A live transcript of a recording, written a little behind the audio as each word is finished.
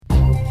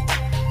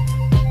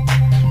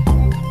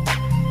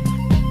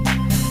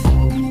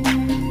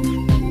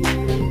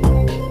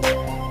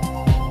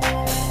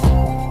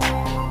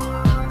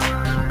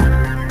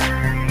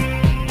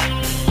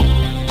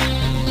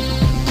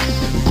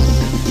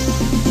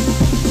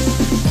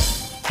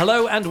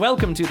Hello and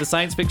welcome to the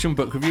Science Fiction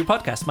Book Review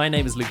Podcast. My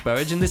name is Luke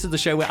Burridge, and this is the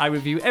show where I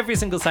review every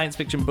single science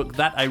fiction book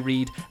that I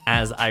read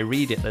as I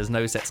read it. There's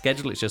no set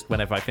schedule, it's just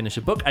whenever I finish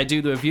a book, I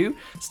do the review,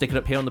 stick it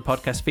up here on the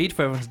podcast feed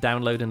for everyone to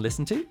download and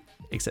listen to.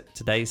 Except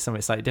today,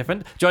 something slightly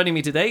different. Joining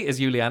me today is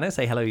Juliana.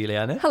 Say hello,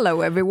 Juliana.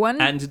 Hello, everyone.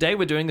 And today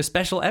we're doing a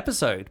special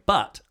episode,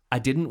 but I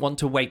didn't want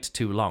to wait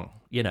too long,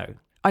 you know.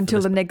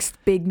 Until the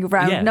next big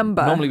round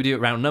number. Normally we do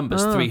it round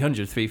numbers,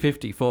 300,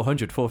 350,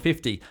 400,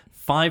 450,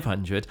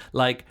 500,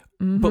 like...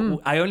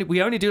 But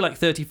we only do like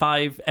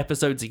 35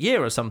 episodes a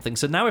year or something.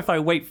 So now if I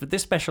wait for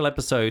this special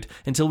episode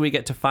until we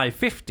get to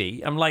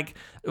 550, I'm like,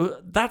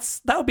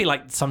 that'll be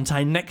like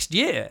sometime next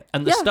year.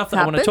 And the stuff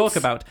that I want to talk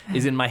about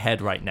is in my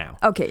head right now.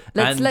 Okay,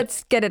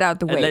 let's get it out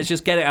the way. Let's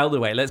just get it out of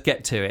the way. Let's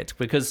get to it.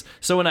 Because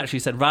someone actually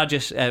said,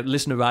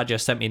 listener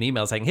Rajesh sent me an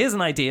email saying, here's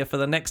an idea for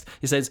the next,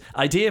 he says,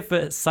 idea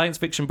for Science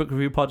Fiction Book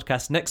Review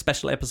Podcast, next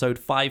special episode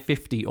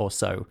 550 or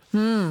so.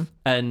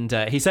 And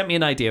he sent me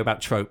an idea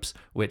about tropes,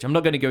 which I'm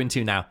not going to go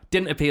into now.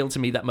 Didn't appeal to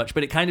me that much,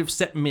 but it kind of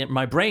set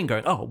my brain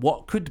going, oh,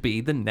 what could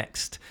be the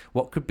next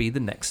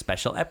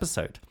special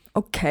episode?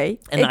 Okay,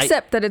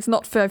 except that it's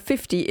not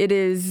 550, it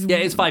is... Yeah,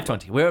 it's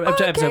 520. We're up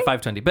to episode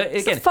 520. But again,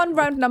 it's a fun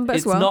round number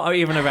as well.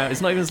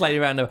 It's not even slightly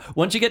round number.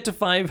 Once you get to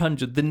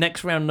 500, the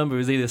next round number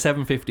is either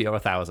 750 or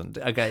 1,000.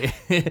 Okay,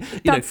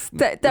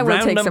 that will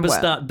round take numbers some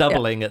start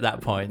doubling at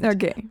that point.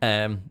 Okay.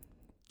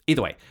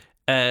 Either way.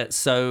 What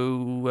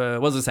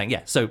was I saying?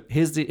 Yeah, so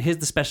here's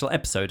the special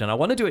episode, and I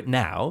want to do it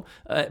now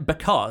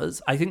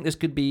because I think this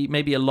could be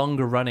maybe a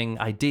longer running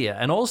idea,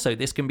 and also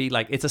this can be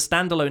like, it's a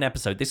standalone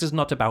episode. This is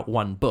not about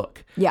one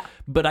book. Yeah.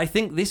 But I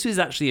think this is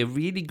actually a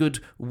really good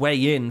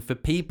way in for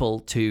people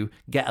to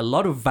get a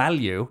lot of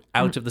value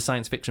out of the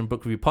Science Fiction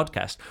Book Review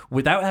Podcast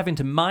without having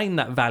to mine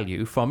that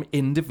value from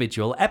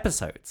individual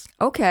episodes.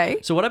 Okay.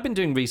 So what I've been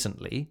doing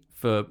recently,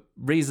 for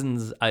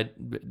reasons,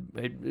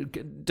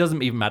 it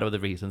doesn't even matter the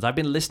reasons. I've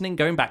been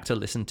going back to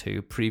listen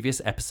to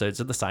previous episodes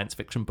of the Science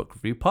Fiction Book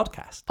Review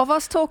Podcast. Of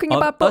us talking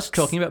about books? Us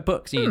talking about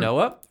books. You know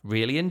what?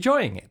 Really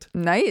enjoying it.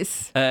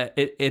 Nice.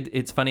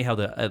 It's funny how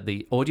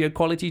the audio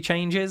quality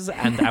changes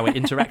and our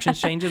interactions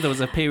changes. There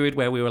was a period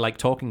where we were like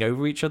talking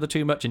over each other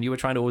too much, and you were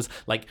trying to always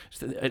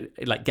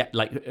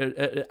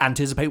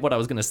anticipate what I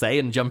was going to say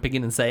and jumping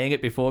in and saying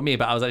it before me.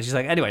 But I was actually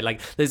saying, anyway, like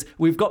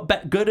we've got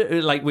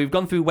we've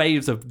gone through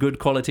waves of good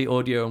quality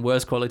audio and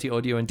worse quality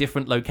audio in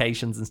different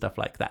locations and stuff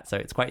like that, so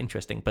it's quite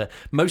interesting. But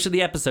most of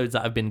the episodes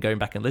that I've been going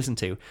back and listening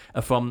to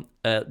are from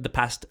the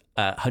past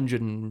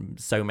 100 and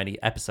so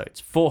many episodes.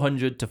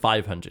 400 to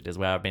 500 is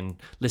where I've been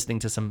listening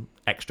to some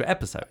extra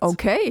episodes.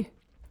 Okay.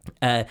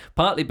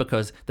 Partly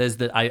because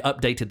I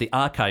updated the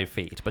archive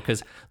feed,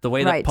 because the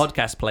way that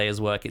podcast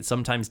players work, it's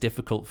sometimes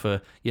difficult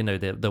for, the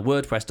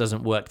WordPress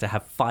doesn't work to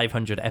have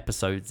 500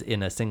 episodes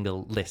in a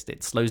single list.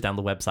 It slows down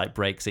the website,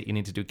 breaks it, you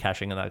need to do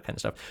caching and that kind of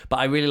stuff. But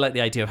I really like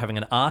the idea of having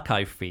an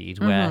archive feed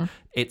where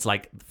it's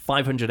like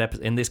 500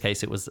 episodes. In this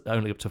case, it was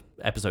only up to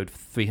episode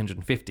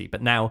 350,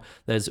 but now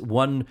there's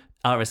one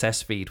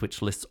RSS feed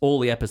which lists all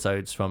the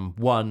episodes from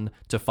 1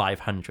 to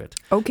 500.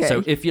 Okay.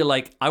 So if you're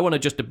like, I want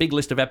just a big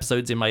list of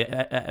episodes in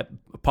my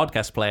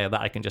podcast player that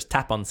I can just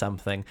tap on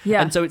something.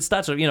 Yeah. And so it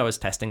starts, I was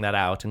testing that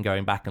out and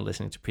going back and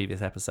listening to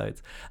previous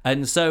episodes.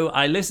 And so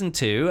I listened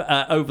to,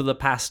 over the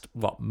past,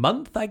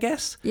 month, I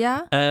guess?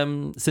 Yeah.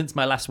 Since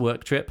my last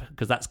work trip,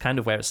 because that's kind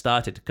of where it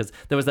started. Because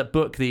there was that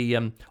book,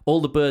 the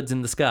All the Birds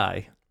in the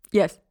Sky.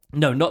 Yes.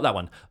 No, not that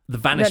one. The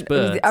Vanished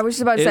Birds. I was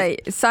just about to say,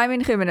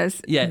 Simon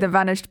Jimenez, The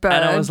Vanished Birds.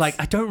 And I was like,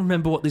 I don't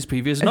remember what this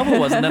previous novel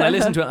was. And then I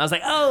listened to it and I was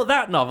like, oh,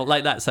 that novel,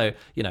 like that. So,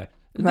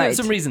 there's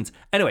some reasons.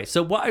 Anyway,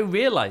 so what I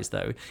realized,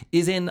 though,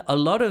 is in a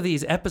lot of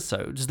these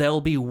episodes, there'll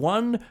be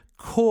one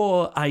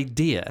core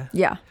idea.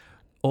 Yeah.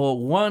 Or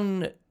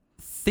one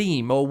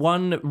theme or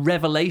one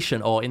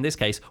revelation, or in this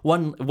case,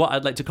 what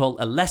I'd like to call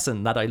a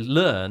lesson that I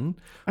learn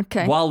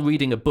while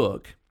reading a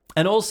book.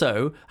 And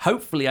also,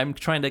 hopefully, I'm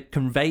trying to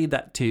convey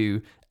that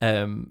to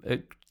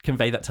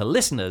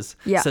listeners,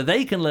 so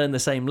they can learn the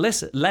same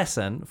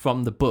lesson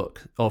from the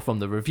book or from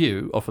the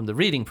review or from the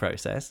reading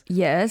process,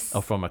 yes,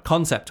 or from a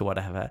concept or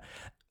whatever.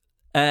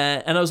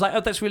 And I was like, oh,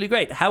 that's really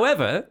great.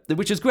 However,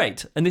 which is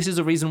great, and this is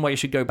a reason why you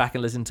should go back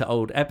and listen to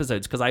old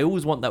episodes, because I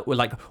always want that with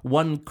like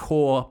one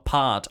core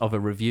part of a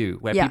review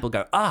where people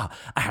go, I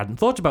hadn't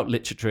thought about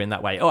literature in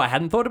that way. Oh, I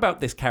hadn't thought about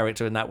this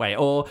character in that way.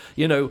 Or,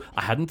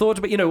 I hadn't thought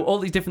about, all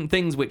these different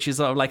things, which is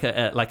sort of like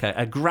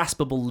a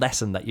graspable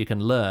lesson that you can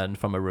learn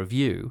from a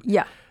review.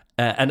 Yeah.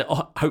 And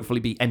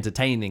hopefully be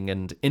entertaining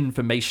and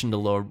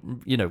informational, or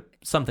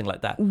something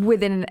like that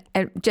within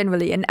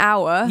generally an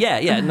hour. Yeah,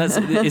 and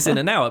it's in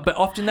an hour. But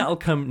often that'll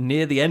come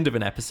near the end of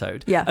an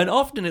episode. Yeah, and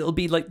often it'll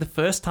be like the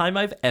first time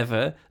I've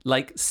ever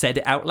said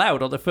it out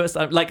loud, or the first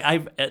time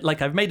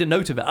I've made a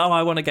note of it. Oh,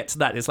 I want to get to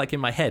that. It's like in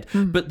my head.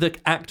 But the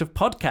act of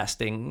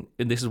podcasting,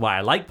 and this is why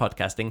I like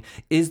podcasting,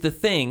 is the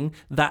thing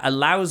that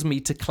allows me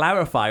to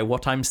clarify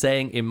what I'm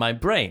saying in my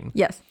brain.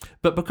 Yes.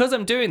 But because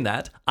I'm doing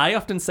that, I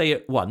often say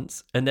it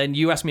once, and then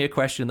you ask me a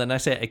question, then I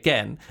say it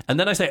again, and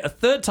then I say it a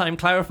third time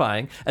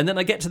clarifying, and then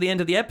I get to the end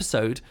of the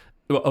episode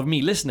of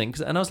me listening,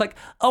 and I was like,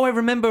 oh, I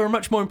remember a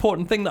much more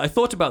important thing that I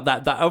thought about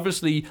that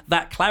obviously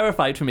that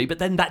clarified for me, but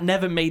then that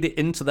never made it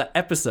into the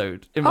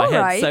episode in my head.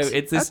 Right. So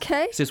it's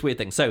this weird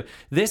thing. So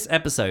this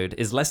episode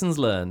is lessons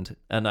learned,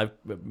 and I've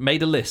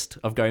made a list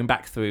of going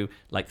back through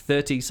like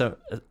 30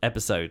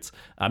 episodes.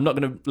 I'm not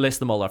going to list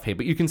them all off here,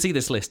 but you can see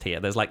this list here.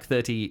 There's like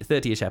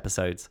 30-ish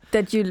episodes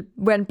that you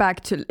went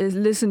back to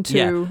listen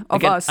to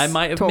of Again, us. I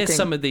might have talking. missed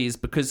some of these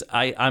because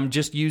I'm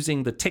just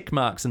using the tick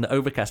marks in the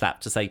Overcast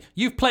app to say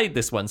you've played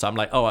this one. So I'm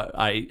like, oh,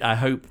 I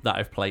hope that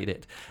I've played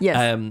it.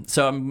 Yes.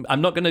 So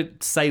I'm not going to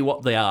say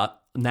what they are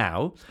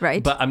now.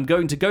 Right. But I'm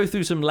going to go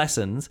through some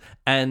lessons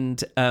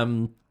and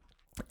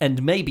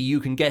maybe you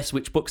can guess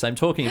which books I'm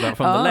talking about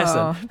from the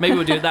lesson. Maybe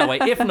we'll do it that way.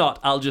 If not,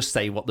 I'll just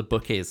say what the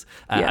book is.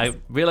 Yes. I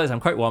realize I'm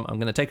quite warm. I'm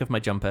going to take off my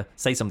jumper.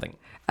 Say something.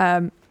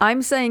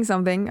 I'm saying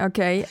something,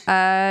 okay?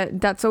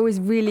 That's always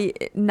really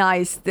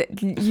nice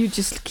that you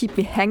just keep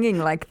me hanging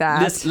like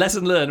that. This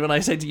lesson learned when I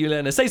say to you,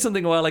 Lena, say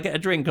something while I get a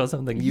drink or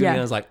something.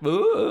 Lena's like,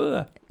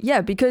 ooh.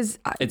 Yeah, because...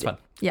 It's fun.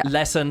 Yeah.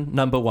 Lesson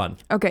number 1.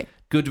 Okay.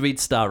 Goodreads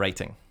star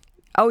rating.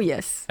 Oh,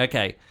 yes.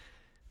 Okay.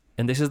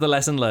 And this is the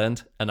lesson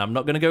learned, and I'm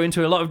not going to go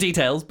into a lot of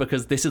details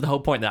because this is the whole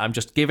point that I'm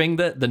just giving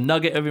the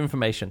nugget of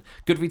information.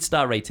 Goodreads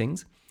star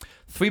ratings.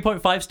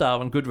 3.5 star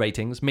on good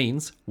ratings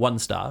means 1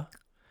 star.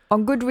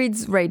 On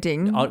Goodreads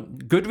rating. On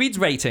Goodreads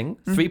rating,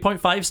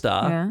 3.5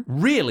 star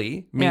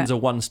really means a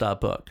 1-star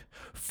book.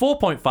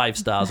 4.5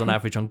 stars on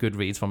average on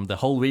Goodreads from the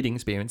whole reading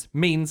experience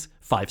means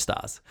 5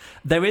 stars.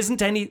 There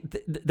isn't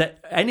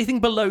anything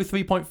below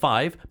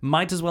 3.5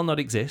 might as well not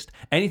exist.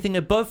 Anything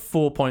above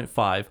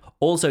 4.5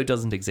 also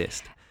doesn't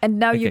exist. And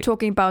now you're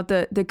talking about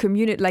the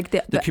community, like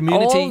the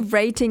community, all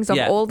ratings of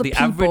all the people.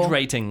 The average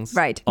ratings.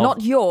 Right.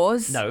 Not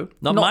yours. No,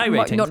 not my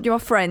ratings. Not your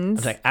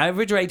friends. I'm saying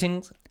average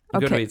ratings.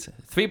 Goodreads.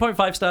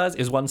 3.5 stars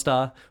is 1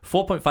 star.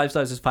 4.5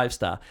 stars is 5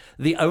 star.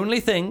 The only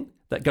thing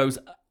that goes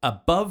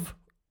above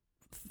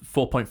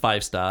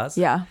 4.5 stars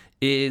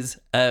is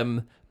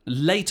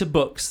later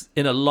books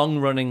in a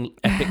long-running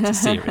epic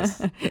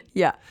series.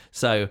 Yeah.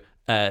 So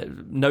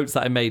notes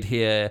that I made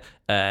here,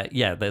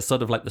 there's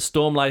sort of like the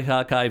Stormlight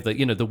Archive,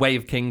 the Way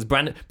of Kings,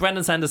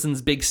 Brandon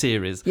Sanderson's big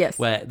series,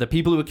 where the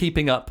people who are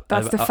keeping up...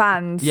 That's the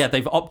fans. Yeah,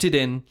 they've opted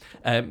in.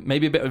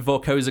 Maybe a bit of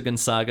Vorkosigan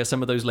Saga,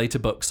 some of those later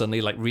books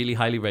suddenly like really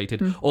highly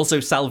rated. Also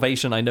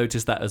Salvation, I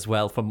noticed that as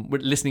well from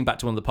listening back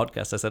to one of the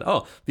podcasts. I said,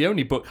 the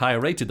only book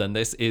higher rated than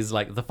this is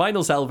like the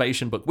final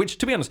Salvation book, which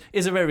to be honest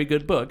is a very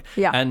good book.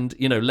 Yeah. And,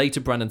 later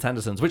Brandon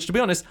Sanderson's, which to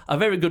be honest are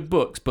very good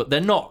books, but they're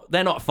not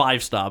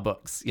 5-star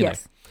books, you know.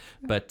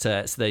 But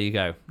so there you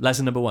go.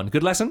 Lesson number 1.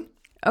 Good lesson?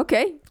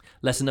 Okay.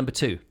 Lesson number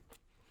 2.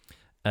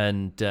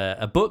 And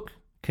a book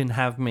can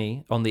have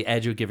me on the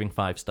edge of giving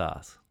 5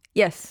 stars.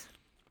 Yes.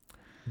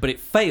 But it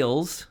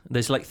fails.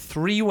 There's like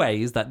 3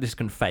 ways that this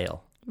can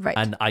fail. Right.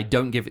 And I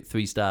don't give it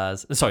 3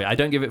 stars. Sorry, I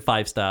don't give it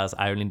 5 stars.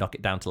 I only knock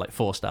it down to like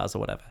 4 stars or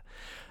whatever.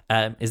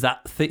 Is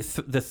that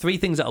the 3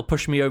 things that'll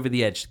push me over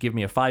the edge to give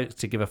me a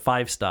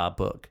 5-star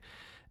book?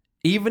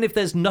 Even if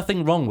there's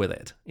nothing wrong with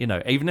it,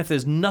 even if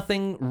there's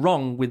nothing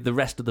wrong with the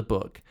rest of the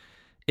book,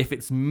 if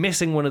it's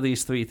missing one of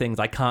these 3 things,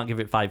 I can't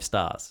give it 5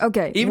 stars.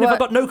 Okay. Even if I've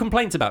got no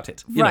complaints about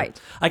it. Right.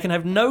 I can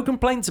have no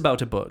complaints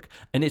about a book,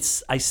 and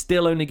I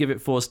still only give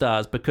it 4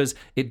 stars because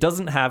it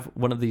doesn't have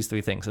one of these 3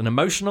 things. An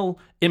emotional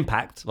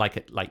impact,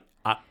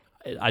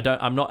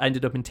 I'm not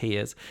ended up in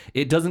tears.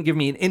 It doesn't give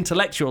me an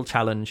intellectual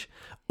challenge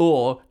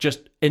or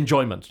just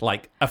enjoyment,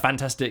 like a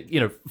fantastic,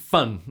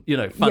 fun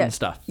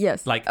stuff.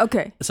 Yes.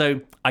 Okay. So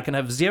I can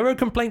have 0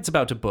 complaints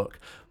about a book,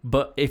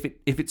 but if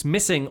it's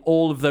missing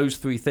all of those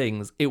 3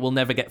 things, it will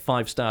never get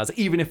 5 stars,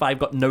 even if I've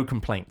got no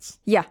complaints.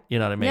 Yeah. You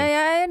know what I mean?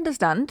 Yeah, I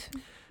understand.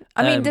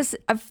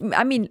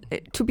 I mean,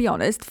 to be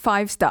honest,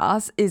 5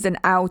 stars is an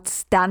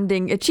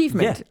outstanding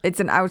achievement. Yeah. It's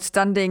an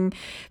outstanding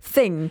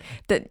thing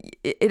that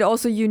it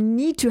also, you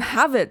need to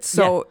have it.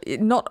 So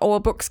not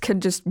all books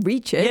can just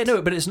reach it. Yeah,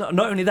 no, but it's not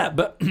only that,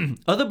 but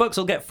other books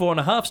will get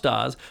 4.5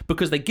 stars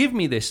because they give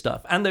me this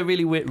stuff and they're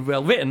really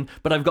well written,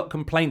 but I've got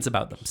complaints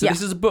about them. So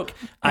this is a book.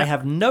 I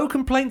have no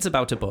complaints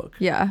about a book.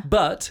 Yeah.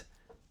 But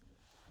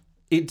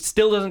it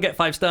still doesn't get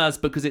 5 stars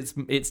because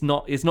it's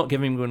not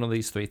giving me one of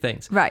these 3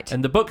 things. Right.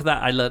 And the book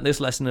that I learned this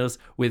lesson was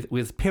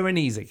with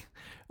Piranesi,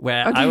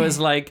 where I was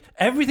like,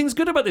 everything's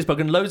good about this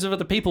book, and loads of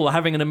other people were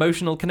having an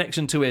emotional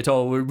connection to it,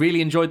 or really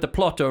enjoyed the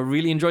plot, or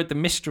really enjoyed the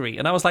mystery.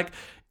 And I was like,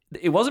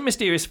 it wasn't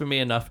mysterious for me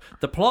enough.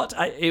 The plot,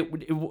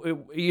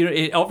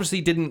 it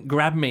obviously didn't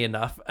grab me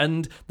enough,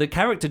 and the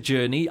character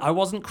journey, I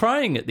wasn't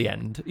crying at the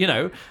end,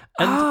 And,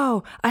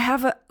 I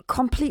have a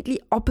completely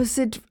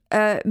opposite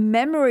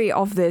memory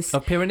of this.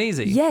 Of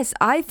Piranesi? Yes,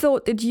 I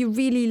thought that you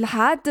really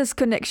had this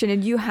connection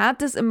and you had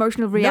this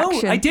emotional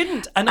reaction. No, I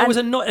didn't. And I was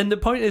annoyed. And the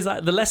point is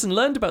that the lesson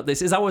learned about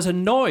this is I was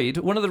annoyed.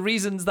 One of the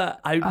reasons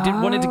that I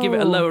wanted to give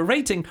it a lower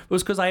rating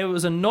was because I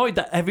was annoyed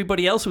that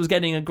everybody else was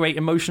getting a great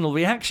emotional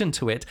reaction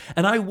to it,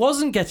 and I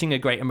wasn't getting a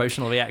great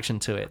emotional reaction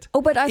to it.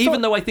 Oh, but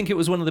even though I think it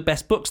was one of the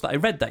best books that I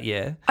read that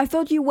year. I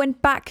thought you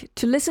went back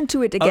to listen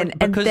to it again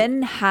and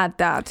then had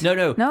that.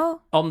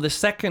 No. On the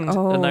second,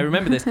 and I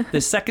remember this,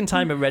 the second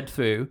time I read read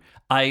through,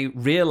 I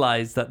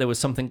realized that there was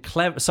something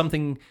clever, was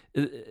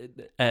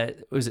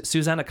it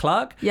Susanna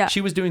Clarke? Yeah.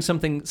 She was doing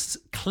something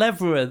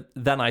cleverer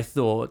than I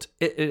thought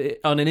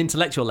on an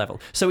intellectual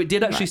level. So it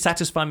did actually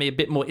satisfy me a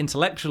bit more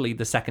intellectually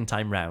the second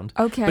time round.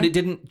 Okay. But it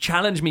didn't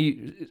challenge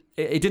me.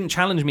 It didn't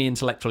challenge me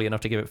intellectually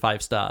enough to give it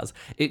 5 stars.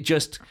 It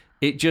just,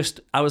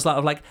 I was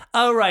like,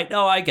 oh, right.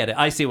 Oh, I get it.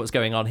 I see what's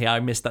going on here.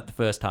 I missed that the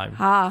first time.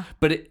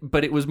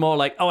 But it was more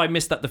like, oh, I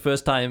missed that the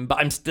first time, but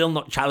I'm still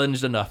not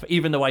challenged enough,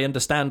 even though I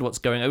understand what's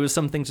going on. It was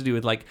something to do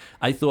with like,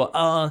 I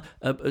thought,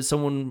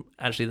 someone,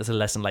 actually, that's a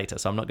lesson later,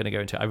 so I'm not going to go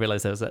into it. I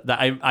realized there was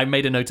that I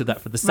made a note of that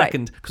for the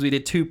second, because we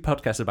did 2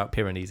 podcasts about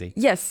Piranesi.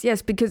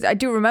 Yes, because I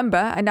do remember,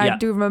 and I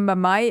do remember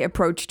my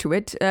approach to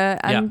it,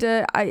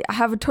 I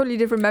have a totally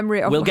different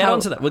memory of We'll get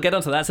onto that.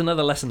 That's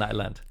another lesson that I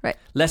learned. Right.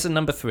 Lesson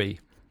number 3.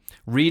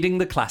 Reading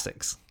the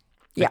classics.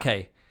 Yeah.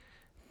 Okay.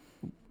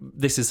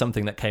 This is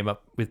something that came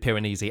up with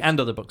Piranesi and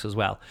other books as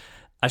well.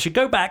 Should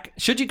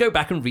you go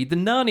back and read the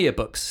Narnia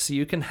books so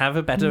you can have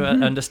a better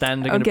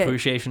understanding and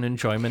appreciation and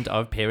enjoyment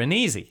of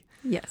Piranesi?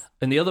 Yes.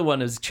 And the other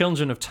one is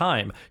Children of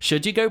Time.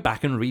 Should you go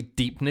back and read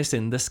Deepness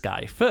in the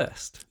Sky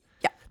first?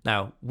 Yeah.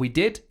 Now,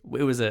 it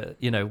was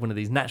one of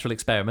these natural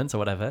experiments or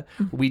whatever.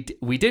 We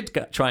did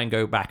try and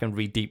go back and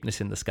read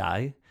Deepness in the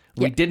Sky.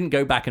 We didn't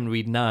go back and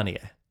read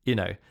Narnia.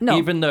 No.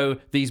 Even though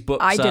these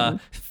books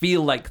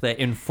feel like they're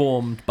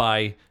informed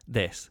by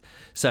this.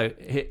 So,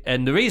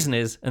 and the reason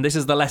is, and this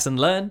is the lesson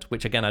learned,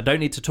 which again, I don't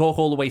need to talk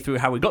all the way through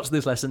how we got to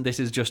this lesson.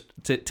 This is just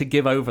to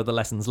give over the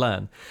lessons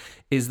learned,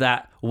 is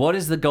that what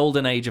is the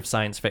golden age of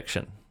science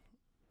fiction?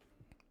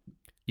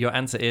 Your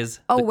answer is...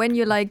 when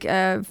you're like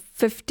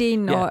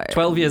 15 or...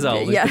 12 years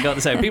old. Yeah.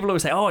 People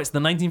always say, oh, it's the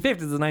 1950s,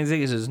 the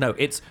 1960s. No,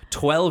 it's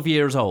 12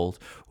 years old.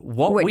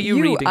 What were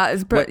you reading?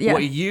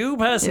 What you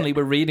personally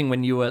were reading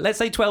when you were, let's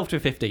say 12 to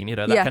 15,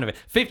 that kind of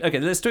it. Okay,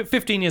 let's do it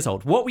 15 years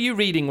old. What were you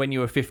reading when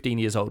you were 15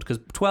 years old? Because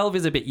 12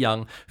 is a bit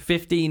young.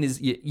 15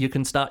 is, you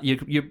can start,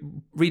 you're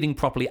reading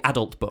properly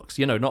adult books,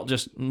 not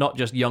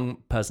just young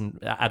person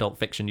adult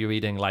fiction. You're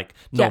reading like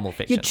normal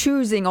fiction. You're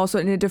choosing also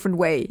in a different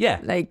way. Yeah.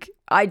 Like,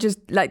 I just,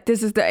 like,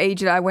 this is the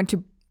age that I went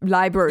to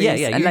libraries.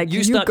 And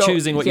you start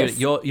choosing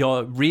what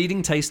your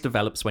reading taste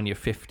develops when you're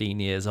 15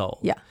 years old.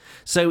 Yeah.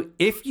 So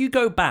if you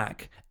go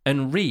back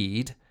and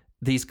read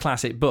these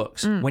classic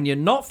books when you're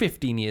not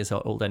 15 years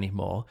old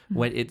anymore,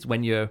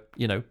 when you're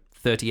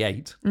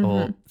 38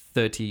 or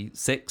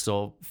 36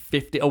 or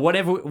 50 or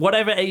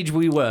whatever age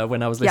we were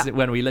when I was listening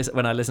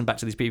when I listened back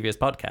to these previous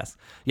podcasts.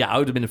 I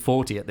would have been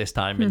 40 at this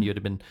time and you'd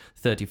have been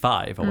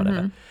 35 or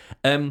whatever.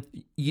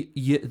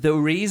 The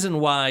reason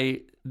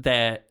why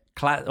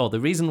the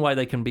reason why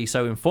they can be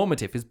so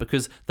informative is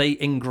because they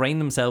ingrain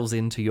themselves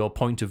into your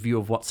point of view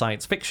of what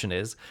science fiction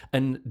is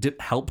and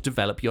help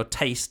develop your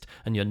taste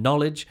and your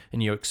knowledge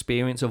and your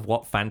experience of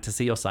what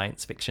fantasy or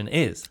science fiction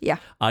is. Yeah.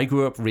 I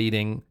grew up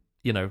reading,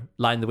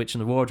 Lion, the Witch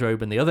and the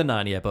Wardrobe and the other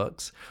Narnia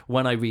books.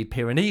 When I read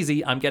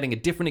Piranesi, I'm getting a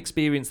different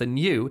experience than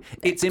you.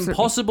 It's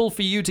impossible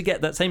for you to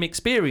get that same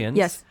experience.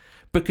 Yes.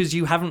 Because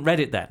you haven't read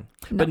it then.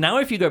 No. But now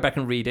if you go back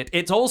and read it,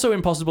 it's also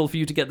impossible for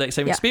you to get that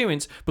same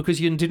experience because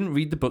you didn't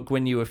read the book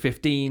when you were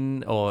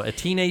 15 or a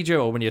teenager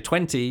or when you're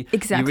 20.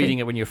 Exactly. You're reading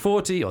it when you're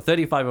 40 or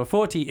 35 or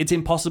 40. It's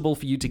impossible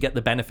for you to get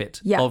the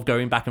benefit of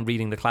going back and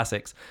reading the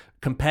classics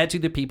compared to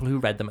the people who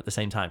read them at the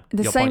same time.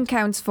 The same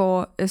counts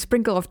for a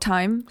sprinkle of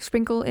time,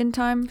 wrinkle in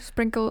time.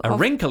 A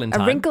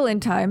wrinkle in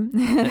time.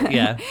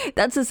 Yeah.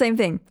 That's the same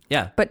thing.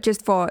 Yeah. But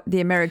just for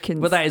the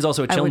Americans. Well, that is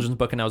also a children's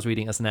book and I was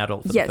reading as an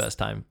adult for the first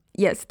time.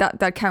 Yes,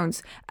 that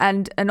counts.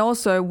 And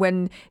also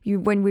when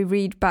we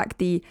read back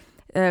the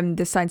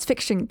science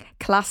fiction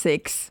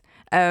classics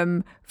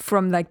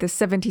from like the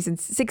 70s and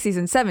 60s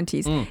and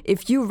 70s,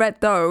 if you read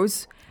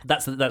those,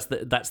 that's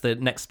the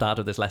next start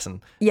of this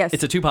lesson. Yes,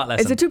 it's a 2-part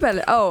lesson. It's a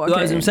 2-part. Oh,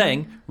 okay. As I'm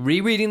saying,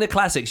 rereading the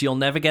classics, you'll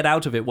never get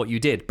out of it what you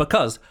did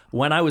because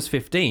when I was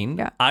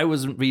 15, I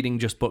wasn't reading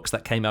just books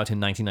that came out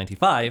in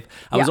 1995.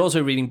 I was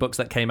also reading books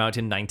that came out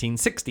in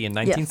 1960 and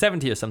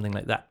 1970 or something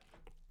like that.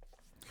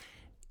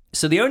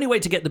 So the only way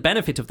to get the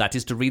benefit of that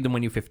is to read them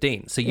when you're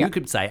 15. So you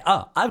could say,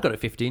 I've got a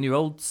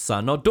 15-year-old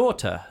son or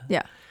daughter.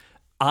 Yeah.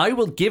 I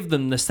will give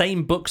them the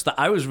same books that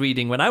I was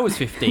reading when I was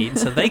 15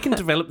 so they can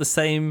develop the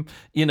same,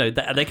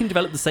 they can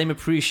develop the same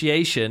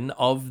appreciation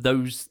of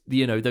those,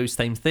 those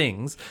same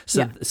things.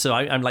 So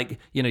I'm like,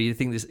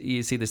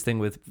 you see this thing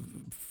with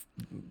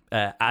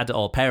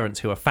adult parents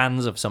who are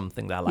fans of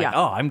something. They're like,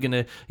 I'm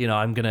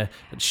gonna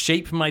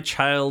shape my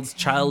child's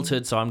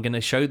childhood, so I'm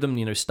gonna show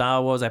them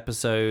Star Wars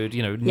episode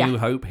New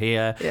Hope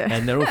here,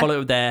 and they'll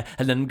follow it there,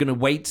 and then I'm gonna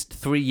wait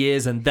 3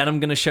 years and then I'm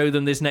gonna show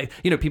them this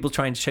next, people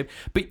trying to shape.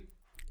 But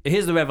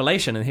here's the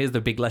revelation and here's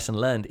the big lesson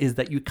learned is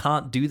that you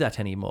can't do that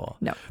anymore.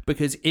 No.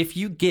 Because if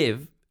you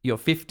give your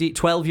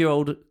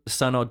 12-year-old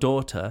son or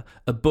daughter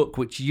a book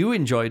which you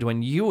enjoyed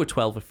when you were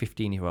 12 or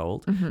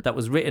 15-year-old that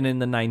was written in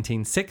the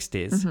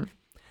 1960s,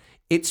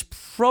 it's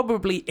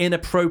probably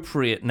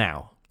inappropriate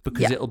now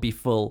because it'll be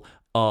full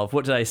of,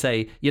 what did I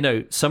say?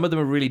 Some of them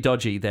are really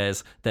dodgy. They're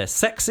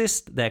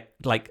sexist. They're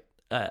like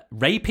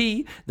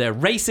rapey, they're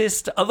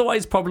racist,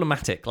 otherwise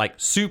problematic, like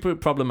super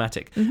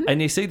problematic. Mm-hmm.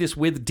 And you see this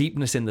with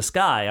Deepness in the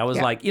Sky. I was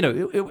like,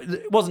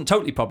 it wasn't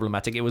totally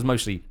problematic. It was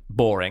mostly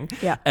boring.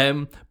 Yeah.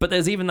 But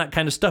there's even that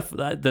kind of stuff.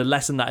 The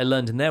lesson that I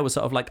learned in there was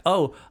sort of like,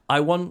 oh, I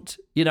want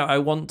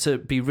to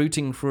be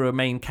rooting for a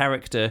main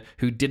character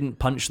who didn't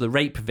punch the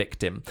rape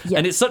victim. Yeah.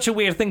 And it's such a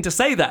weird thing to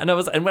say that.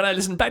 And when I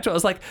listened back to it, I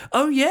was like,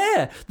 oh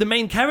yeah, the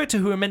main character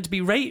who we're meant to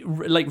be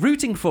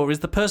rooting for is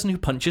the person who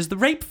punches the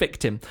rape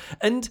victim.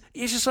 And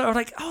it's just sort of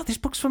like, oh, this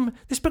book's from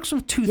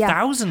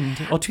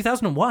 2000 or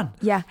 2001.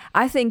 Yeah,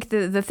 I think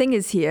the thing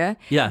is here,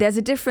 there's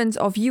a difference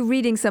of you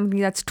reading something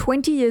that's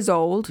 20 years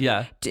old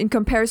in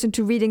comparison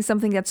to reading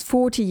something that's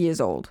 40 years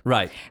old.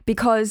 Right.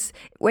 Because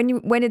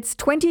when it's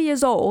 20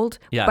 years old,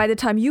 by the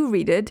time you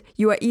read it,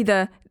 you are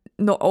either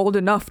not old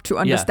enough to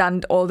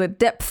understand all the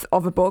depth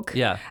of a book.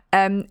 Yeah.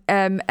 And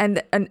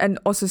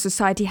also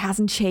society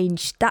hasn't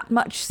changed that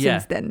much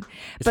since then.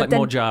 It's but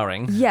more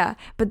jarring. Yeah.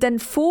 But then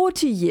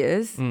 40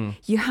 years,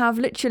 you have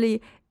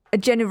literally a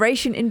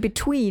generation in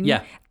between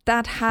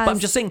that has. But I'm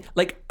just saying,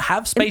 like,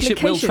 Have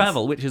Spaceship Will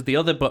Travel, which is the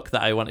other book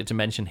that I wanted to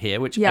mention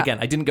here, which, again,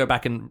 I didn't go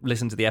back and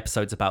listen to the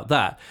episodes about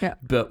that,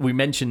 but we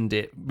mentioned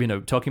it,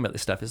 talking about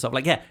this stuff. It's sort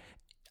of like,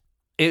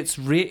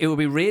 it would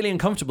be really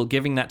uncomfortable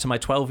giving that to my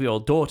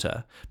 12-year-old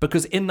daughter,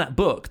 because in that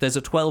book, there's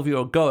a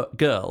 12-year-old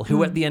girl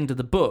who, at the end of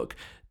the book,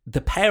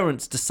 the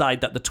parents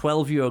decide that the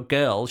 12-year-old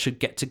girl should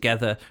get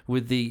together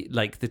with the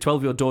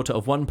 12-year-old daughter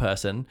of one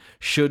person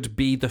should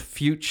be the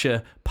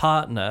future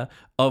partner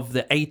of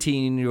the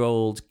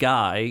 18-year-old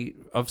guy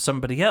of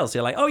somebody else.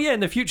 You're like, oh yeah,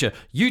 in the future,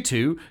 you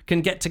two can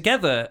get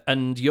together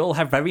and you'll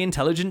have very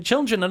intelligent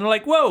children. And I'm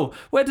like, whoa,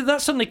 where did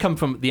that suddenly come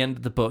from at the end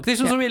of the book?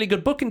 This was a really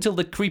good book until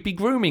the creepy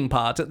grooming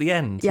part at the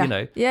end,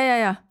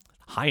 Yeah.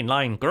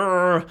 Heinlein,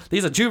 grrr.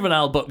 These are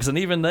juvenile books, and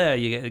even there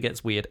it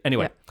gets weird.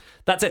 Anyway,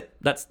 that's it.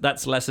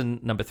 That's lesson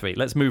number 3.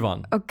 Let's move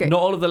on. Okay. Not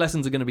all of the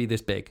lessons are going to be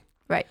this big.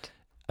 Right.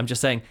 I'm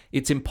just saying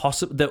it's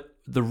impossible.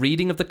 The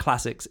reading of the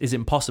classics is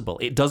impossible.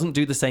 It doesn't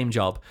do the same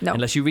job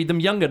unless you read them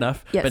young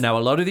enough. Yes. But now a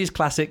lot of these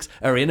classics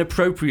are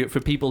inappropriate for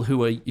people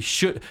who are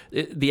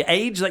the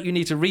age that you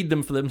need to read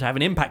them for them to have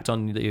an impact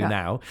on you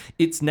now.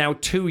 It's now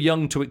too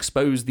young to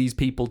expose these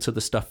people to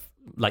the stuff,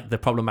 like the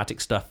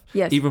problematic stuff,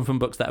 even from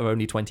books that are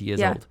only 20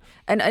 years old.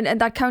 And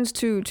that counts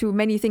to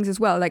many things as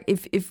well. Like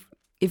if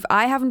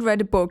I haven't read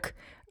a book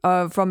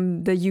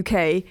from the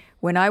UK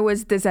when I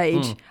was this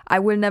age, I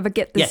will never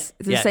get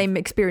the same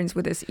experience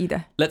with this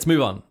either. Let's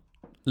move on.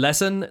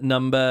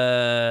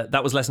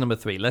 That was lesson number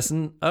 3.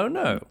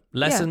 Now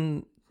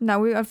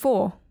we're at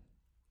 4.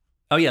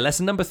 Oh yeah,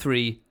 lesson number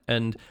 3.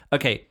 And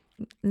okay.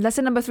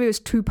 Lesson number 3 was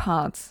 2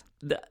 parts.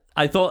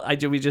 I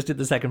thought we just did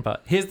the second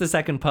part. Here's the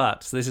second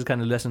part. So this is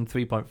kind of lesson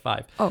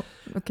 3.5. Oh,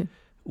 okay.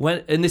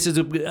 And this is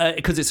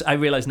because I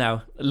realize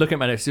now, looking at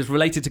my notes, it's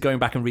related to going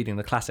back and reading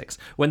the classics.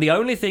 When the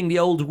only thing the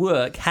old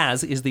work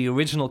has is the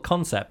original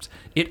concept,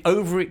 it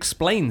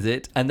over-explains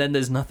it, and then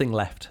there's nothing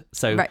left.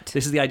 So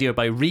This is the idea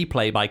by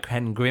Replay by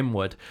Ken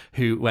Grimwood,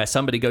 where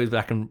somebody goes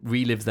back and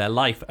relives their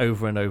life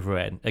over and over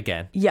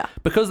again. Yeah.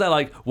 Because they're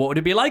like, what would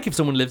it be like if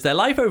someone lives their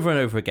life over and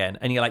over again?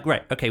 And you're like,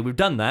 right, okay, we've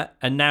done that,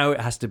 and now it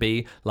has to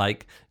be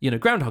like,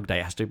 Groundhog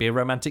Day has to be a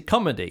romantic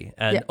comedy,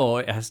 or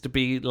it has to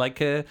be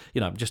like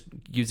I'm just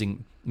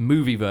using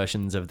movie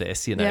versions of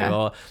this,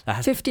 or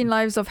 15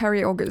 Lives of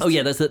Harry August. Oh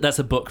yeah, that's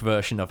a book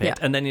version of it.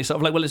 And then you're sort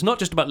of like, well, it's not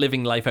just about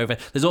living life over.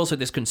 There's also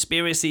this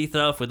conspiracy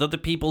stuff with other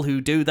people who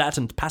do that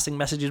and passing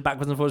messages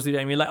backwards and forwards through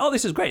time. And you're like, oh,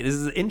 this is great. This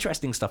is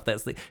interesting stuff.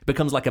 It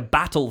becomes like a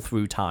battle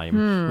through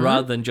time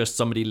rather than just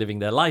somebody living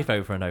their life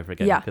over and over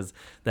again. Because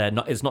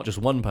it's not just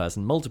one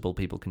person. Multiple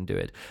people can do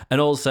it. And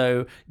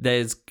also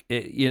there's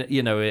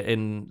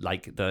in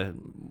like the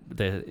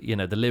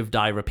Live,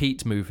 Die,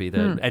 Repeat movie,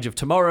 the Edge of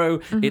Tomorrow,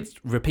 it's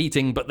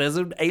repeating, but there's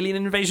an alien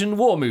invasion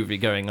war movie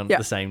going on at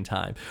the same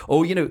time.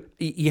 Or,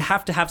 you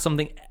have to have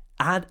something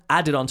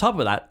added on top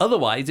of that.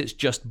 Otherwise, it's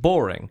just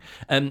boring.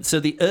 So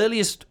the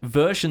earliest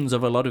versions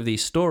of a lot of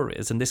these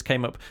stories, and this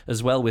came up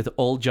as well with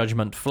All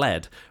Judgment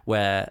Fled,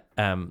 where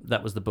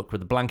that was the book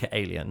with the blanket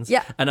aliens.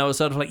 Yeah. And I was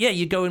sort of like,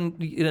 you go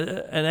and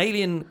an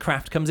alien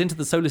craft comes into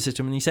the solar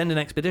system and you send an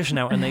expedition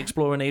out and they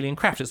explore an alien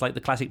craft. It's like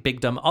the classic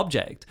big dumb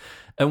object.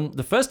 And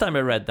the first time I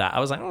read that, I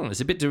was like,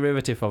 it's a bit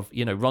derivative of,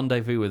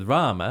 Rendezvous with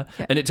Rama.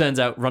 Yeah. And it turns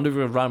out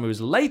Rendezvous with Rama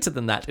was later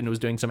than that and it was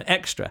doing some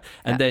extra.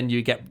 And then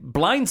you get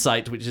Blind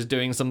Sight, which is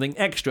doing something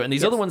extra. And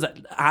these other ones that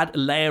add a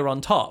layer on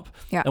top.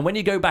 Yeah. And when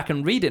you go back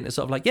and read it, it's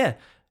sort of like,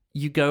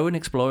 you go and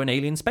explore an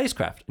alien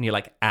spacecraft. And you're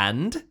like,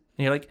 and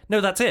you're like, no,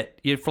 that's it.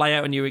 You fly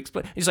out and you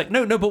explore. He's like,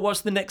 no, but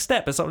what's the next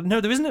step? It's like,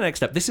 no, there isn't a next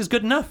step. This is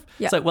good enough.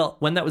 Yeah. It's like, well,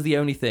 when that was the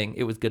only thing,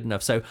 it was good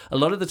enough. So a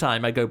lot of the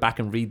time I go back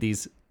and read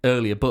these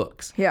earlier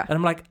books. Yeah. And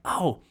I'm like,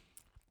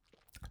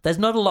 there's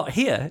not a lot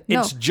here.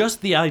 It's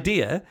just the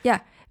idea.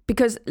 Yeah.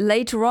 Because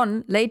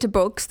later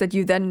books that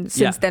you then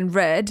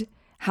read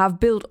have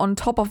built on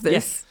top of this.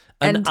 Yes.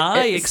 And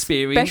I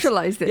experienced...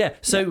 specialized it. Yeah,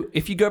 so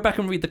if you go back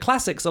and read the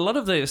classics, a lot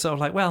of the sort of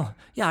like, well,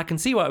 I can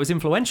see why it was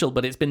influential,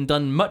 but it's been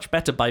done much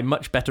better by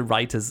much better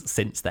writers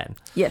since then.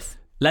 Yes.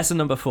 Lesson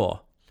number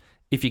 4.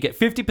 If you get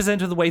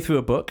 50% of the way through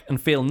a book and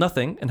feel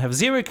nothing and have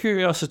zero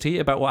curiosity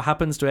about what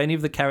happens to any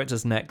of the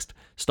characters next,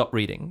 stop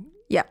reading.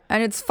 Yeah,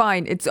 and it's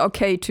fine. It's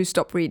okay to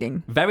stop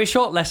reading. Very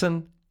short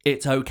lesson.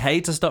 It's okay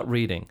to stop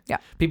reading. Yeah.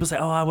 People say,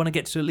 I want to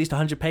get to at least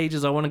 100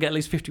 pages. I want to get at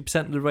least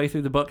 50% of the way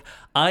through the book.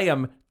 I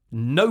am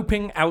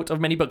noping out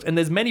of many books. And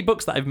there's many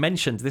books that I've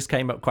mentioned. This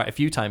came up quite a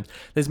few times.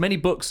 There's many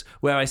books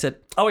where I said,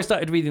 I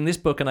started reading this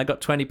book and I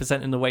got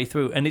 20% in the way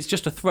through. And it's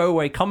just a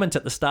throwaway comment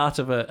at the start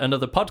of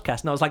another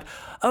podcast. And I was like,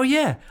 oh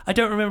yeah, I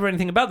don't remember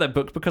anything about that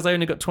book because I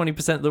only got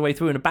 20% of the way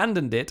through and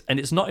abandoned it. And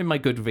it's not in my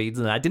Goodreads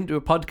and I didn't do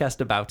a podcast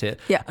about it.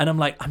 Yeah. And I'm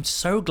like, I'm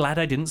so glad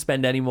I didn't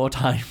spend any more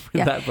time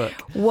with that book.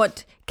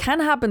 What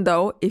can happen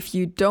though, if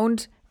you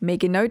don't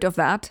make a note of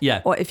that,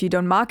 or if you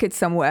don't mark it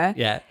somewhere,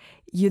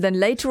 you then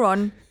later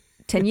on,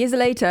 10 years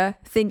later,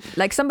 think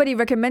like somebody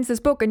recommends this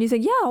book and you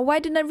think, yeah, why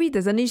didn't I read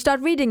this? And you start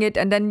reading it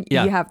and then you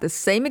have the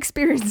same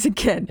experience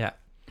again. Yeah.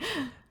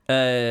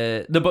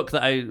 The book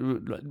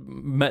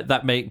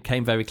that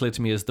came very clear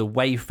to me is The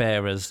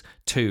Wayfarers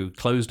 2,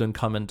 Closed and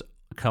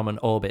Common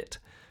Orbit.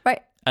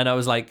 Right. And I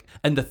was like,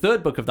 and the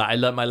third book of that, I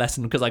learned my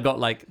lesson because I got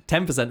like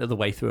 10% of the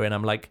way through and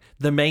I'm like,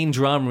 the main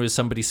drama is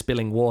somebody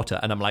spilling water.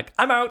 And I'm like,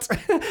 I'm out.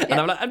 And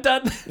I'm like, I'm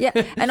done. Yeah.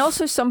 And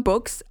also some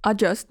books are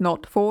just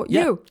not for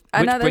you.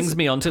 And which brings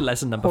me on to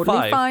lesson number totally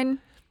 5. Fine.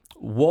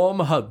 Warm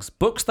hugs.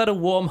 Books that are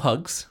warm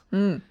hugs.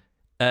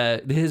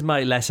 Here's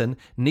my lesson.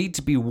 Need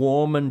to be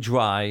warm and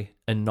dry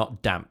and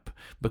not damp.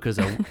 Because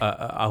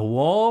a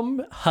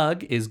warm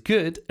hug is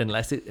good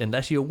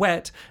unless you're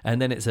wet.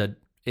 And then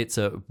it's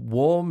a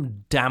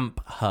warm, damp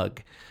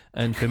hug.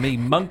 And for me,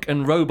 Monk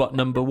and Robot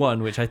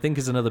 #1, which I think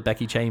is another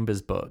Becky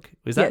Chambers book.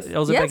 Was that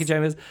also Becky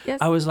Chambers? Yes.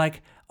 I was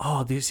like,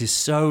 oh, this is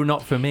so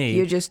not for me.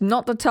 You're just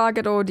not the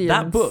target audience.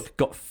 That book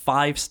got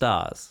 5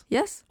 stars.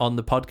 Yes. On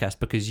the podcast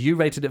because you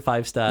rated it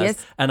 5 stars.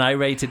 Yes. And I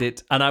rated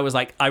it. And I was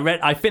like,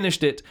 I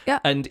finished it. Yeah.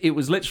 And it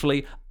was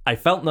literally, I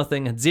felt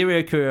nothing, had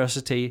zero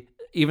curiosity.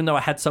 Even though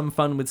I had some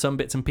fun with some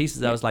bits and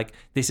pieces, I was like,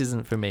 this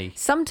isn't for me.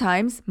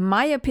 Sometimes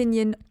my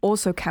opinion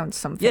also counts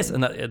something. Yes,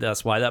 and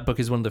that's why that book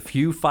is one of the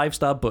few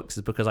 5-star books,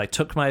 is because I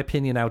took my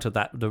opinion out of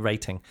the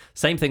rating.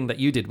 Same thing that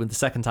you did with the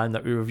second time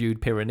that we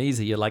reviewed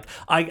Piranesi. You're like,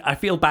 I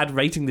feel bad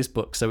rating this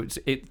book, so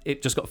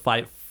it just got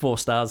 4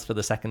 stars for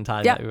the second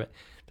time.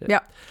 Yeah.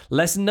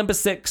 Lesson number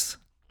 6.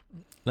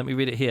 Let me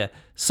read it here.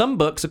 Some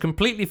books are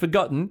completely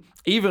forgotten,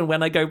 even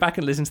when I go back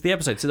and listen to the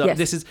episode. So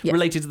this is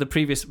related to the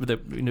previous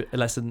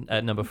lesson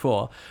number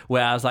 4,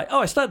 where I was like,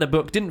 I started a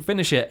book, didn't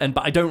finish it,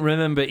 but I don't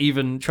remember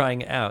even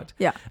trying it out.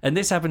 Yeah. And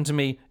this happened to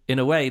me in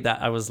a way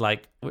that I was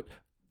like,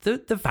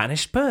 The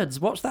Vanished Birds,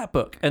 watch that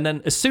book. And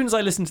then as soon as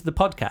I listened to the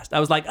podcast, I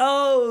was like,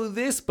 oh,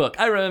 this book.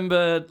 I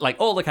remember like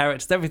all the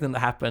characters, everything that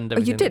happened.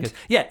 You did?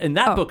 In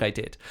that book I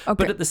did.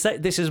 Okay. But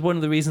this is one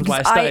of the reasons why I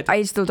because started...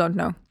 I still don't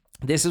know.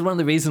 This is one of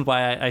the reasons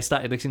why I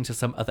started listening to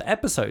some other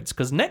episodes,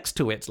 because next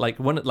to it, like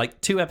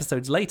 2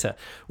 episodes later,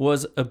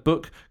 was a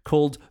book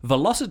called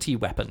Velocity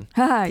Weapon.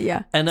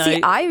 Yeah. And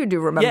I do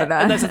remember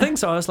that. And that's the thing.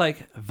 So I was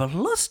like,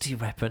 Velocity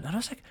Weapon? And I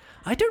was like,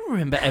 I don't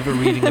remember ever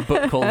reading a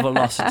book called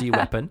Velocity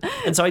Weapon.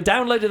 And so I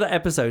downloaded that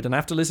episode, and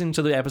after listening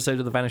to the episode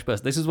of The Vanished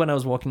Birds, this is when I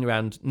was walking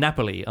around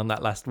Napoli on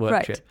that last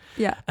work trip.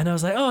 Yeah. And I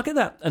was like, oh, get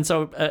that. And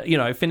so,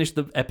 I finished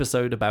the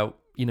episode about,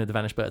 The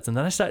Vanished Birds. And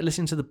then I started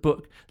listening to the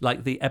book,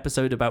 like the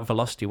episode about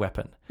Velocity Weapon.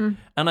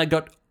 And I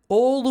got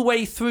all the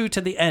way through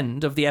to the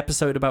end of the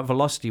episode about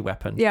Velocity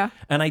Weapon. Yeah.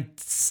 And I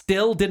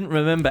still didn't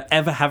remember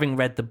ever having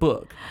read the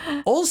book.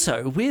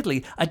 Also,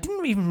 weirdly, I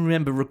didn't even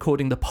remember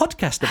recording the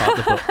podcast about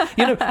the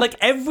book. Like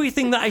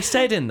everything that I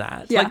said in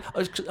that. Yeah.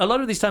 Like a lot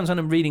of these times when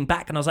I'm reading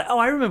back and I was like,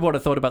 I remember what I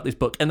thought about this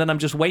book. And then I'm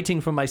just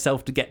waiting for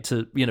myself to get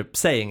to,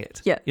 saying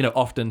it. Yeah.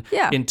 Often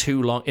in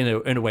too long,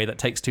 in a way that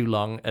takes too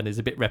long and is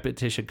a bit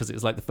repetition because it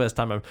was like the first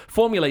time I'm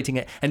formulating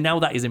it. And now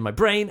that is in my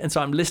brain. And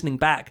so I'm listening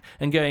back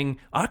and going,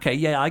 okay,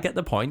 yeah, I get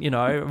the point.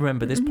 I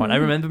remember this point. I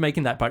remember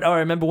making that point. I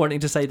remember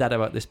wanting to say that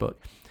about this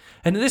book.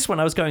 And in this one,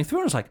 I was going through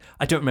and I was like,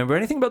 I don't remember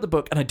anything about the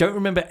book, and I don't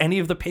remember any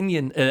of the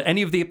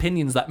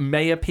opinions that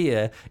may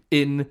appear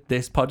in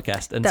this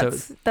podcast. And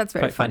that's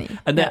very funny.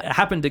 And that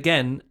happened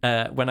again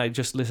when I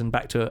just listened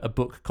back to a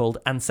book called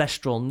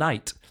Ancestral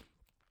Night.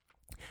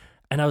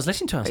 And I was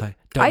listening to it, I was like,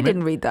 I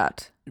didn't read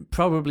that.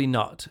 Probably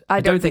not.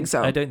 I don't think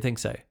so. I don't think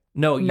so.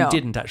 No, you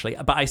didn't actually.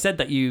 But I said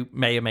that you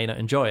may or may not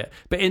enjoy it.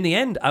 But in the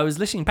end, I was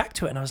listening back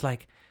to it and I was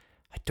like,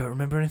 I don't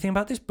remember anything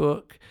about this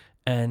book,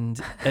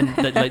 but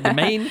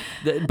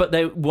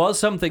there was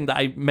something that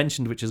I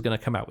mentioned which is going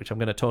to come out, which I'm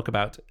going to talk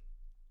about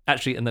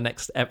actually in the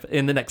next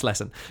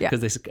lesson,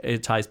 because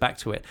it ties back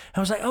to it.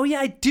 I was like, oh yeah,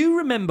 I do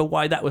remember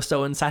why that was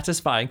so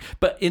unsatisfying.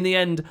 But in the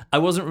end, I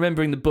wasn't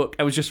remembering the book.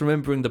 I was just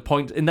remembering the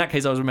point. In that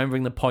case, I was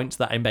remembering the points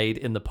that I made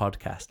in the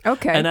podcast.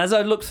 Okay. And as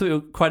I looked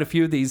through quite a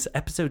few of these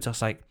episodes, I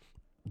was like,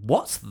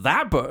 what's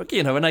that book?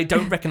 And I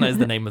don't recognize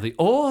the name of the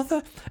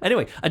author.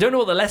 Anyway, I don't know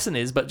what the lesson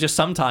is, but just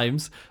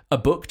sometimes a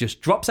book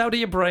just drops out of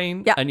your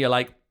brain and you're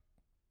like,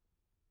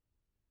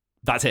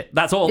 That's it.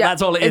 That's all.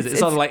 That's all it is. It's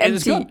sort of like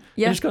it's gone.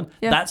 Yeah. It's gone.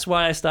 Yeah. That's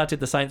why I started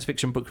the Science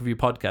Fiction Book Review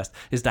podcast,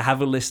 is to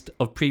have a list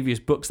of previous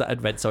books that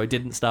I'd read, so I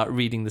didn't start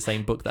reading the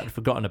same book that I'd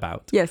forgotten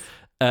about. Yes.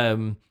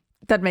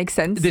 That makes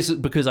sense. This is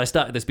because I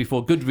started this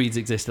before Goodreads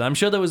existed. I'm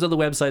sure there was other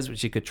websites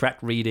which you could track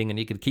reading and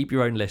you could keep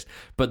your own list,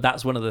 but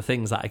that's one of the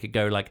things that I could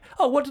go like,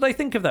 oh, what did I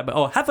think of that book?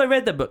 Oh, have I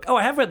read that book? Oh,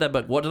 I have read that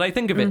book. What did I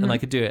think of it? And I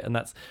could do it. And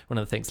that's one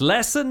of the things.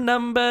 Lesson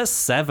number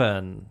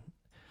 7.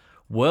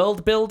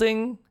 World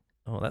building.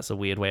 Oh, that's a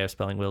weird way of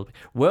spelling world.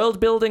 World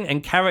building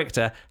and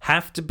character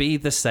have to be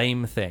the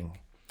same thing.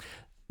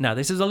 Now,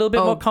 this is a little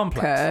bit more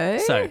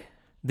complex. So,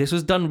 this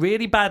was done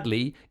really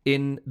badly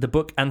in the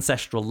book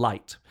Ancestral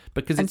Light.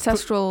 Because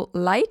Ancestral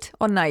Light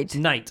or Night?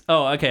 Night.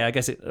 Oh, okay. I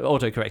guess it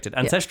auto-corrected.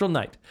 Ancestral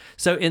Night.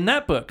 So in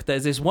that book,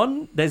 there's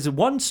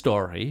one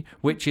story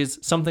which is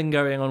something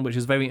going on which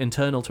is very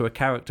internal to a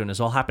character and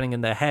it's all happening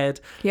in their head.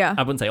 Yeah.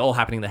 I wouldn't say all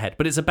happening in their head,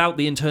 but it's about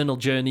the internal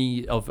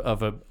journey of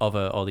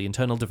the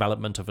internal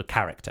development of a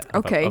character.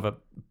 Of a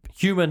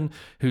human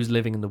who's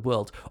living in the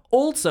world.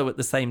 Also, at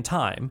the same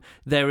time,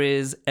 there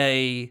is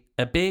a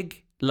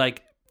big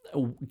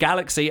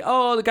galaxy.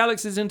 Oh, the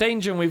galaxy's in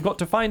danger and we've got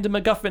to find a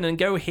MacGuffin and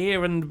go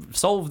here and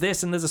solve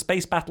this and there's a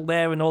space battle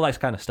there and all that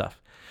kind of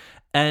stuff.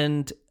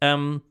 And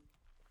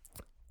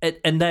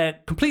they're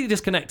completely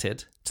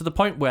disconnected to the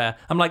point where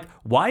I'm like,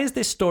 why is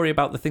this story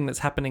about the thing that's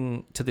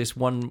happening to this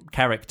one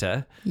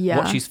character,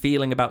 what she's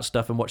feeling about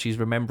stuff and what she's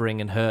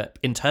remembering in her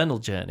internal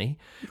journey?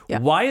 Yeah.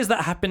 Why is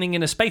that happening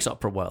in a space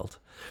opera world?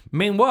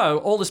 Meanwhile,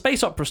 all the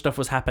space opera stuff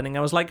was happening.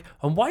 I was like,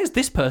 and why is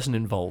this person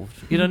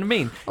involved? You know what I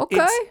mean?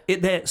 Okay.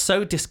 They're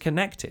so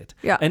disconnected.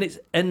 Yeah.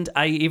 And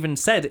I even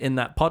said in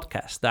that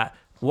podcast that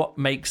what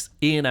makes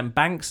Iain M.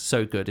 Banks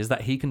so good is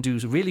that he can do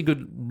really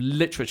good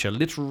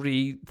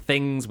literary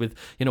things with,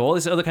 all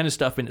this other kind of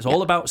stuff. And it's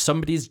all about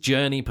somebody's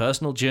journey,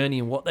 personal journey,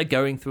 and what they're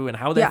going through and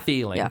how they're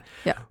feeling.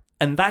 Yeah.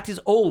 And that is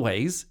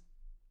always,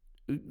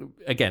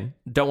 again,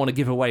 don't want to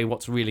give away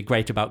what's really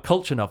great about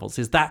culture novels,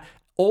 is that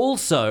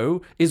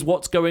also is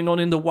what's going on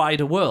in the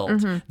wider world.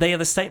 Mm-hmm. They are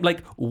the same.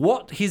 Like,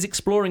 what he's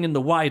exploring in the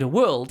wider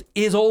world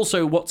is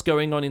also what's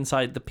going on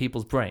inside the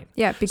people's brain.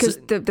 Yeah, because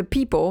the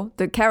people,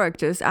 the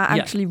characters, are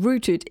actually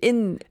rooted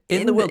in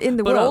the world.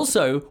 But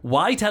also,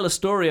 why tell a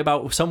story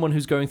about someone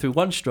who's going through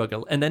one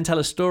struggle and then tell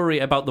a story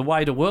about the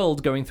wider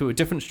world going through a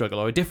different struggle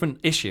or a different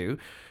issue?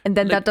 And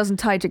then that doesn't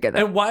tie together.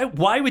 And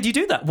why would you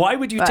do that? Why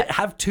would you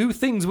have two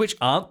things which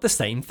aren't the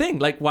same thing?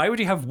 Like, why would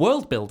you have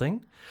world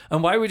building?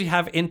 And why would you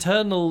have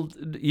internal,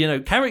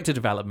 character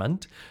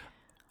development?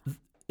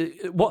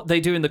 What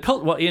they do in the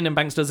cult, what Iain M.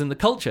 Banks does in the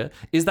culture,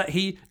 is that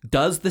he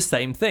does the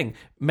same thing.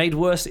 Made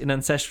worse in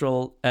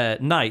Ancestral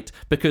Night,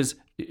 because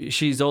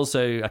she's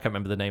also, I can't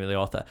remember the name of the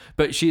author,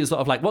 but she is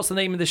sort of like, what's the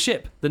name of the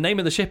ship? The name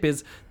of the ship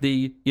is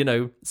the,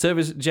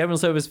 general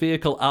service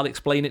vehicle. I'll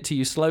explain it to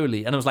you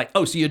slowly. And I was like,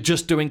 oh, so you're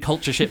just doing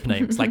culture ship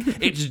names. Like,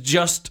 it's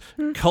just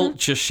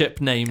culture ship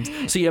names.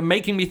 So you're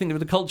making me think of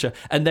the culture.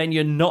 And then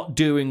you're not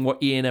doing what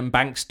Iain M.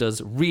 Banks does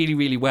really,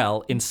 really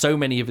well in so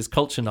many of his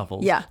culture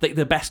novels. Yeah.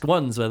 The best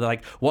ones where they're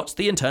like, what's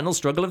the internal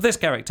struggle of this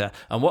character?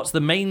 And what's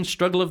the main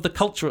struggle of the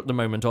culture at the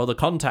moment, or the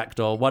contact,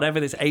 or whatever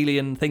this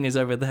alien thing is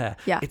over there?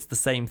 Yeah. It's the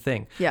same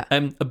thing. Yeah.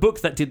 A book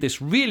that did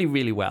this really,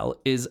 really well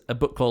is a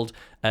book called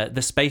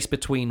The Space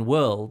Between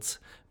Worlds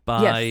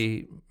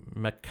by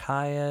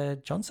Micaiah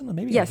Johnson, or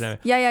maybe? Yes. Yeah.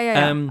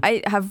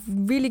 I have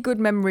really good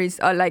memories.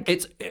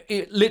 It's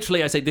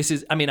literally, I say this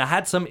is, I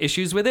had some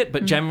issues with it,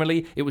 but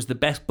generally it was the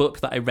best book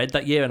that I read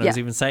that year. And I was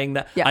even saying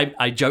that. Yeah.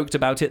 I joked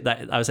about it,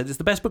 that I said, it's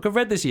the best book I've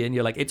read this year. And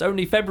you're like, it's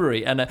only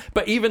February. And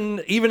but even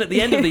at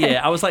the end of the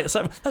year, I was like,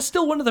 that's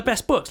still one of the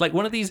best books. Like,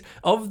 one of these,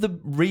 of the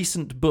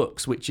recent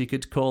books, which you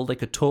could call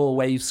like a tall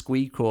wave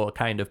squeaker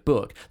kind of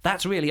book,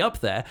 that's really up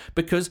there,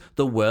 because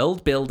the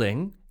world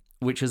building,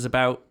 which is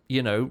about,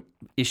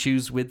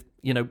 issues with,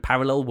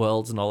 parallel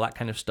worlds and all that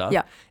kind of stuff,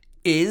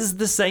 is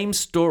the same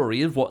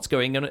story of what's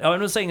going on. I'm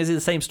not saying it's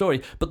the same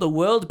story, but the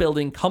world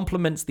building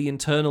complements the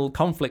internal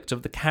conflict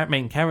of the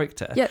main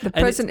character. Yeah, the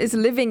person is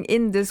living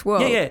in this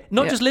world. Yeah.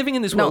 Not just living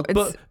in this world,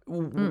 but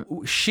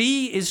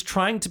she is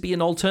trying to be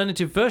an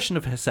alternative version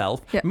of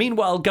herself,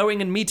 meanwhile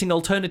going and meeting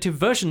alternative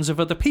versions of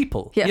other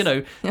people.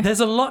 Yes.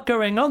 There's a lot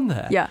going on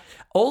there. Yeah.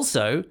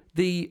 Also,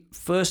 the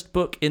first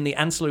book in the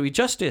Ancillary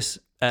Justice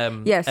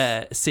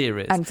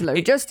series.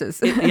 Ancillary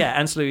Justice.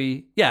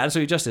 Ancillary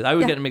Justice. I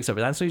always get it mixed up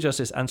with Ancillary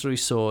Justice, Ancillary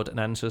Sword, and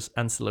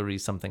Ancillary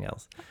something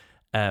else.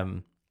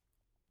 Can't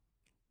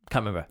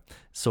remember.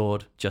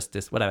 Sword,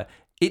 Justice, whatever.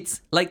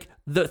 It's like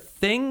the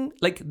thing,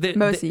 like the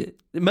Mercy.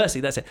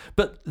 Mercy, that's it.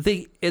 But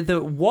the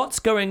what's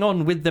going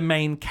on with the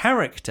main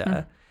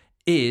character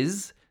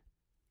is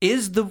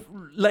the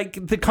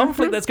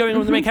conflict that's going on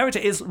with the main character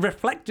is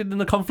reflected in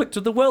the conflict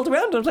of the world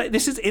around them. Like,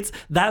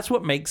 that's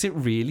what makes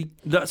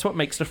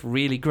stuff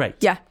really great.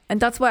 Yeah, and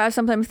that's why I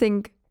sometimes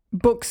think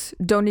books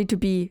don't need to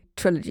be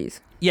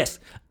trilogies. Yes,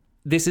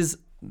 this is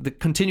the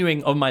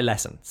continuing of my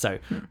lesson. So,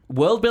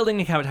 world building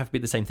and character have to be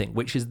the same thing,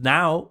 which is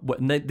now,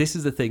 this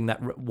is the thing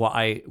that what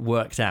I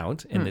worked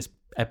out in this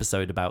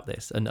episode about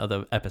this and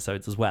other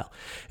episodes as well,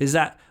 is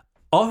that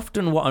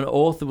often what an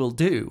author will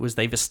do is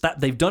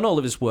they've done all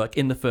of this work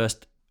in the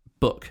first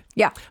book.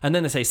 Yeah. And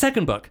then they say,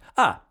 second book,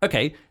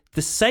 okay,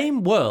 the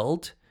same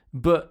world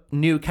but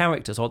new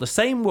characters, or the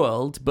same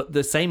world but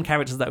the same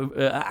characters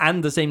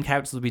and the same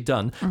characters will be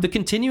done. The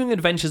continuing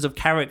adventures of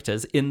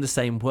characters in the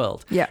same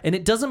world. Yeah. And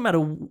it doesn't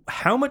matter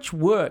how much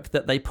work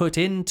that they put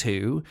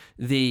into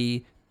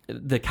the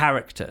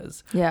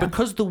characters,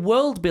 because the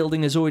world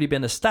building has already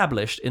been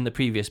established in the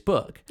previous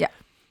book. Yeah.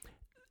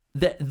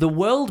 The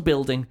world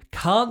building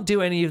can't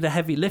do any of the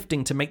heavy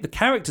lifting to make the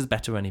characters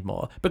better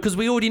anymore, because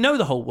we already know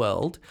the whole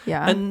world,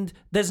 and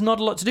there's not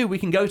a lot to do. We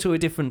can go to a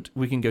different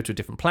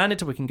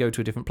planet, or we can go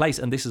to a different place,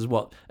 and this is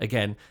what,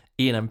 again,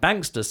 Ian M.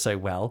 Banks does so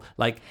well.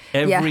 Like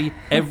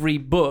every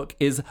book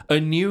is a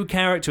new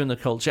character in the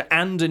culture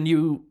and a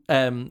new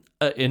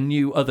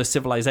other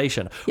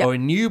civilization, or a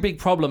new big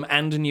problem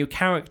and a new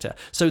character.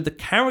 So the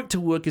character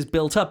work is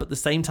built up at the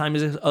same time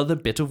as this other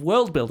bit of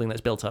world building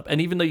that's built up.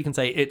 And even though you can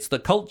say it's the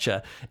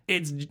culture,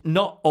 it's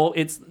not all.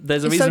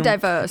 There's a reason. So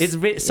diverse.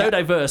 It's so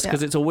diverse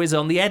because it's always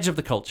on the edge of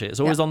the culture. It's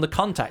always on the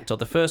contact, or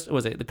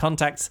the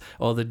contacts,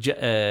 or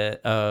the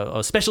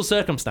or special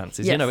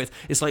circumstances. Yes. You know,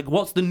 it's like,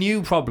 what's the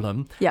new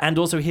problem? And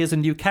also, here's a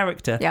new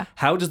character.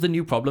 How does the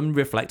new problem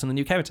reflect on the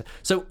new character?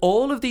 So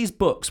all of these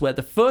books, where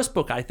the first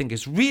book I think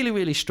is really,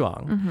 really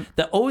strong,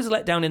 they're always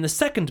let down in the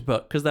second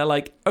book because they're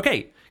like,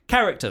 okay,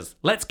 characters,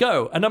 let's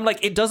go. And I'm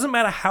like, it doesn't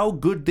matter how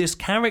good this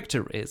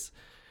character is,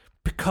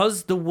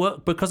 because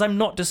I'm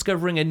not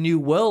discovering a new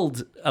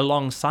world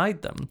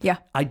alongside them.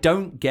 I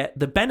don't get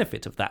the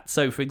benefit of that.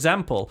 So, for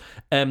example,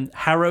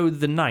 Harrow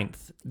the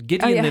Ninth,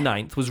 Gideon the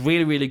Ninth was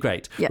really, really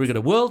great. We've got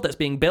a world that's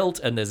being built,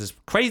 and there's this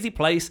crazy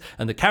place,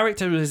 and the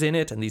character is in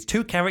it, and these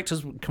two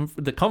characters,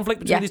 the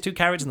conflict between these two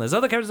characters, and there's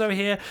other characters over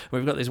here.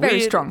 We've got this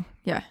very strong.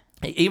 Yeah.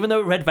 Even though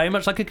it read very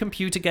much like a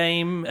computer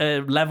game,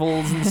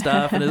 levels and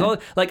stuff, and there's all,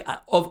 like,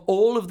 of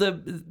all of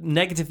the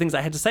negative things I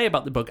had to say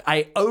about the book,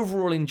 I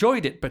overall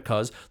enjoyed it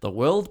because the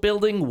world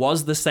building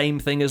was the same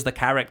thing as the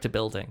character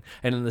building.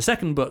 And in the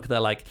second book,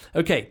 they're like,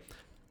 okay,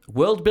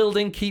 world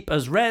building, keep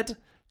us read.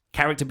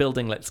 Character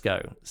building, let's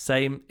go.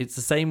 It's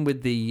the same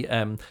with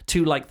the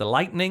Two Like the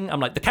Lightning.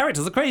 I'm like, the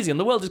characters are crazy and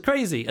the world is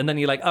crazy. And then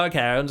you're like, okay,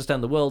 I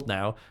understand the world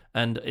now.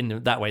 And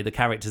in that way, the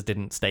characters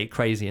didn't stay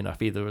crazy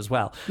enough either as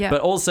well. But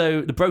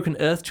also the Broken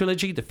Earth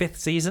trilogy, the 5th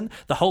season,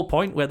 the whole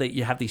point where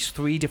you have these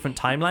 3 different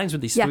timelines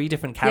with these 3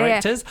 different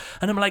characters.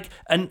 And I'm like,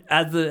 and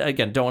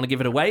again, don't want to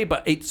give it away,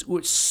 but it's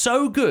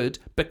so good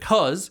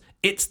because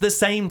it's the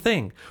same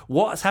thing.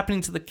 What's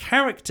happening to the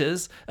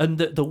characters, and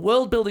the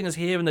world building is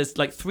here, and there's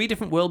like 3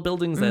 different world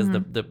buildings. There's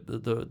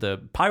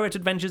the pirate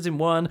adventures in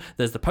one,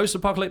 there's the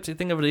post-apocalyptic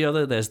thing over the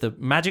other, there's the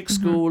magic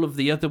school of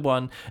the other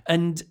one,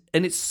 and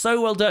it's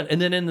so well done.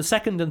 And then in the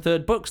second and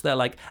third books, they're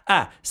like,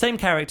 same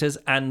characters,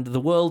 and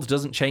the world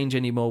doesn't change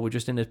anymore. We're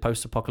just in this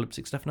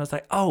post-apocalyptic stuff. And I was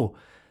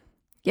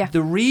like,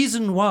 the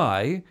reason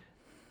why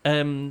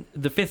the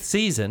 5th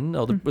season,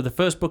 or the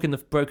first book in the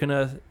Broken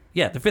Earth,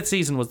 the 5th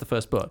season was the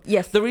first book.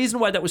 Yes. The reason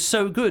why that was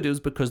so good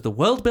was because the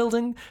world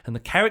building and the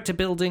character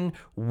building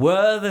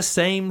were the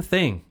same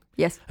thing.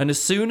 Yes. And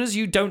as soon as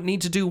you don't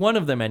need to do one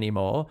of them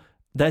anymore,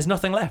 there's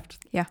nothing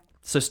left. Yeah.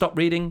 So stop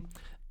reading.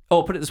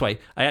 Or put it this way,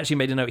 I actually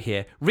made a note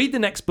here. Read the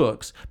next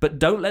books, but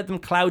don't let them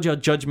cloud your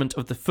judgment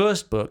of the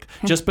first book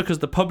just because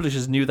the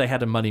publishers knew they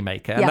had a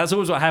moneymaker. And that's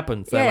always what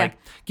happens. They're like,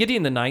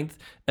 Gideon the Ninth,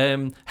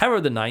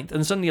 Harrow the Ninth,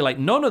 and suddenly you're like,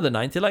 None of the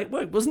Ninth. You're like,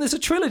 wait, wasn't this a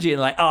trilogy?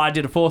 And like, I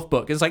did a 4th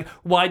book. It's like,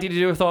 why did you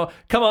do a 4th?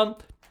 Come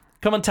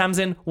on,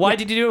 Tamsin. Why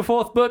did you do a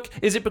 4th book?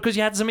 Is it because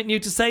you had something new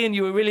to say and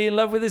you were really in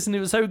love with this and it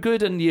was so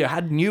good and you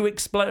had new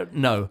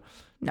No.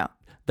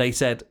 They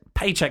said,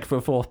 paycheck for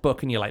a 4th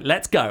book, and you're like,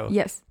 let's go.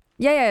 Yes.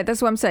 Yeah,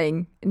 that's what I'm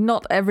saying.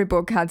 Not every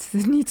book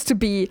needs to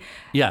be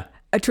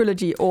a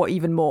trilogy or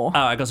even more.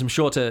 I got some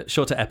shorter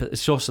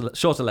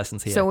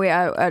lessons here. So we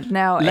are at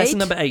now Lesson 8?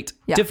 number 8.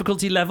 Yeah.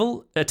 Difficulty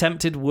level,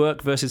 attempted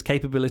work versus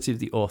capability of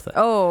the author.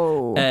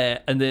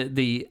 And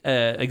the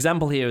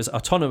example here is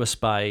Autonomous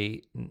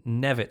by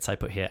Nevitz, I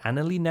put here.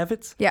 Annalee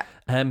Nevitz? Yeah.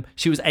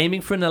 She was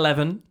aiming for an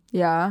 11.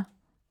 Yeah.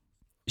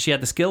 She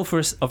had the skill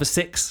of a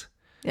 6.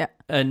 Yeah.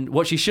 And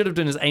what she should have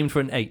done is aimed for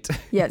an 8.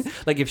 Yes.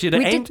 Like if she'd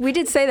have aimed... We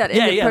did say that in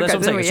the podcast, that's what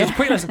I'm saying. we? It's just a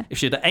quick lesson. If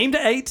she'd have aimed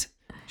at 8,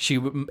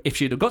 if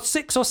she'd have got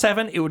 6 or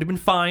 7, it would have been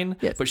fine.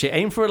 Yes. But she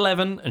aimed for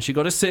 11 and she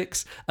got a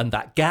 6, and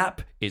that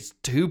gap is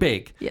too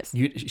big. Yes.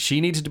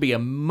 She needed to be a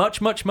much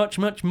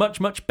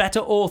better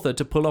author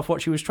to pull off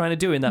what she was trying to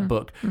do in that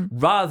book,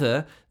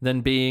 rather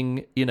than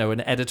being,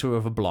 an editor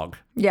of a blog.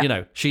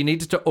 Yeah. She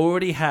needed to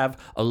already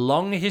have a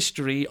long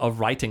history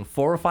of writing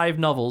 4 or 5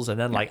 novels, and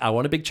then I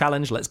want a big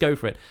challenge, let's go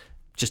for it.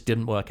 Just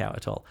didn't work out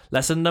at all.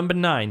 Lesson number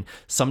 9.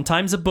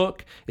 Sometimes a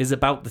book is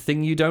about the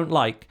thing you don't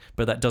like,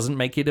 but that doesn't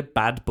make it a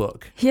bad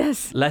book.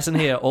 Yes. Lesson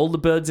here, All the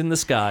Birds in the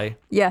Sky.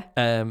 Yeah.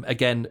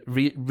 Again,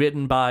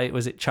 written by,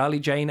 was it Charlie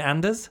Jane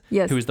Anders?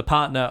 Yes. Who is the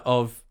partner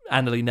of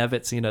Annalee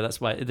Nevitz.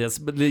 That's why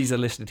these are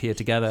listed here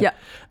together. Yeah.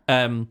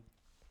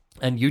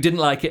 and you didn't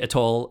like it at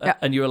all,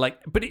 and you were like,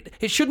 but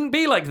it shouldn't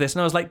be like this.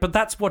 And I was like, but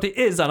that's what it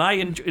is, and I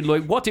enjoyed,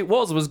 like, what it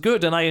was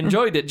good, and I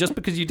enjoyed it. Just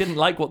because you didn't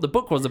like what the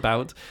book was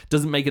about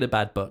doesn't make it a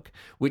bad book.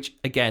 Which,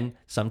 again,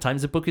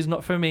 sometimes a book is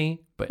not for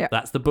me, but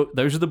that's the book.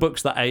 Those are the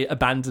books that I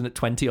abandon at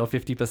 20 or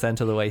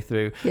 50% of the way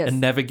through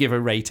and never give a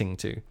rating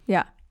to.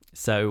 Yeah.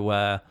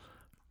 So...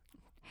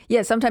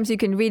 yeah, sometimes you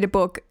can read a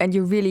book and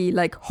you're really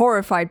like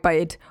horrified by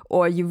it,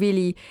 or you're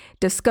really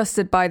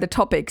disgusted by the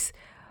topics,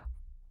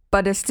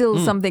 but there's still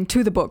something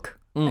to the book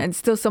and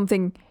still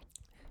something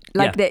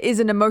like there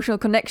is an emotional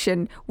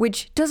connection,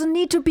 which doesn't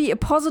need to be a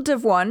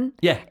positive one.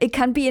 Yeah. It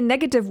can be a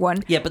negative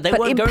one. Yeah, but they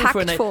weren't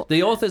going for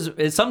the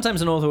authors.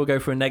 Sometimes an author will go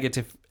for a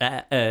negative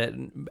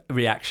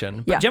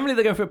reaction, but generally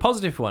they go for a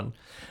positive one.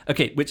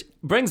 Okay, which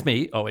brings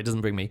me, it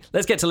doesn't bring me.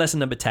 Let's get to lesson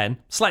number 10,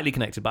 slightly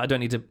connected, but I don't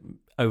need to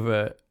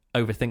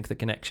overthink the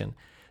connection.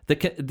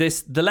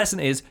 The lesson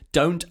is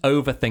don't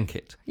overthink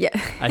it. Yeah.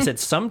 I said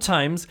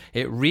sometimes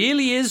it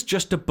really is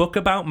just a book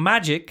about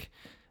magic,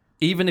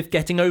 even if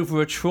getting over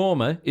a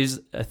trauma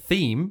is a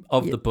theme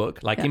of the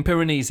book, like in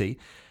Piranesi.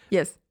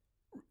 Yes.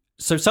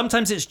 So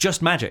sometimes it's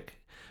just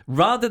magic,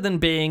 rather than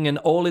being an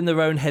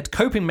all-in-their-own-head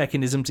coping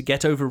mechanism to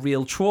get over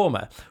real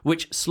trauma,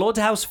 which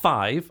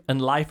Slaughterhouse-5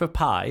 and Life of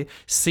Pi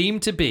seem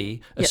to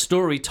be a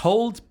story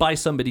told by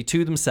somebody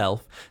to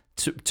themselves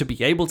to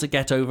be able to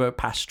get over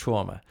past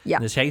trauma. Yeah.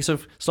 In the case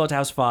of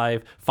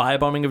Slaughterhouse-5,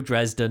 firebombing of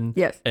Dresden,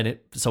 and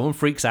someone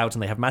freaks out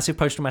and they have massive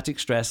post-traumatic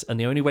stress, and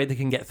the only way they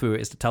can get through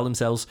it is to tell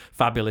themselves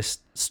fabulous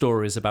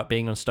stories about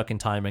being unstuck in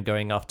time and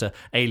going after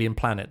alien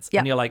planets.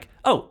 And you're like,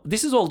 oh,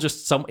 this is all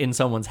just in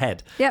someone's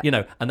head.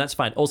 And that's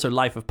fine. Also,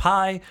 Life of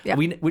Pi,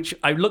 which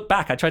I look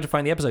back, I tried to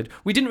find the episode.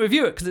 We didn't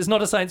review it because it's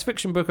not a science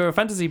fiction book or a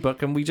fantasy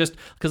book, and we just,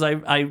 because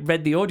I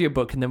read the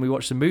audiobook and then we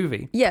watched the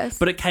movie. Yes.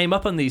 But it came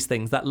up on these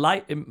things that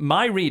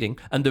my reading,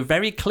 and the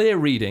very clear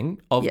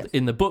reading of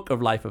in the book of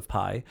Life of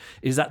Pi,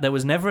 is that there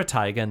was never a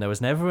tiger and there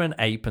was never an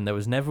ape and there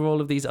was never all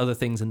of these other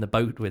things in the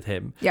boat with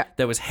him. Yeah.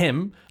 There was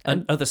him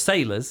and other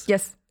sailors.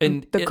 Yes.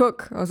 And the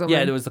cook or something.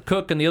 Yeah, there was the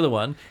cook and the other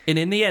one. And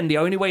in the end, the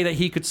only way that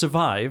he could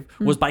survive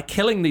was by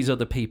killing these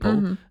other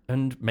people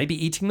and maybe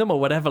eating them or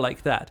whatever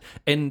like that.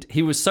 And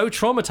he was so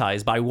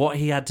traumatized by what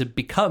he had to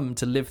become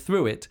to live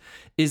through it,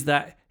 is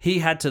that he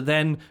had to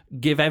then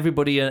give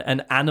everybody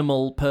an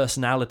animal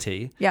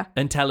personality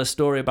and tell a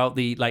story about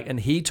and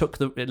he took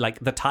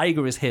the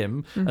tiger is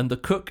him and the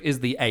cook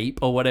is the ape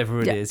or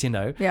whatever it is, and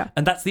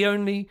that's the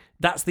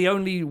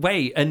only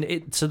way.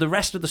 And so the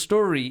rest of the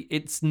story,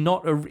 it's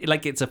not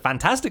it's a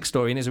fantastic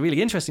story and it's a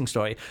really interesting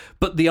story,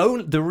 but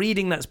the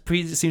reading that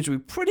seems to be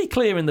pretty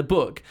clear in the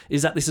book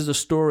is that this is a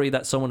story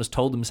that someone has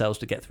told themselves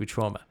to get through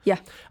trauma.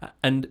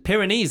 And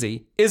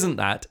Piranesi isn't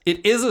that.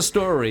 It is a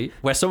story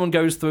where someone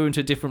goes through into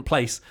a different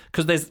place,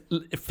 because there's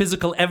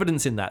physical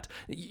evidence in that.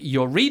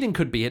 Your reading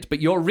could be it,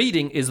 but your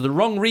reading is the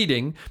wrong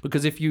reading,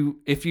 because if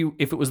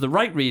it was the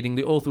right reading,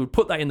 the author would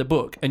put that in the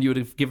book and you would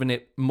have given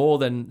it more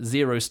than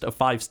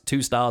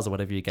 2 stars or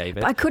whatever you gave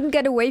it. I couldn't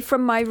get away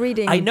from my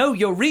reading. I know,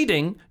 your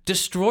reading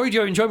destroyed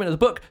your enjoyment of the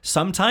book.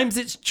 Sometimes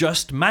it's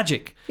just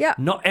magic. Yeah.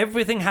 Not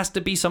everything has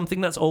to be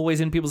something that's always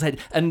in people's head.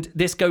 And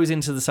this goes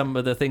into some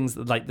of the things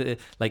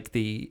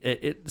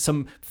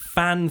some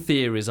fan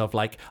theories of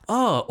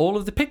all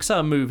of the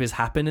Pixar movies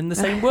happen in the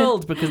same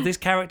world because this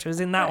character is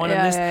in that one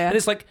and this. And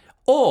it's like,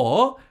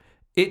 or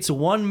it's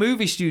one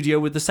movie studio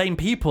with the same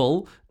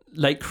people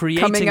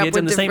creating it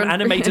and the same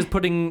animators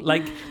putting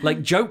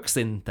jokes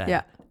in there.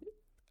 Yeah.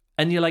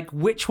 And you're like,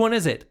 which one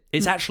is it?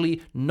 It's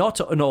actually not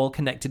an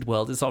all-connected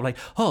world. It's sort of like,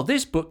 oh,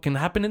 this book can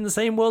happen in the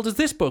same world as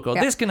this book, or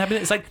this can happen.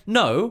 It's like,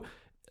 no,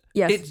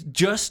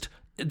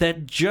 they're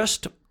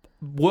just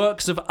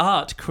works of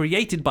art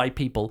created by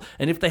people.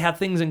 And if they have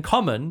things in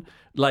common,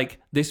 like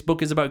this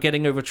book is about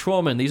getting over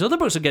trauma and these other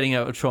books are getting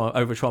over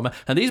trauma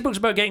and these books are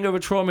about getting over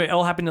trauma,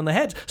 all happening in the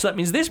head, so that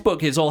means this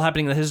book is all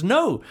happening in the head.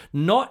 No,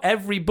 not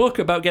every book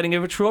about getting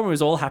over trauma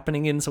is all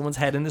happening in someone's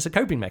head, and it's a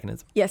coping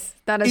mechanism. Yes,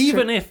 that is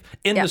even true. If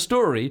in the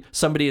story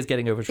somebody is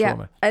getting over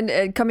trauma.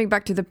 And coming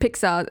back to the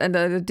Pixar and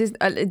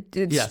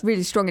it's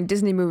really strong in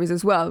Disney movies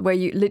as well, where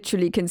you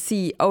literally can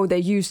see, they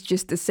used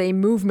just the same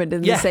movement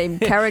and the same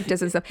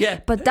characters and stuff.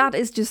 But that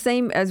is just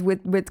same as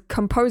with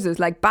composers.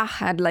 Like Bach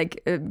had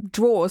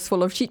drawers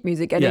full of sheet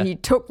music, and then he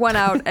took one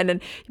out and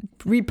then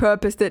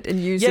repurposed it and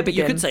used it again.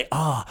 You could say,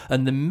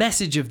 and the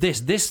message of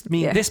this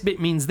bit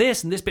means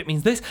this, and this bit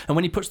means this, and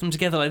when he puts them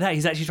together like that,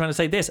 he's actually trying to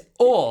say this.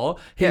 Or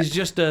he's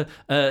just a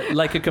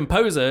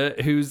composer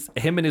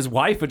him and his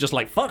wife are just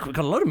like, fuck, we've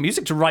got a lot of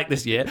music to write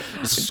this year.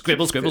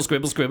 Scribble, scribble,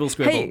 scribble, scribble,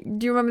 scribble. Hey,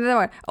 do you remember that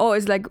one? Oh,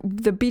 it's like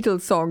the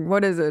Beatles song.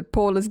 What is it?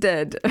 Paul is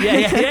dead.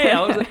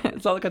 Yeah.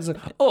 It's all kinds of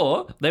stuff.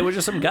 Or they were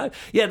just some guy.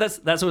 Yeah,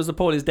 that's always the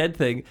Paul is dead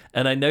thing.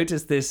 And I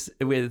noticed this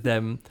with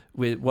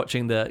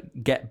watching the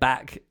Get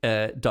Back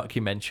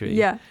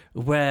documentary,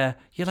 where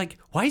you're like,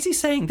 why is he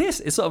saying this?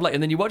 It's sort of like,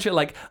 and then you watch it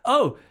like,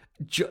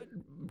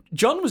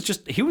 John was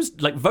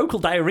vocal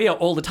diarrhea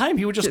all the time.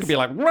 He would just be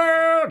like,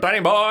 Danny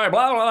boy, blah,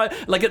 blah, blah.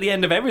 Like at the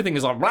end of everything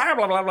is like, blah,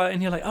 blah, blah, blah.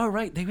 And you're like, oh,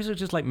 right. These are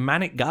just like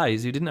manic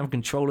guys who didn't have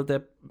control of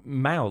their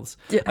mouths.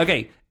 Yeah.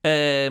 Okay.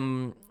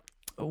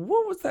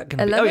 What was that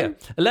going to be? Oh, yeah.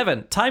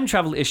 11. Time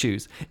travel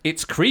issues.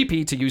 It's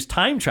creepy to use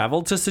time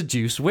travel to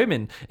seduce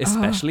women,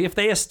 especially if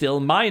they are still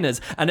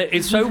minors. And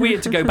it's so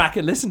weird to go back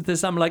and listen to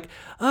this. I'm like,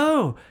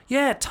 oh,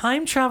 yeah,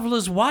 time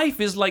traveler's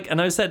wife is like,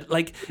 and I said,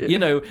 like, you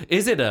know,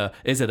 is it a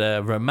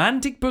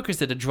romantic book?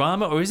 Is it a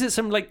drama? Or is it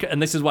some like,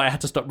 and this is why I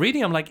had to stop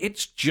reading. I'm like,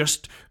 it's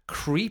just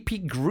creepy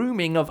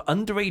grooming of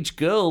underage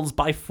girls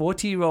by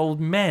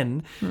 40-year-old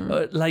men.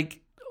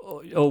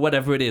 Or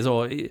whatever it is,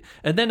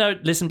 and then I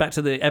listened back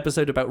to the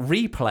episode about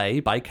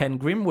Replay by Ken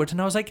Grimwood,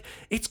 and I was like,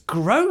 it's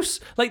gross.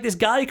 Like, this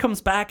guy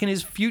comes back and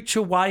his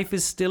future wife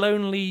is still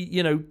only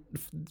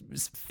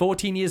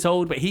 14 years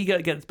old, but he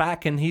gets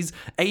back and he's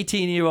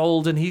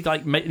 18-year-old, and he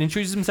like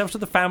introduces himself to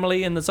the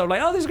family, and they're sort of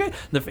like, oh, this is great,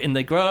 and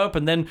they grow up,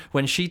 and then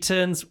when she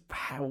turns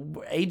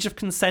age of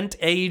consent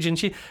age, and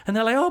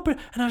they're like, oh, but,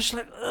 and I was just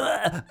like,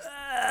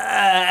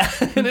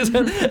 and it's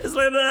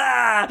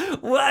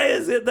like, why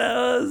is it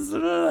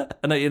that?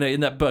 And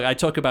in that book, I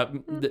talk about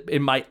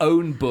in my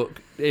own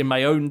book, in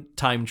my own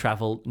time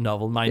travel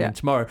novel, Mine and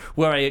Tomorrow,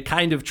 where I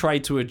kind of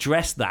tried to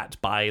address that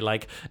by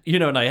like,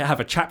 and I have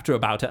a chapter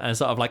about it, and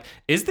sort of like,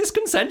 is this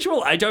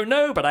consensual? I don't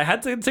know, but I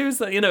had to do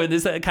so,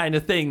 this kind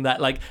of thing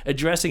that like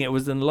addressing it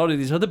was in a lot of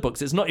these other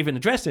books. It's not even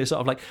addressing. It's sort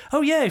of like,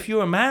 oh yeah, if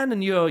you're a man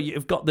and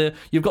you've got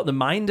the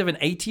mind of an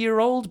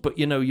 80-year-old, but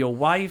your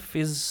wife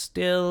is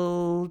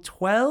still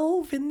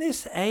 12 in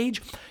this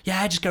age.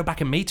 Yeah, just go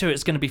back and meet her.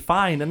 It's going to be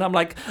fine. And I'm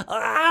like,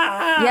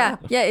 yeah.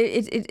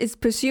 It's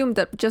presumed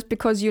that just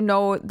because you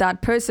know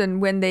that person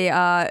when they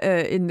are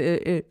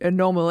in a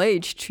normal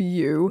age to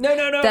you.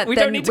 No. We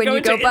don't need to go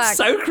into it. It's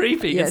so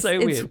creepy. Yes, it's so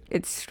weird.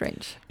 It's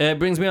strange. It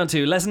brings me on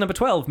to lesson number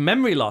 12,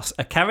 memory loss.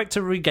 A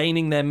character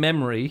regaining their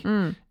memory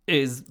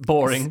is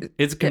boring.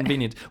 It's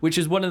convenient, which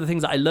is one of the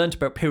things that I learned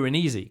about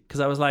Piranesi, because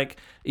I was like,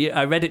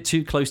 I read it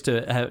too close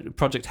to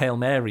Project Hail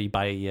Mary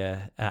by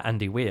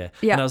Andy Weir.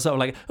 Yeah. And I was sort of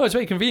like, oh, it's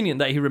very convenient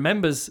that he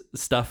remembers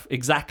stuff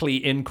exactly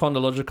in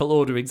chronological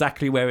order,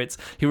 exactly where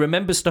he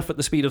remembers stuff at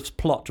the speed of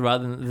plot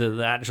rather than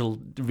the actual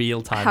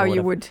real time. How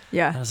you would,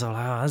 yeah. And I was like,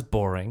 oh, that's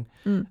boring.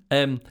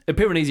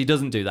 Piranesi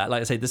doesn't do that.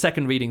 Like I say, the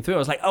second reading through, I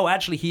was like, oh,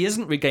 actually, he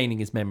isn't regaining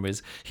his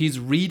memories. He's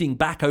reading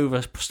back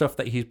over stuff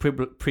that he's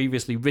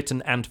previously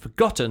written and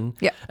forgotten.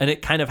 Yeah. And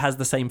it kind of has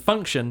the same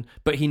function,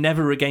 but he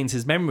never regains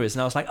his memories.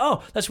 And I was like,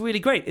 oh, that's really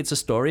great. It's a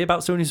story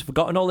about someone who's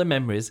forgotten all their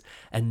memories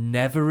and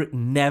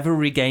never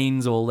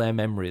regains all their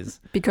memories.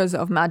 Because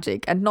of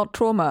magic and not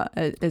trauma,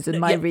 as in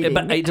my reading.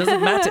 But it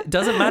doesn't matter. It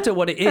doesn't matter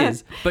what it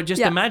is. But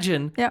just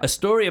imagine a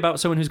story about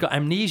someone who's got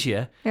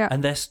amnesia,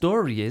 and their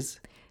story is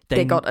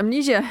they got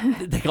amnesia.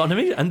 They got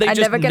amnesia, and they just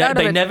never get out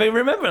of it. They never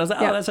remember. I was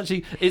like, oh,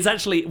 it's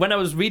actually. When I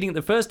was reading it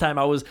the first time,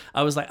 I was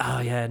like, oh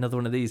yeah, another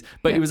one of these.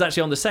 But it was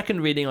actually on the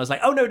second reading, I was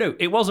like, oh no,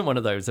 it wasn't one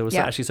of those. There was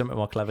actually something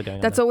more clever going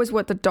on. That's always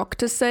what the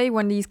doctors say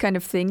when these kind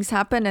of things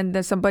happen, and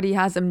then somebody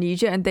has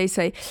amnesia, and they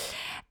say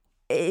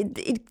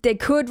they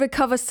could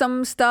recover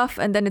some stuff,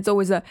 and then it's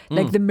always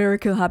like the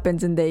miracle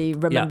happens and they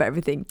remember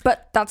everything.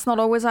 But that's not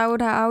always how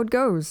it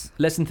goes.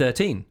 Lesson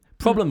 13: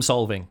 problem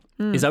solving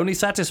is only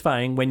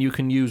satisfying when you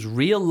can use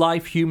real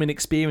life human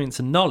experience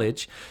and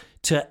knowledge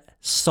to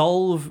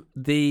solve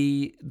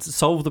the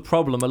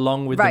problem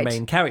along with the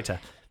main character,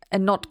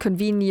 and not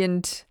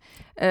convenient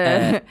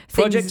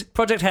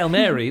Project Hail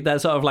Mary, they're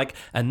sort of like,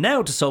 and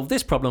now to solve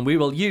this problem, we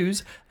will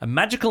use a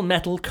magical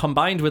metal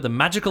combined with a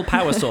magical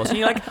power source. And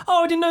you're like,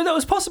 oh, I didn't know that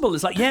was possible.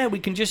 It's like, yeah, we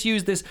can just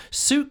use this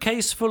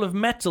suitcase full of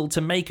metal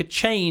to make a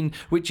chain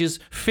which is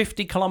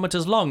 50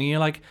 kilometers long. And you're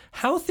like,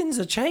 how thin's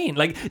a chain?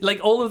 Like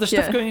all of the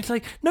stuff going into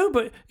like, no,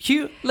 but it's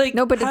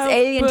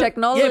alien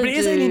technology. Yeah, but it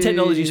is alien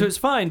technology, so it's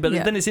fine. But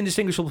then it's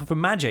indistinguishable from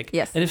magic.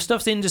 Yes. And if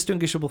stuff's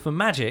indistinguishable from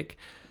magic,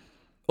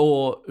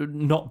 or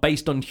not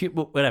based on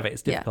whatever,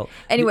 it's difficult.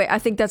 Yeah. Anyway, I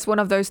think that's one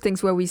of those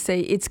things where we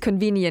say it's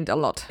convenient a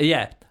lot.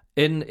 Yeah.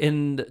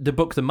 In the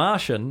book The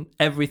Martian,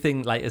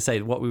 everything, like I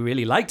say, what we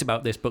really liked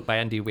about this book by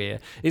Andy Weir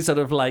is sort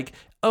of like,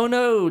 oh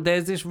no,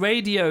 there's this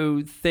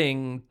radio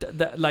thing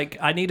that like,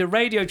 I need a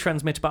radio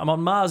transmitter, but I'm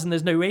on Mars and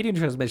there's no radio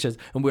transmitters.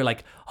 And we're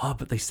like, oh,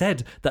 but they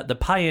said that the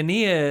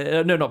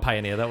Pioneer, no, not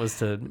Pioneer, that was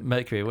to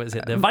Mercury, what is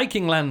it? The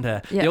Viking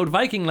lander. Yeah. The old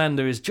Viking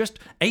lander is just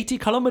 80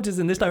 kilometers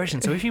in this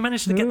direction. So if you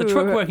manage to get the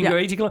truck working, you're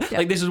 80 kilometers.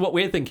 Like, this is what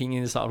we're thinking,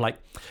 is sort of like,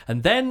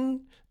 and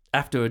then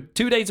after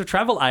 2 days of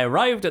travel, I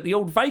arrived at the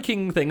old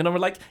Viking thing, and I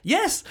was like,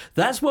 yes,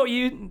 that's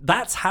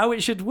how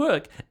it should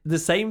work. The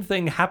same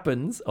thing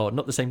happens, or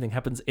not the same thing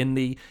happens in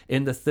the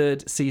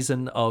third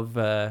season of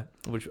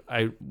which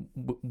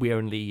we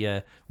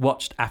only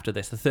watched after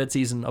this, the third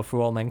season of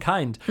For All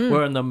Mankind.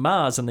 We're on the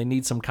Mars, and they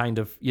need some kind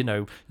of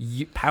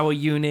power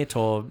unit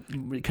or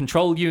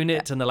control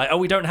unit, and they're like, oh,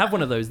 we don't have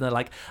one of those. And they're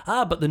like,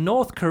 but the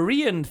North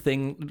Korean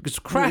thing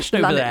just crashed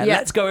over there. Yeah.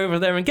 Let's go over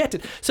there and get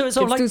it. So it's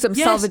all like, do some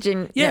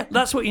salvaging. Yeah,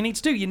 that's what you need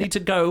to do. You need to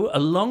go a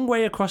long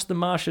way across the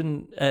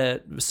Martian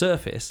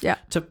surface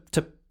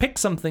to pick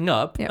something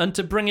up and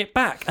to bring it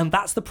back. And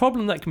that's the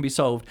problem that can be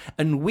solved.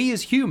 And we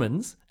as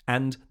humans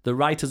and the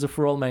writers of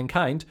For All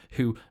Mankind,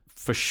 who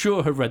for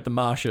sure have read The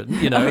Martian,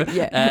 you know,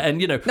 and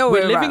you know, no,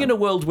 we're living in a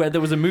world where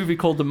there was a movie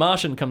called The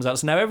Martian comes out,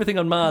 so now everything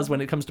on Mars when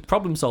it comes to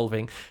problem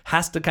solving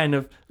has to kind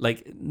of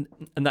like,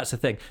 and that's the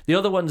thing. The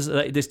other ones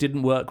that this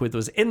didn't work with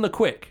was In the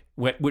Quick,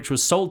 which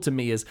was sold to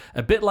me as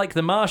a bit like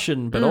The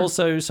Martian, but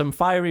also some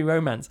fiery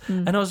romance.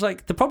 And I was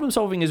like, the problem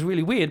solving is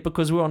really weird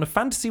because we're on a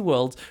fantasy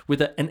world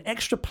with an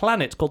extra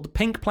planet called the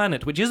Pink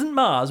Planet, which isn't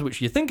Mars,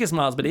 which you think is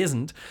Mars but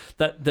isn't.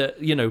 That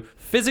you know,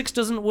 physics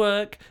doesn't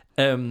work.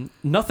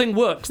 Nothing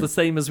works the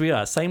same as we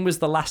are. Same with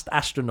The Last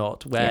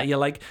Astronaut, where you're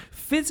like,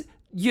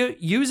 you're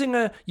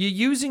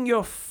using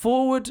your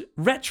forward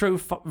retro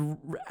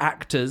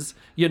actors,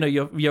 you know,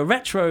 your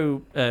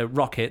retro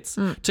rockets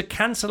to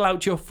cancel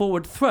out your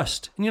forward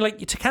thrust, and you're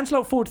like, to cancel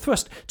out forward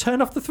thrust,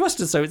 turn off the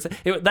thrusters. So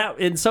that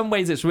in some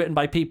ways it's written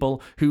by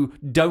people who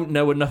don't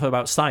know enough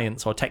about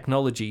science or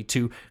technology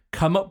to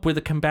come up with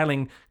a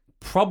compelling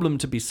problem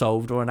to be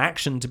solved or an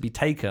action to be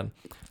taken.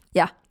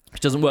 Yeah.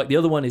 Which doesn't work. The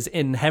other one is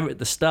Inherit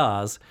the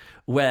Stars,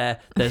 where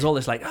there's all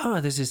this like,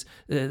 there's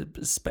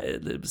this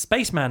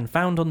spaceman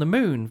found on the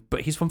moon,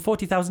 but he's from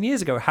 40,000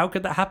 years ago. How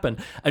could that happen?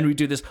 And we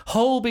do this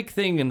whole big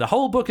thing, and the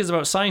whole book is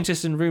about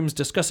scientists in rooms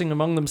discussing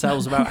among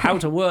themselves about how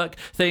to work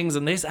things,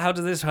 and this, how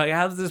does this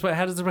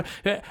work?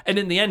 And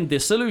in the end, the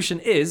solution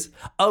is,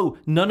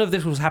 none of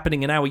this was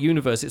happening in our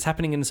universe. It's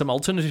happening in some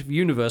alternative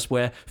universe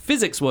where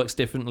physics works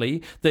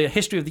differently, the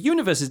history of the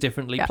universe is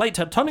differently, plate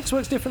tectonics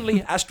works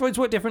differently, asteroids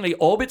work differently,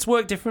 orbits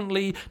work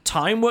differently,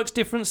 time works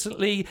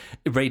differently,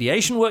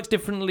 radiation works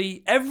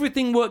differently,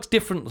 everything works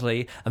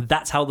differently, and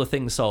that's how the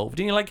thing's solved.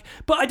 And you're like,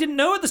 but I didn't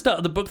know at the start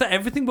of the book that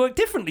everything worked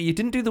differently. You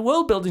didn't do the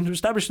world building to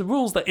establish the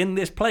rules that in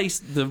this place,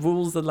 the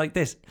rules are like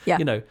this. Yeah.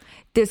 You know,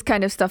 this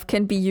kind of stuff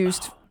can be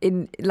used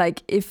in,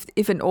 like,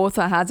 if an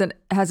author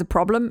has a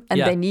problem and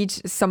they need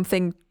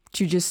something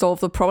to just solve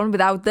the problem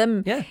without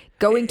them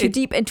going too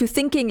deep into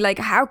thinking, like,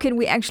 how can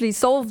we actually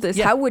solve this?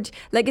 How would,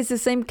 like, it's the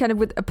same kind of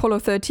with Apollo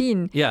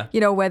 13, you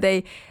know, where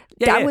they...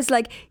 was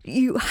like,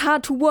 you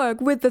had to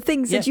work with the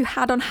things that you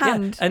had on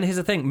hand. And here's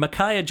the thing,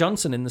 Micaiah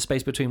Johnson in The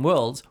Space Between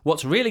Worlds,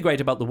 what's really great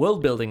about the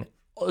world building,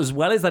 as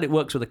well as that it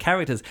works with the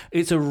characters,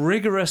 it's a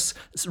rigorous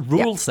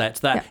rule set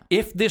that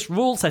if this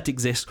rule set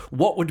exists,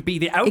 what would be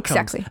the outcomes?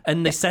 Exactly.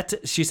 And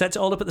she sets it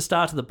all up at the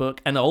start of the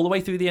book, and all the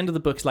way through the end of the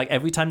book, it's like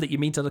every time that you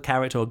meet another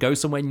character or go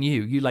somewhere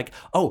new, you're like,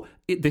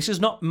 this is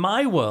not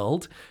my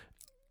world,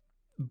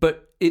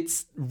 but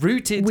it's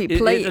rooted,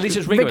 at least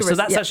it's rigorous. So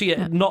that's actually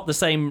not the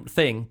same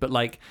thing, but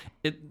like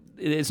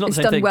it's not the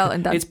same done thing. Well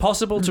and it's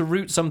possible to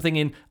root something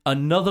in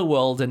another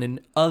world and in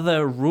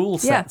other rule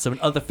sets and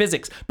other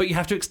physics, but you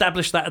have to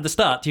establish that at the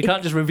start. You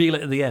can't just reveal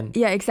it at the end.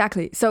 Yeah,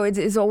 exactly. So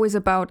it's always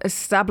about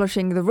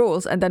establishing the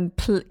rules and then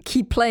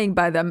keep playing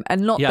by them,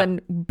 and not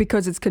then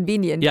because it's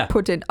convenient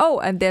put in,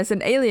 and there's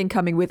an alien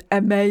coming with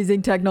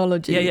amazing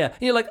technology. Yeah.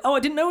 And you're like, I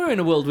didn't know we were in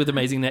a world with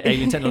amazing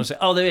alien technology.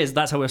 There is.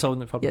 That's how we're solving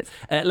the problem.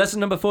 Yes. Lesson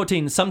number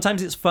 14.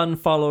 Sometimes it's fun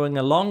following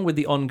along with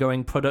the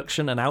ongoing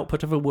production and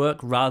output of a work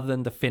rather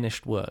than the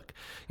finished work.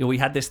 You know, we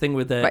had this thing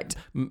with the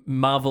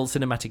Marvel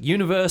Cinematic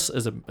Universe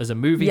as a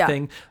movie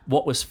thing.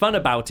 What was fun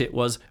about it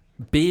was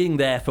being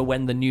there for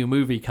when the new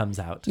movie comes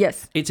out.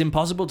 Yes. It's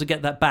impossible to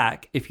get that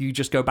back if you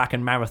just go back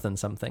and marathon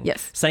something.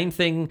 Yes. Same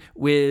thing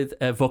with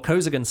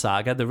Vorkosigan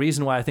Saga. The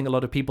reason why I think a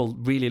lot of people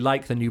really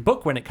like the new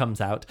book when it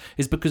comes out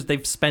is because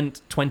they've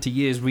spent 20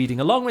 years reading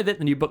along with it.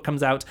 The new book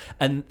comes out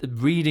and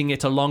reading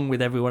it along with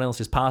everyone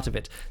else is part of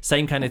it.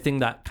 Same kind of thing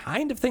that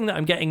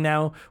I'm getting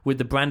now with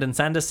the Brandon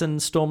Sanderson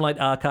Stormlight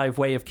Archive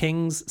Way of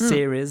Kings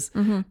series,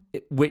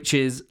 which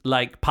is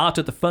like part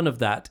of the fun of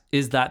that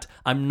is that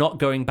I'm not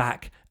going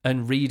back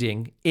and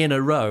reading in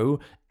a row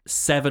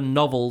 7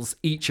 novels,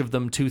 each of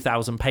them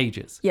 2,000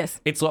 pages.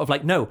 Yes. It's sort of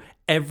like, no,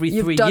 every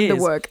You've 3 done years.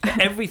 the work.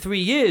 Every 3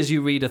 years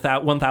you read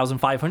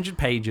 1,500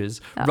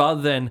 pages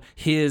rather than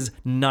here's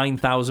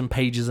 9,000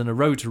 pages in a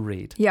row to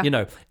read. Yeah. You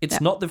know,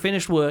 it's not the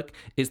finished work,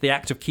 it's the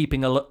act of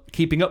keeping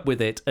up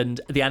with it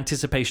and the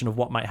anticipation of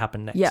what might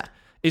happen next. Yeah.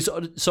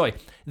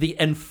 The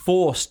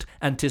enforced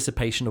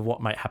anticipation of what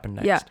might happen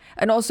next. Yeah.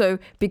 And also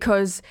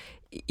because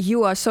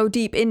you are so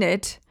deep in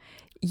it,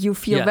 you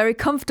feel very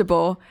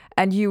comfortable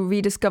and you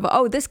rediscover,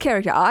 this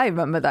character, I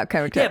remember that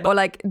character. Or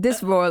like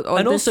this world. Or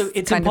and this also,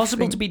 it's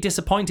impossible to be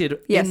disappointed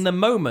in the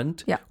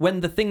moment when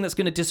the thing that's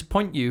going to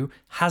disappoint you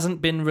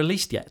hasn't been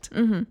released yet.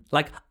 Mm-hmm.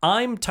 Like,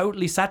 I'm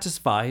totally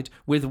satisfied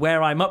with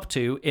where I'm up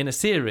to in a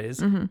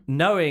series,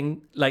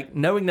 knowing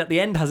that the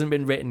end hasn't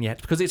been written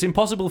yet, because it's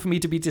impossible for me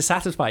to be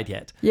dissatisfied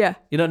yet. Yeah.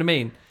 You know what I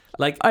mean?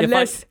 Like,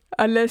 unless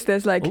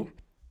there's like...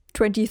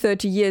 20,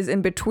 30 years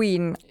in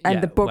between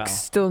and the book's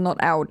still not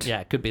out. Yeah,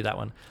 it could be that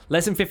one.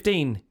 Lesson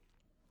 15.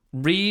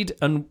 Read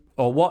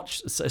or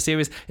watch a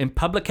series in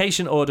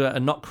publication order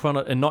and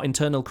not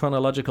internal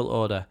chronological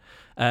order.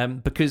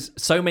 Because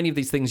so many of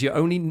these things, you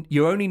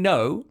only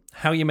know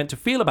how you're meant to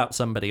feel about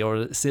somebody or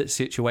a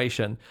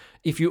situation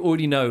if you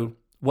already know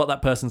what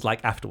that person's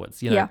like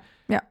afterwards. You know?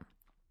 Yeah.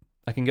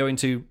 I can go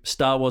into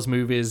Star Wars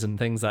movies and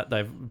things that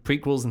they've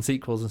prequels and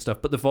sequels and stuff,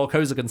 but the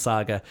Vorkosigan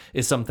Saga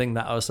is something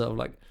that I was sort of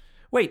like,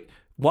 wait,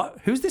 what?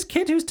 Who's this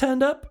kid who's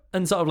turned up?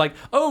 And sort of like,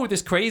 oh,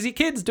 this crazy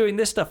kid's doing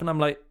this stuff. And I'm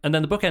like, and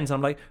then the book ends and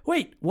I'm like,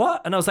 wait,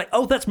 what? And I was like,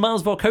 oh, that's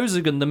Miles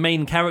Vorkosigan, the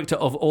main character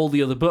of all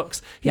the other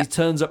books. He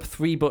turns up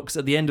 3 books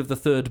at the end of the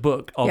 3rd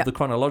book of the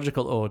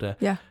chronological order.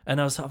 Yeah. And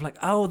I was sort of like,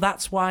 oh,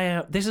 that's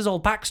why this is all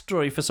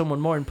backstory for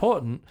someone more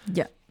important.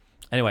 Yeah.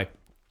 Anyway.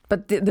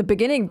 But the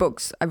beginning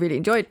books I really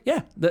enjoyed.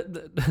 Yeah,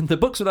 the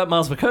books without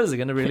Miles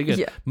Vorkosigan are really good.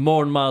 Yeah.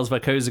 More Miles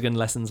Vorkosigan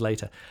lessons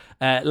later.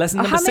 Lesson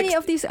number 6. How many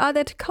of these are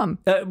there to come?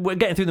 We're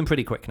getting through them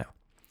pretty quick now.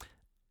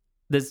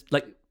 There's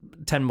like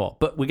 10 more,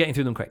 but we're getting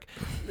through them quick.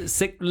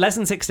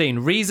 Lesson 16,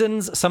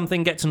 reasons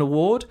something gets an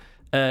award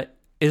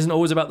isn't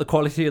always about the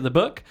quality of the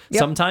book. Yep.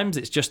 Sometimes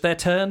it's just their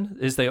turn,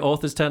 is the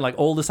author's turn. Like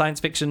all the science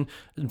fiction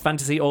and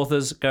fantasy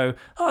authors go,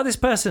 oh, this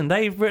person,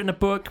 they've written a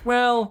book.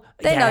 Well,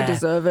 they now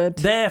deserve it.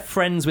 They're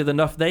friends with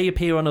enough. They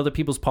appear on other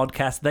people's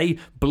podcasts. They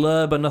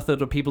blurb enough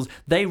other people's.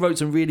 They wrote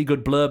some really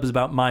good blurbs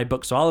about my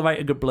book, so I'll write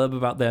a good blurb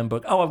about their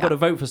book. Oh, I've got to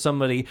vote for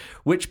somebody.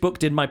 Which book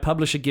did my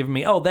publisher give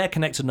me? Oh, they're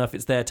connected enough.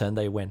 It's their turn.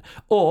 They win.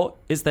 Or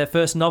it's their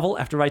first novel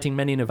after writing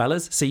many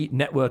novellas. See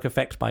Network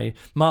Effect by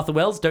Martha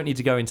Wells. Don't need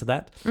to go into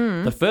that.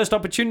 The first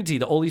opportunity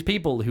that all these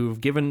people who have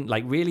given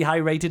like really high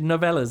rated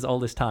novellas all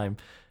this time,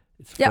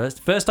 it's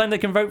first time they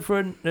can vote for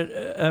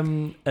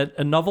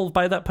a novel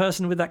by that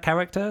person with that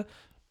character.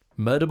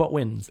 Murderbot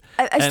wins.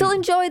 I still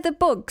enjoy the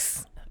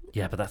books.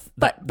 Yeah,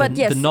 but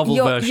yes, the novel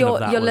version of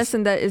that your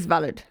lesson there is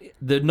valid.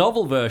 The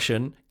novel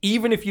version,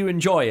 even if you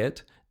enjoy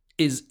it,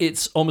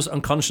 it's almost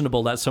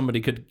unconscionable that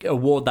somebody could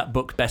award that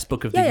book best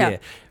book of the year.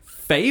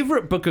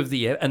 Favorite book of the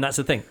year, and that's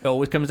the thing. It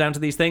always comes down to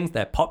these things.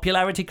 They're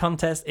popularity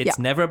contests. It's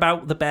never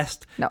about the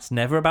best. No. It's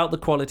never about the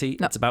quality.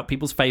 No. It's about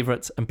people's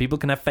favorites, and people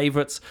can have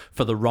favorites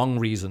for the wrong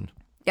reason.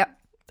 Yep.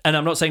 And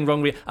I'm not saying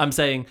wrong reason. I'm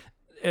saying,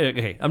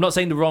 okay, I'm not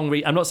saying the wrong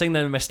reason. I'm not saying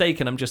they're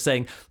mistaken. I'm just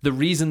saying the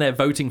reason they're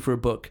voting for a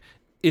book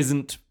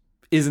isn't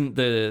even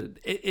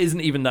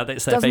that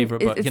it's their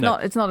favorite book.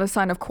 It's not a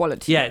sign of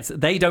quality. Yeah,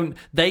 they don't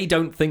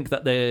think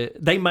that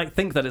they might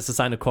think that it's a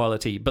sign of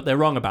quality, but they're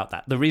wrong about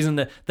that. The reason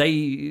that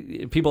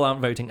people aren't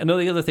voting.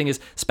 Another other thing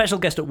is special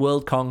guest at the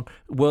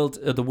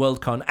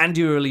Worldcon.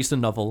 Andy released a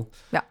novel.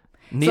 Yeah,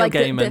 Neil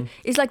Gaiman.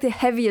 It's like the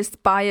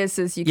heaviest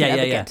biases you can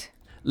ever get.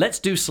 Let's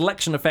do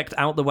selection effect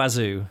out the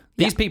wazoo.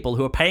 These people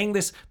who are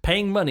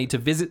paying money to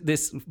visit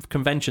this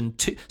convention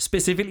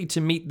specifically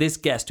to meet this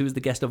guest, who is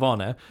the guest of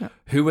honor,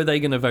 who are they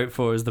going to vote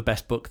for as the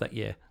best book that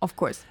year? Of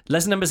course.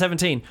 Lesson number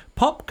 17.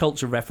 Pop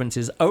culture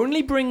references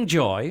only bring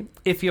joy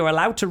if you're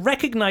allowed to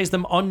recognize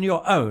them on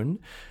your own,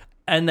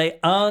 and they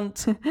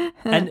aren't.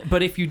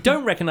 But if you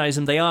don't recognize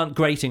them, they aren't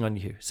grating on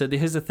you. So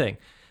here's the thing.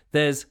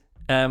 There's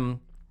in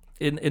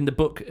the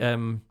book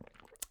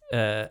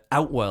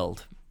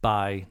Outworld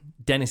by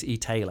Dennis E.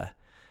 Taylor.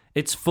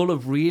 It's full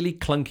of really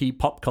clunky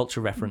pop culture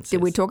references.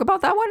 Did we talk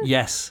about that one?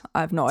 Yes. I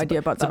have no idea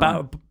about that one. It's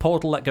about a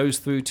portal that goes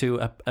through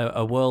to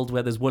a world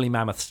where there's woolly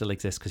mammoths still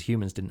exist because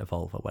humans didn't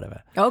evolve or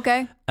whatever.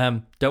 Okay.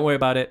 Don't worry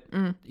about it.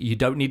 You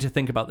don't need to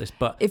think about this.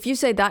 But if you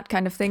say that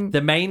kind of thing...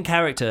 The main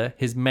character,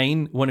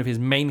 one of his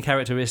main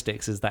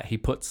characteristics is that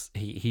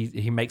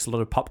he makes a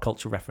lot of pop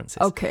culture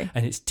references. Okay.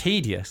 And it's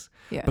tedious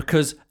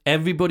because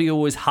everybody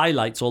always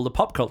highlights all the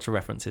pop culture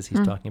references he's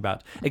talking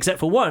about. Except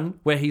for one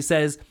where he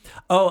says,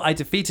 oh, I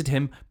defeated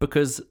him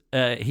because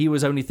he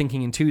was only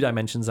thinking in 2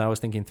 dimensions, I was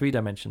thinking 3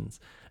 dimensions.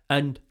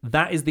 And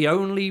that is the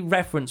only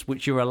reference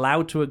which you're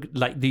allowed to,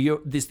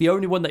 it's the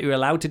only one that you're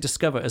allowed to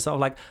discover. It's sort of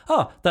like,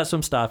 oh, that's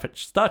from Star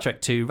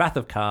Trek 2, Wrath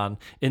of Khan.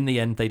 In the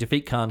end, they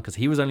defeat Khan because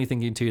he was only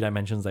thinking in 2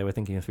 dimensions, they were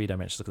thinking in 3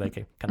 dimensions because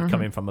they kind of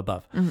come in from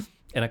above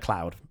in a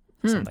cloud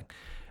or something.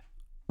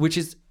 Which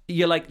is,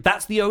 you're like,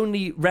 that's the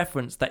only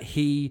reference that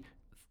he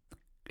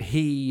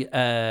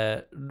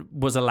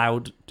was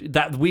allowed,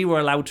 that we were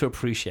allowed to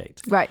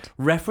appreciate. Right.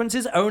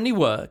 References only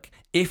work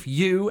if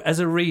you as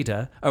a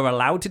reader are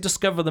allowed to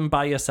discover them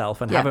by yourself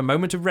and have a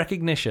moment of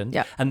recognition,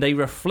 and they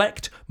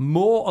reflect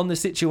more on the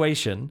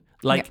situation.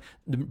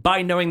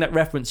 By knowing that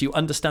reference, you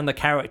understand the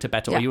character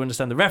better, or you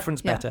understand the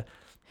reference better.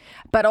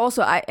 But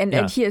also,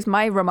 and here's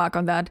my remark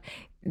on that: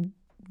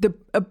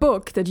 a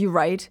book that you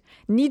write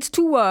needs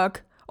to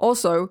work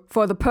also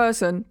for the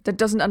person that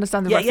doesn't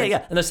understand the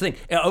reference. And that's the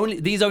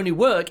thing. These only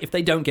work if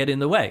they don't get in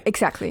the way.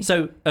 Exactly.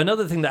 So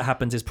another thing that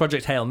happens is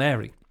Project Hail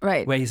Mary.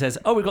 Right. Where he says,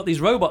 oh, we've got these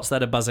robots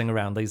that are buzzing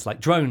around, these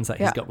like drones that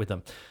he's got with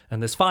them.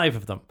 And there's 5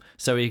 of them.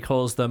 So he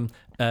calls them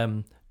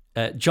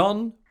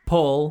John,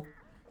 Paul,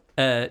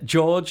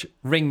 George,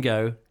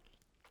 Ringo,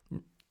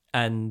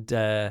 and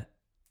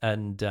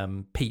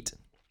Pete.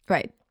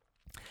 Right.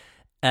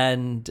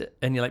 And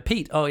you're like,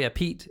 Pete, oh yeah,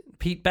 Pete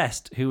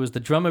Best, who was the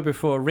drummer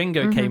before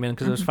Ringo came in,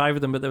 because there was 5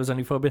 of them, but there was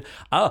only 4.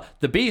 The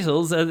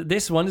Beatles,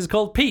 this one is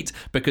called Pete,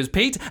 because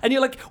Pete, and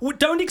you're like, well,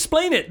 don't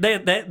explain it. They're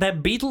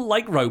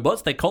Beatle-like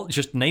robots.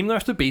 Just name them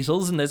after the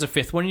Beatles, and there's a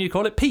 5th one, and you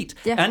call it Pete,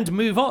 and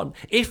move on.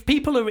 If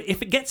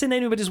it gets in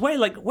anybody's way,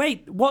 like,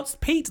 wait, what's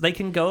Pete? They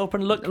can go up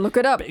and look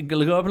it up.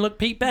 Go up and look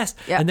Pete Best,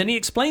 and then he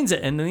explains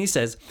it, and then he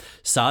says,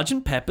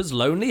 Sgt. Pepper's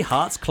Lonely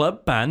Hearts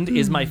Club Band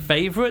is my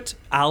favorite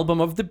album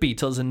of the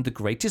Beatles and the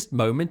greatest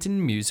moment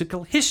in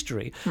musical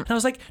history. And I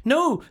was like,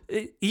 no,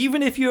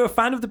 even if you're a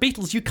fan of the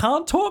Beatles, you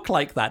can't talk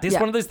like that. It's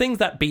one of those things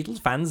that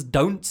Beatles fans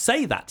don't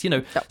say that,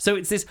 No. So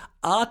it's this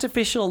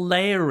artificial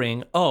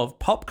layering of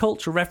pop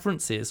culture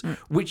references,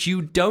 which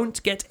you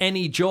don't get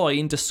any joy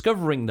in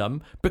discovering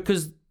them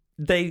because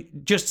they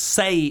just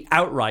say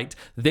outright,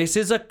 this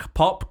is a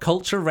pop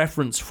culture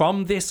reference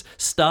from this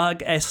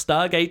Stargate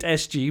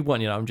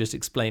SG-1. I'm just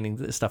explaining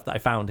the stuff that I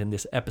found in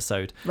this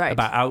episode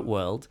about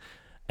Outworld.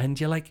 And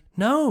you're like,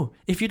 no,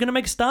 if you're going to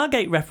make a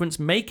Stargate reference,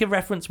 make a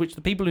reference which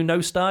the people who know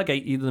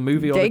Stargate, either the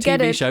movie or the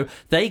TV show,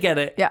 they get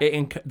it. Yeah.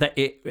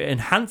 It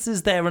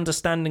enhances their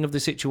understanding of the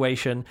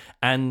situation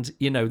and,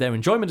 their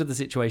enjoyment of the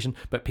situation.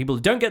 But people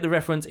who don't get the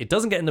reference, it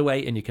doesn't get in the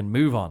way and you can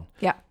move on.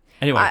 Yeah.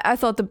 Anyway, I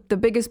thought the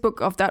biggest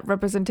book of that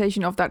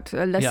representation of that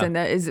lesson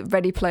is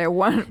Ready Player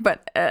One,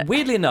 but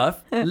weirdly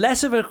enough,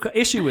 less of an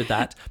issue with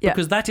that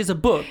because that is a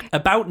book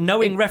about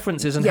knowing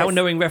references and how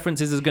knowing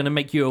references is going to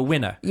make you a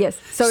winner. Yes,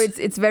 so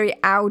it's very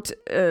out.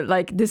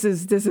 Like this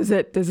is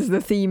it. This is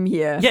the theme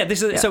here. Yeah,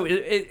 this is so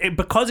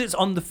because it's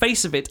on the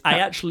face of it.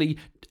 I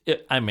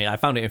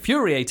found it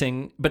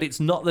infuriating, but it's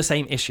not the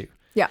same issue.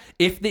 Yeah,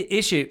 if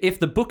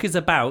the book is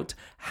about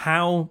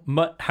how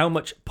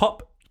much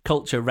pop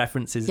culture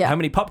references, how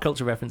many pop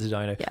culture references do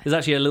I know? There's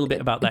actually a little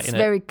bit about that in it.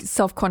 It's very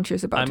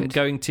self-conscious about it. I'm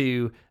going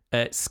to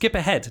skip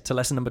ahead to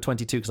lesson number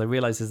 22 because I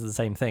realize this is the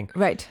same thing.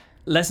 Right.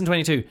 Lesson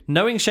 22.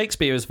 Knowing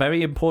Shakespeare is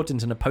very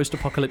important in a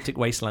post-apocalyptic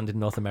wasteland in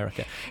North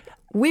America.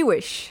 We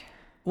wish.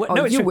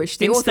 You wish.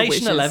 The in Station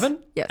wishes. 11,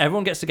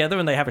 everyone gets together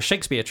and they have a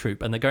Shakespeare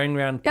troupe and they're going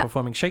around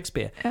performing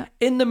Shakespeare. Yeah.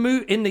 In the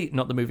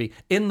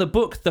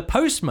book, The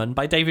Postman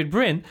by David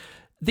Brin,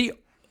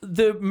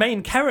 the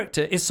main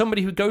character is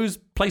somebody who goes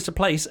place to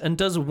place and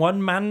does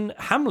one-man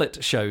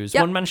Hamlet shows,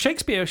 one-man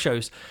Shakespeare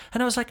shows.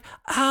 And I was like,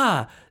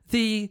 what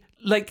the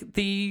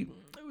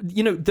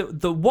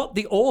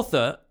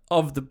author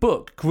of the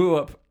book grew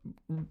up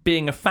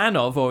being a fan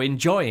of or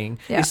enjoying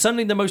is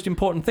suddenly the most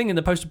important thing in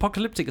the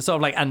post-apocalyptic. It's sort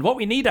of like, and what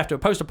we need after a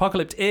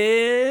post-apocalypse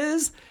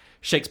is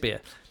Shakespeare.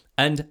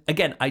 And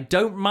again, I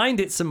don't mind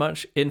it so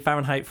much in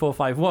Fahrenheit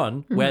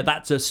 451, where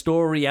that's a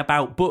story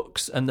about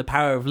books and the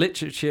power of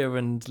literature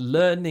and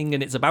learning,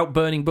 and it's about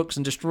burning books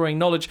and destroying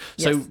knowledge.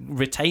 So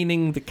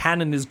retaining the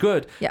canon is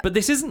good. Yeah. But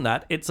this isn't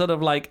that. It's sort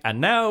of like,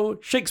 and now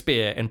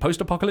Shakespeare in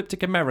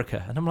post-apocalyptic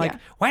America. And I'm like,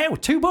 wow,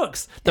 2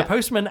 books, The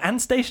Postman and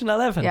Station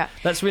 11. Yeah.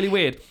 That's really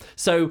weird.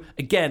 So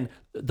again,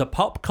 the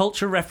pop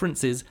culture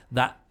references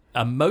that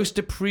are most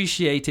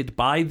appreciated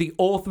by the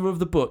author of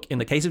the book. In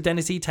the case of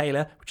Dennis E.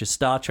 Taylor, which is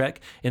Star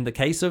Trek. In the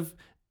case of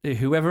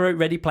whoever wrote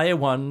Ready Player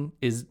One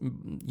is,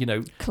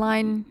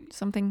 Klein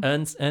something.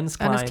 Ernst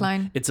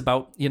Klein. It's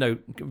about,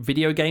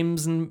 video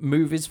games and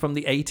movies from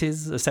the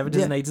 80s, the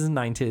 70s and 80s and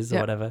 90s or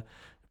whatever.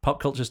 Pop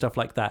culture stuff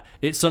like that.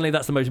 It's suddenly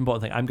that's the most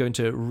important thing. I'm going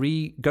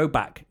to go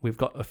back. We've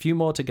got a few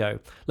more to go.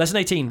 Lesson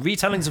 18,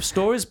 retellings of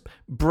stories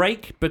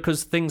break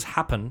because things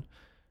happen.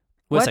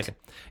 Wait a second.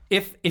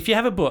 If you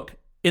have a book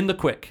in the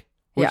Quick,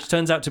 which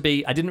turns out to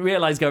be, I didn't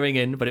realize going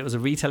in, but it was a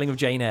retelling of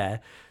Jane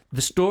Eyre.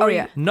 The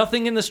story,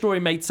 nothing in the story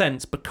made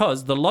sense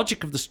because the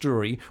logic of the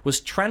story was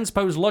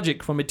transposed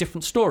logic from a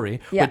different story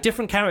where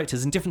different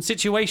characters in different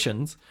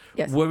situations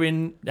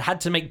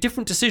had to make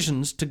different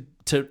decisions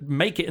to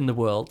make it in the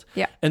world.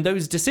 Yeah. And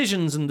those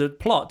decisions and the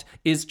plot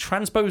is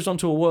transposed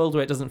onto a world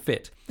where it doesn't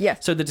fit. Yeah.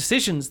 So the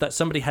decisions that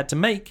somebody had to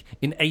make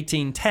in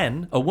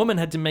 1810, a woman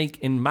had to make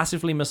in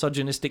massively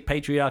misogynistic,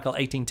 patriarchal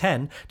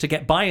 1810 to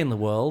get by in the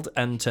world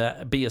and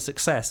to be a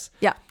success.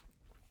 Yeah.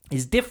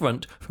 Is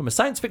different from a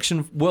science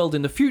fiction world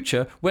in the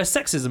future where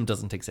sexism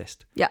doesn't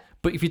exist. Yeah.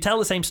 But if you tell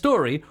the same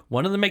story,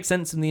 one of them makes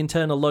sense in the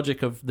internal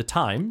logic of the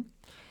time,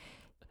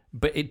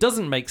 but it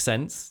doesn't make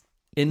sense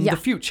in the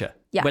future.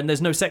 Yeah. When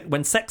there's no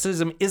when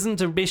sexism isn't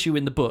an issue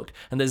in the book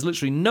and there's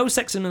literally no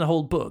sexism in the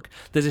whole book,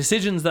 the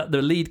decisions that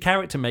the lead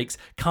character makes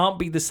can't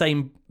be the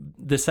same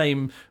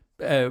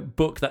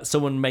book that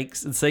someone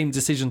makes, the same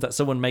decisions that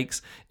someone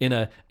makes in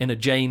a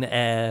Jane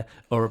Eyre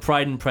or a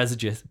Pride and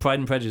Prejudice,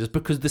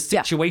 because the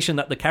situation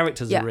that the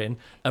characters are in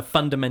are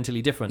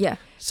fundamentally different. Yeah.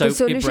 So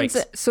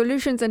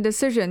solutions and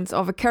decisions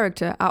of a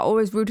character are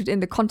always rooted in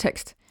the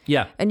context.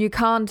 Yeah. And you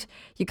can't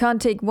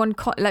take one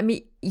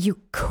you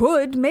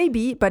could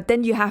maybe, but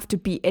then you have to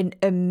be an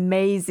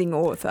amazing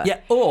author. Yeah,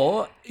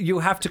 or you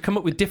have to come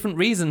up with different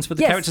reasons for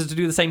the characters to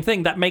do the same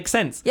thing that makes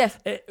sense. Yes.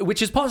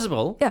 Which is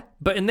possible. Yeah.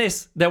 But in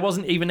this, there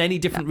wasn't even any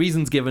different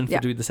reasons given for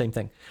doing the same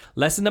thing.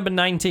 Lesson number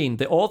 19,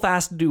 the author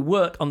has to do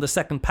work on the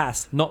second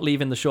pass, not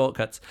leaving the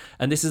shortcuts.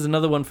 And this is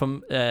another one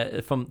from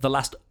The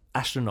Last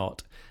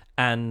Astronaut.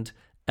 And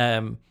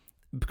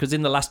because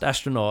in The Last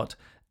Astronaut,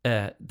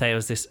 there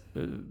was this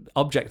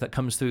object that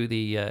comes through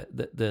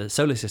the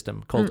solar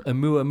system called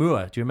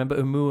Oumuamua. Do you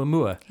remember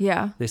Oumuamua?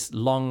 Yeah. This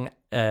long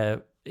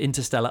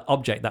interstellar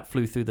object that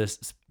flew through the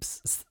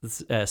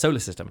solar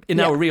system. In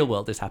our real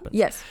world, this happened.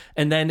 Yes.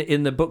 And then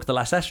in the book, The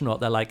Last Astronaut,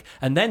 they're like,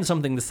 and then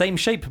something the same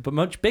shape but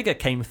much bigger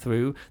came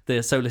through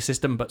the solar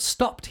system but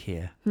stopped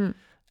here.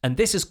 And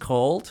this is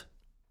called,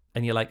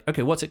 and you're like,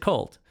 okay, what's it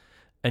called?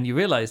 And you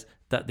realize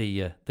that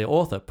the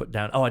author put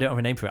down, I don't have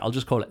a name for it. I'll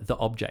just call it the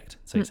object.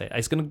 So you say,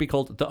 it's going to be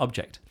called the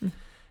object.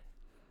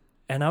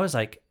 And I was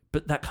like,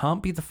 but that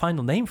can't be the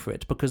final name for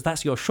it, because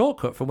that's your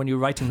shortcut for when you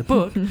were writing the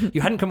book. You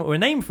hadn't come up with a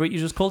name for it. You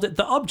just called it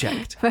the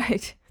object.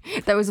 Right.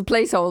 That was a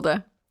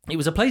placeholder. It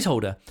was a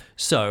placeholder.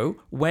 So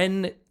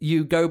when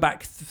you go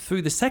back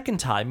through the second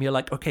time, you're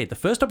like, okay, the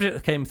first object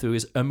that came through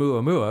is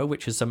Oumuamua,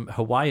 which is some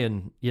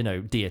Hawaiian,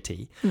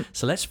 deity.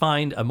 So let's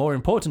find a more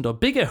important or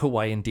bigger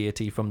Hawaiian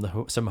deity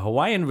from some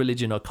Hawaiian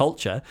religion or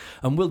culture,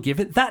 and we'll give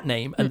it that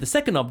name. And the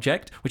second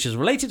object, which is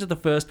related to the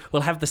first,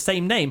 will have the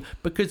same name,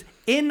 because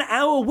in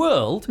our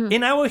world,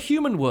 in our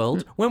human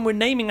world, when we're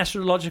naming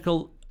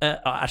astronomical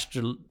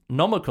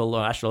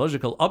or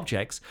astrological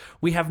objects,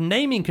 we have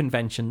naming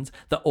conventions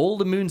that all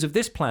the moons of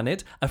this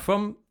planet are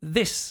from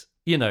this,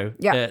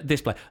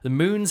 this planet. The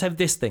moons have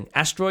this thing.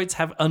 Asteroids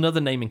have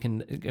another naming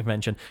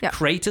convention. Yeah.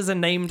 Craters are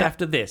named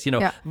after this.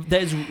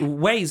 There's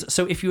ways.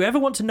 So if you ever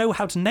want to know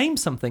how to name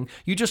something,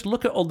 you just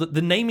look at all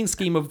the naming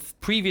scheme of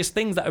previous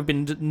things that have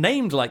been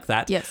named like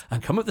that,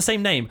 and come up with the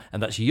same name.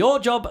 And that's your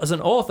job as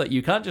an author.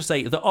 You can't just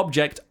say, the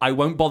object, I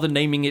won't bother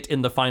naming it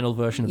in the final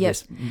version of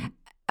this.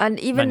 And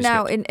even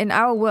now in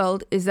our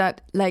world, is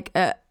that like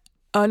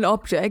an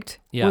object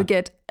will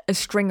get a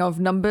string of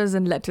numbers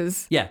and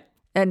letters. Yeah.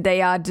 And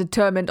they are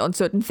determined on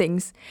certain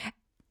things.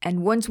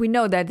 And once we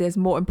know that there's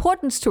more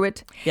importance to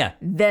it,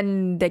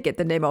 then they get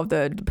the name of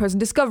the person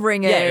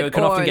discovering it. Yeah, it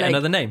can often get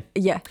another name.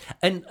 Yeah.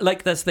 And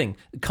like that's the thing,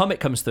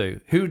 Comet comes through.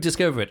 Who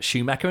discovered it?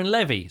 Schumacher and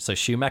Levy. So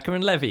Schumacher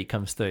and Levy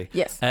comes through.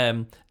 Yes.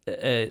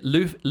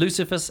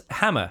 Lucifer's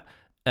hammer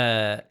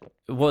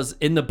was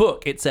in the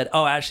book. It said,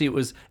 actually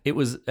it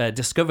was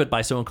discovered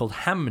by someone called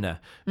Hamner,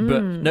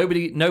 but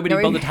nobody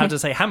bothered how to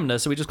say Hamner,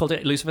 so we just called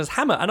it Lucifer's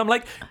hammer. And I'm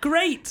like,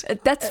 great,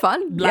 that's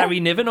fun. Larry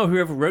Niven or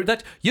whoever wrote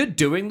that, you're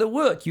doing the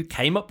work. You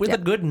came up with a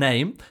good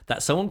name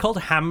that someone called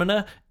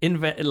Hamner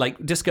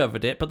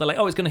discovered it, but they're like,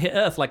 it's going to hit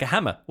Earth like a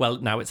hammer. Well,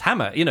 now it's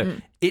hammer.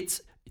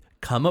 It's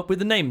come up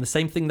with a name. The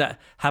same thing that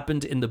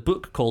happened in the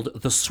book called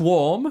The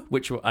Swarm,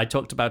 which I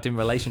talked about in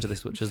relation to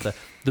this, which is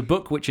the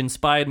book which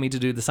inspired me to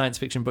do the science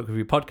fiction book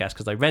review podcast,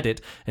 because I read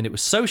it and it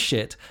was so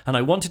shit, and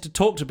I wanted to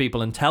talk to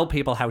people and tell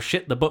people how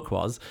shit the book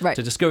was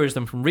to discourage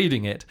them from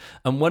reading it.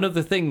 And one of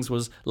the things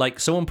was, like,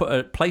 someone put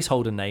a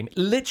placeholder name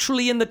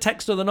literally in the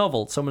text of the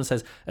novel. Someone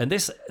says, and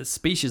this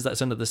species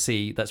that's under the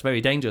sea that's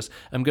very dangerous,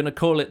 I'm going to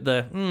call it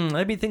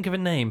let me think of a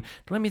name.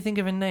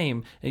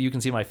 And you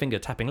can see my finger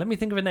tapping. Let me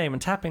think of a name,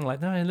 and tapping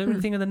like, no,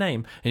 think of the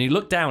name. And he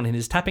looked down, and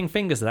his tapping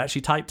fingers had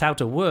actually typed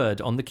out a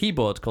word on the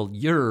keyboard called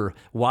Ur,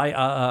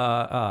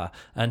 Y-R-R-R.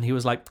 And he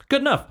was like,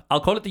 good enough, I'll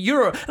call it the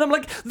Ur. And I'm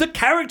like, the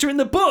character in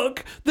the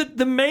book,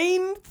 the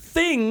main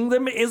thing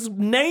is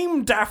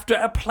named after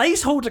a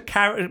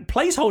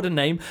placeholder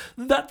name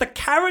that the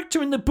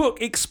character in the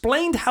book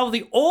explained how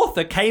the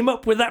author came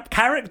up with that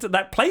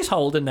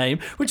placeholder name,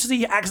 which is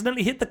he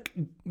accidentally hit the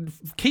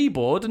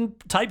keyboard and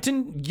typed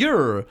in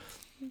Ur.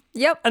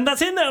 Yep. And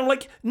that's in there. I'm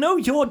like, no,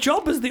 your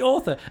job as the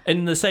author.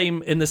 In the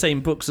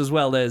same books as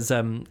well, there's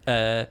in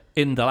The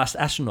Last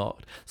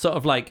Astronaut, sort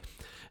of like,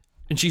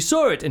 and she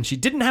saw it and she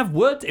didn't have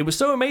words. It was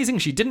so amazing,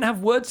 she didn't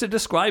have words to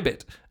describe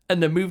it.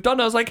 And then moved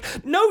on. I was like,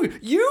 no,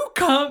 you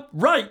can't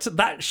write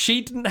that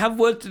she didn't have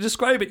words to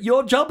describe it.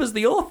 Your job as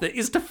the author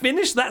is to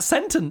finish that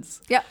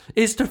sentence. Yeah.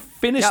 Is to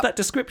finish that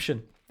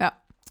description. Yeah.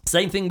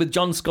 Same thing with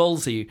John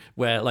Scalzi,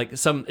 where like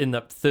some in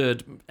the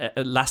third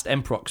Last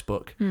Emperor's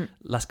book,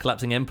 Last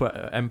Collapsing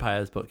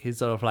Empire's book, he's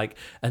sort of like,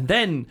 and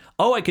then,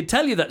 I could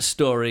tell you that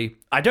story.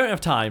 I don't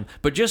have time,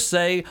 but just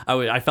say,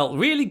 I felt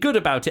really good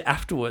about it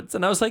afterwards.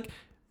 And I was like,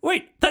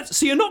 wait,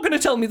 so you're not going to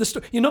tell me the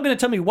story? You're not going to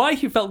tell me why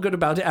you felt good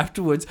about it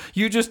afterwards?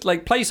 You just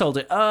like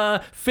placeholder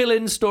it. Fill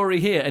in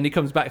story here, and he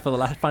comes back for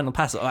the final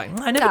pass. Like,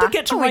 I never did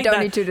get to write that.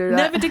 Need to do that.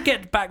 Never did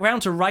get back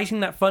round to writing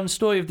that fun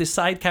story of this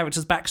side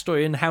character's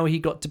backstory and how he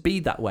got to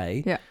be that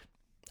way. Yeah,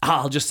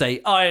 I'll just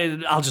say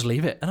I'll just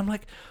leave it, and I'm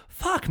like,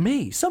 fuck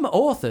me. Some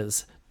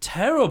authors,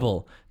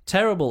 terrible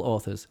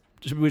authors.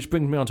 Which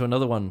brings me on to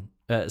another one.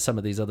 Some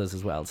of these others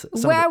as well.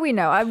 Where are we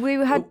now? We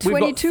had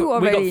 22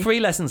 already. We've got 3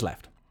 lessons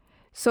left.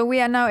 So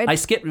we are now at... I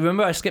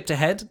skipped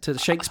ahead to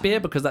Shakespeare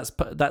because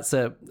that's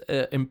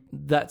in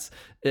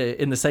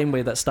the same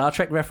way that Star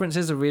Trek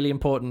references are really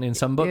important in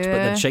some books, but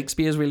that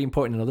Shakespeare is really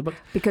important in other books.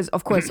 Because,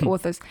 of course,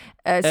 authors.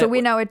 So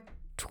we're now at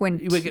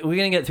 20. We're going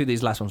to get through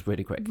these last ones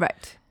pretty quick.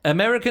 Right.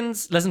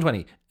 Lesson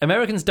 20.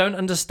 Americans don't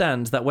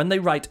understand that when they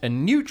write a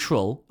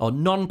neutral or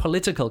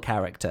non-political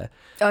character,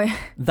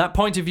 that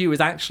point of view is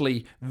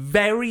actually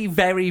very,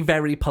 very,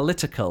 very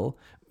political.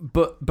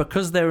 But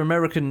because they're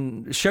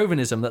American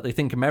chauvinism, that they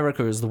think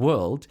America is the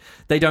world,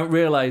 they don't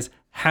realize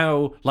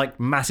how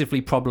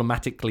massively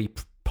problematically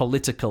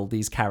political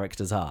these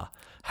characters are.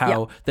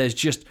 how there's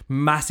just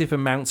massive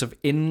amounts of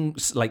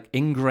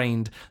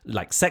ingrained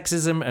like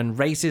sexism and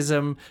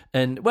racism,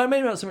 and well,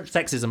 maybe not so much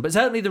sexism, but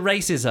certainly the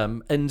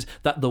racism, and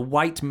that the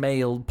white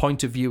male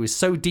point of view is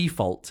so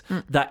default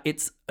that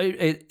it's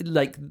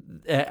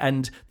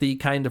and the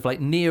kind of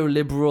like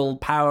neoliberal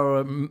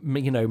power,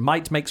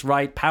 might makes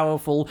right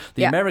powerful,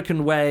 the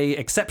American way,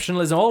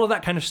 exceptionalism, all of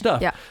that kind of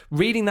stuff. Yeah.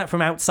 Reading that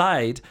from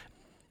outside,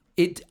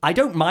 I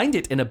don't mind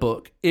it in a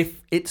book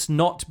if it's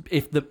not,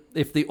 if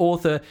the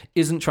author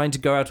isn't trying to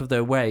go out of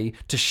their way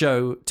to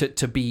show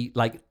to be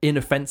like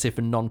inoffensive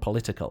and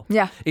non-political.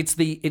 Yeah. It's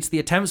the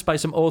attempts by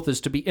some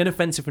authors to be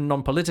inoffensive and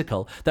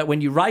non-political that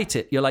when you write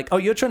it, you're like, oh,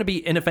 you're trying to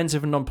be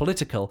inoffensive and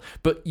non-political,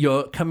 but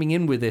you're coming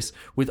in with this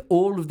with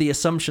all of the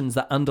assumptions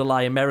that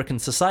underlie American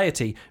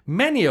society,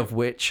 many of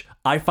which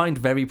I find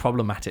very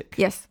problematic.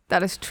 Yes,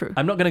 that is true.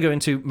 I'm not going to go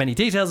into many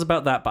details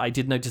about that, but I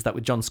did notice that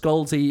with John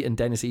Scalzi and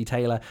Dennis E.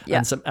 Taylor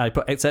and some, I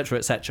put et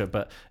cetera,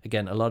 but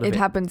again, a lot of it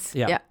happens.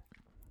 Yeah.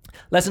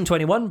 Lesson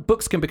 21,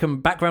 books can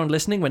become background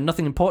listening when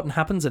nothing important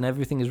happens and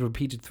everything is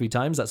repeated 3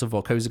 times. That's a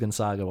Vorkosigan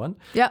Saga one.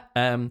 Yeah.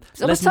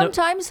 So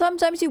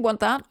sometimes you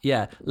want that.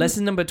 Yeah.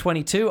 Lesson number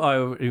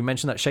 22, you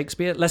mentioned that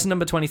Shakespeare. Lesson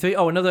number 23,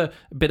 another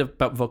bit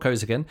about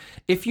Vorkosigan.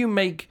 If you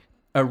make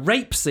a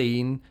rape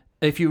scene,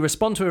 if you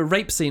respond to a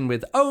rape scene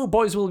with, oh,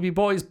 boys will be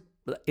boys,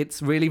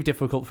 it's really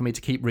difficult for me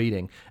to keep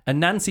reading. And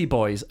Nancy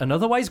Boys, an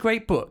otherwise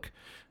great book,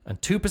 and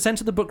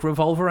 2% of the book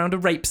revolve around a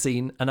rape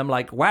scene, and I'm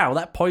like, wow,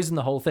 that poisoned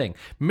the whole thing.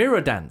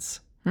 Mirror Dance,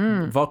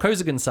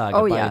 Vorkosigan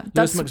Saga by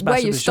that's Lewis where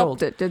you McBaster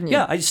stopped it, didn't you?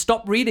 Yeah, I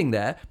stopped reading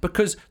there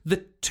because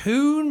the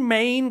 2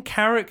 main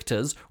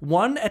characters,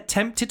 one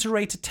attempted to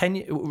rape a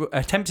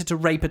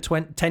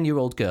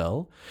 10-year-old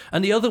girl,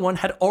 and the other one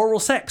had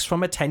oral sex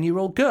from a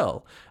 10-year-old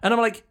girl. And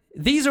I'm like,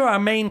 these are our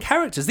main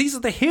characters. These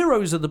are the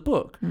heroes of the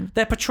book.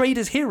 They're portrayed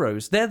as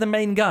heroes. They're the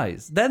main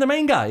guys.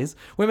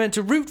 We're meant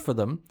to root for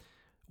them.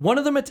 One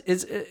of them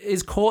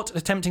is caught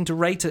attempting to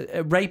rape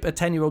a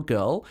 10-year-old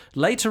girl.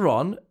 Later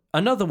on,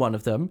 another one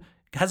of them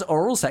has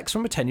oral sex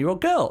from a 10-year-old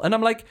girl. And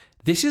I'm like,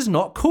 this is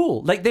not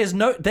cool. Like, there's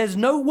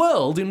no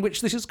world in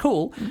which this is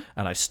cool.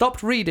 And I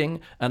stopped reading,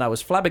 and I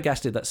was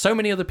flabbergasted that so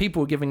many other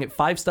people were giving it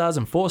 5 stars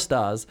and 4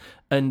 stars,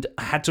 and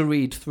I had to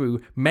read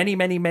through many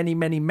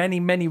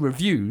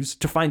reviews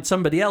to find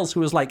somebody else who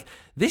was like,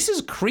 this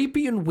is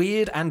creepy and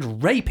weird and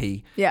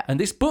rapey. Yeah. And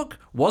this book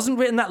wasn't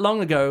written that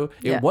long ago.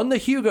 It won the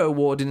Hugo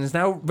Award and is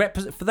now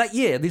for that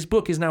year. This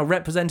book is now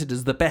represented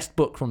as the best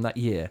book from that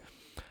year.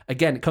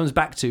 Again, it comes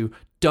back to,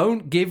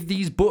 don't give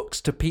these books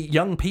to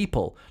young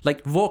people.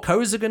 Like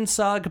Vorkosigan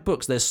Saga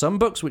books, there's some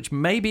books which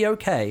may be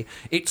okay.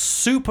 It's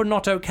super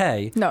not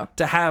okay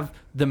to have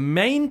the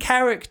main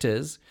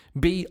characters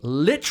be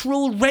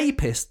literal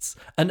rapists,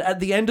 and at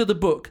the end of the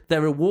book,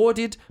 they're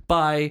rewarded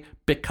by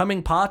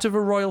becoming part of a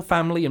royal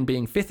family and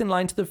being 5th in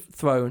line to the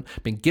throne,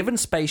 being given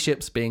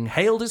spaceships, being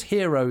hailed as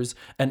heroes,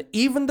 and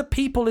even the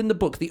people in the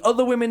book, the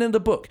other women in the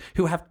book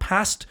who have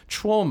past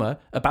trauma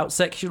about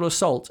sexual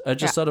assault are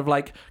just sort of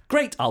like,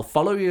 great, I'll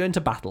follow you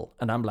into battle.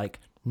 And I'm like,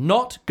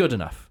 not good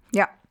enough.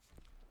 Yeah.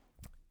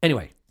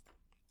 Anyway.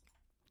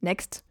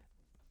 Next.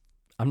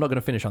 I'm not going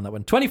to finish on that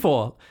one.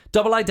 24.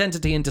 Double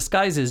identity and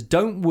disguises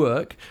don't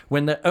work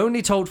when they're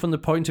only told from the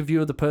point of view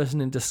of the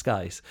person in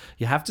disguise.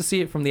 You have to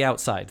see it from the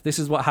outside. This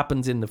is what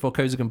happens in the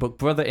Vorkosigan book,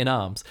 Brother in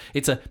Arms.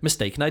 It's a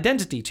mistaken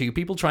identity. 2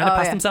 people trying to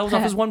pass themselves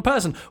off as one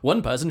person.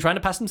 One person trying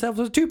to pass themselves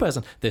as a 2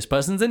 person. This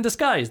person's in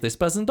disguise. This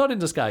person's not in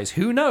disguise.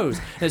 Who knows?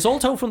 And it's all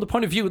told from the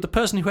point of view of the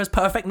person who has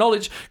perfect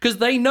knowledge because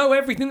they know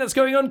everything that's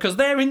going on because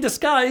they're in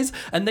disguise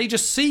and they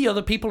just see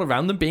other people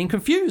around them being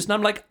confused. And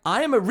I'm like,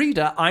 I am a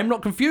reader. I'm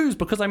not confused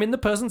because I'm in the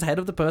person's head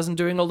of the person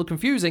doing all the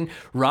confusing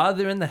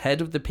rather in the head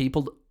of the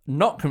people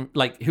not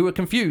who are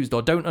confused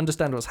or don't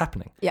understand what's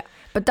happening. Yeah,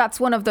 but that's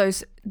one of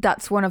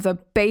the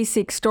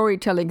basic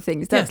storytelling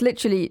things. That's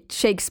literally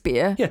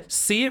Shakespeare. Yeah,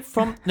 see it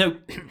from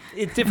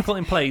it's difficult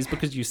in plays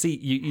because you see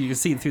you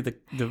see through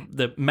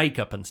the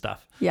makeup and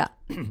stuff. Yeah.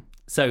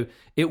 So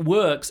it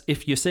works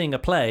if you're seeing a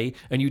play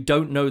and you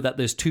don't know that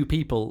there's 2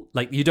 people,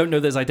 like you don't know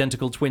there's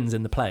identical twins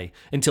in the play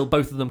until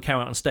both of them come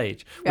out on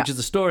stage, which is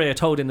a story I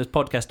told in this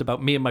podcast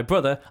about me and my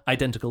brother,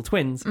 identical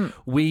twins.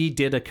 We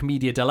did a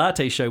Commedia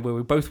dell'arte show where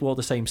we both wore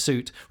the same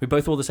suit, we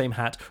both wore the same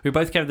hat, we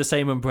both carried the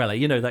same umbrella,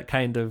 that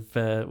kind of,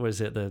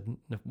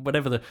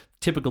 whatever the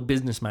typical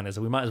businessman is,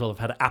 we might as well have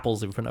had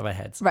apples in front of our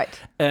heads. Right.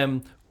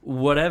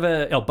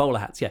 Bowler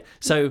hats, yeah.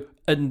 So,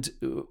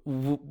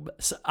 so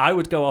I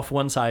would go off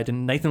one side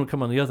and Nathan would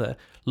come on the other.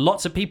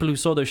 Lots of people who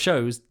saw those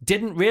shows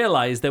didn't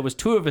realize there was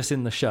 2 of us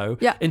in the show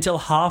until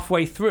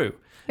halfway through.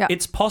 Yeah.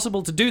 It's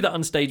possible to do that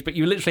on stage, but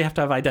you literally have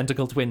to have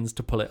identical twins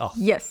to pull it off.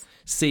 Yes.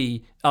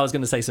 See, I was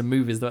going to say some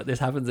movies that this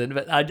happens in,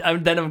 but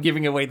then I'm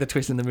giving away the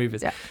twist in the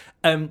movies. Yeah.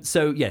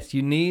 So yes,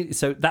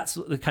 so that's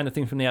the kind of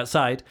thing from the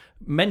outside.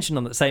 Mentioned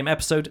on that same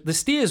episode, the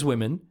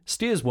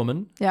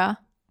Steerswoman. Yeah.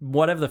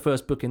 Whatever the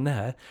first book in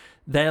there,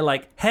 they're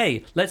like,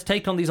 hey, let's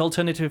take on these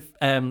alternative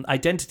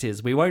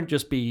identities. We won't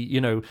just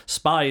be,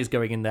 spies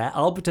going in there.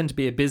 I'll pretend to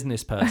be a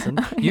business person.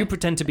 You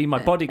pretend to be my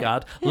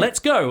bodyguard. Let's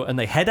go. And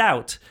they head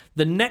out.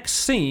 the next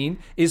scene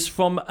is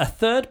from a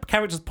third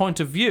character's point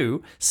of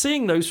view,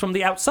 seeing those from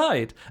the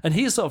outside. And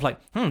he's sort of like,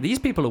 these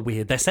people are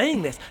weird. They're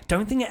saying this.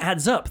 Don't think it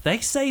adds up. They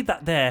say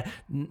that they're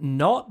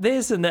not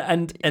this and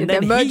then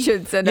they're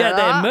merchants. They're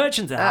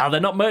merchants. They're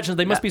not merchants.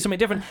 They must be something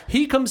different.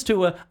 He comes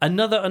to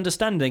another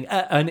understanding,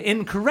 an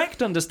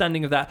incorrect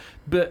understanding of that.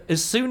 But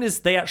as soon as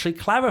they actually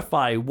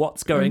clarify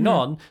what's going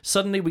on,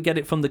 suddenly we get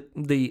it from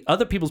the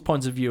other people's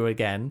points of view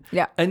again.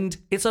 Yeah. And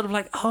it's sort of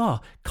like,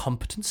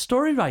 competent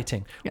story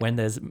writing. Yeah. When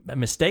there's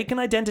mistaken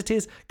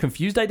identities,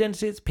 confused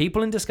identities,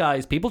 people in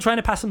disguise, people trying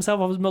to pass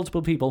themselves off as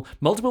multiple people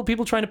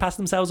trying to pass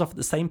themselves off at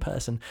the same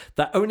person.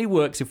 That only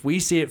works if we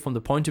see it from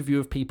the point of view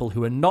of people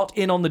who are not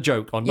in on the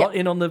joke or not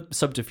in on the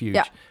subterfuge.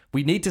 Yeah.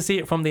 We need to see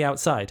it from the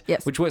outside,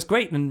 which works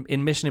great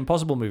in Mission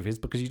Impossible movies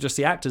because you just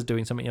see actors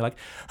doing something. You're like,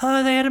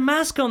 they had a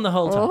mask on the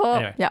whole time.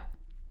 Anyway. Yeah.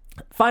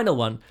 Final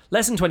one,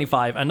 Lesson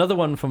 25, another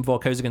one from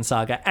Vorkosigan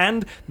Saga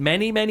and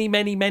many, many,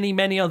 many, many,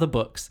 many other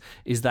books,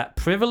 is that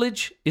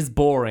privilege is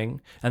boring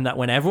and that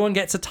when everyone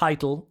gets a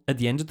title at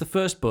the end of the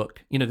first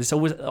book, this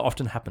always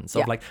often happens.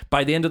 So like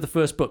by the end of the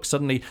first book,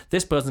 suddenly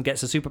this person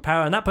gets a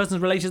superpower and that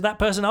person's related to that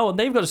person. Oh, and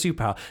they've got a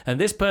superpower. And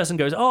this person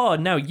goes,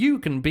 now you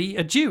can be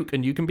a duke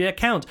and you can be a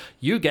count.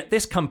 You get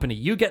this company.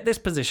 You get this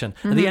position.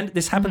 At the end,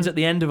 this happens at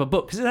the end of a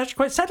book because it's actually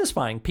quite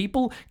satisfying.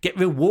 People get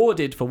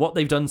rewarded for what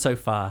they've done so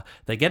far.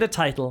 They get a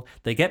title.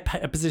 They get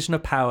a position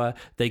of power,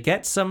 they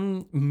get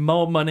some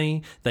more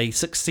money, they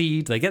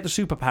succeed, they get the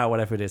superpower,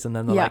 whatever it is, and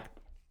then they're like,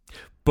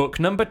 book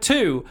number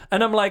 2.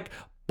 And I'm like,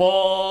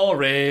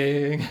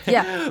 boring.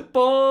 Yeah.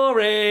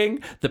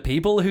 Boring. The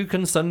people who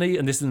can suddenly,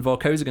 and this is in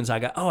Vorkosigan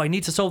Saga, I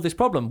need to solve this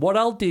problem. What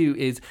I'll do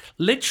is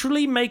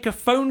literally make a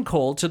phone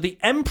call to the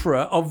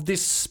emperor of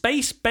this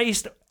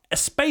space-based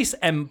space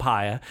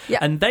empire,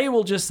 and they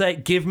will just say,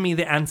 give me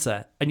the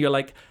answer. And you're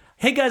like,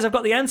 hey guys, I've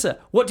got the answer.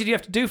 What did you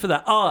have to do for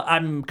that?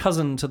 I'm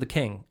cousin to the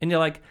king. And you're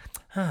like,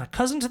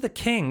 cousin to the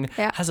king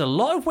has a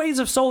lot of ways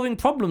of solving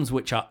problems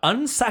which are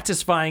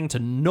unsatisfying to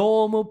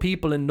normal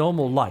people in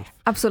normal life.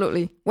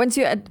 Absolutely. Once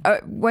you're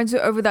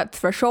over that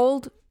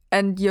threshold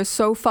and you're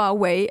so far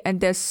away and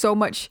there's so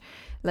much,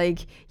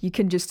 like, you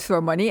can just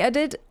throw money at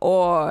it,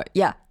 or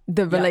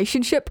the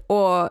relationship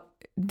or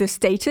the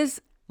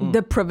status,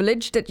 the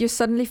privilege that you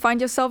suddenly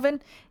find yourself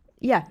in.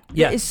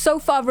 It's so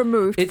far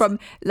removed from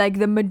like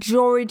the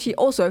majority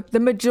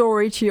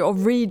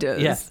of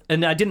readers. Yes,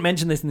 and I didn't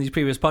mention this in these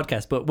previous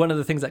podcasts, but one of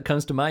the things that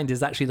comes to mind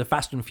is actually the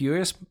Fast and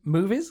Furious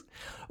movies.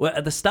 Well,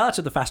 at the start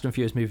of the Fast and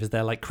Furious movies,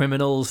 they're like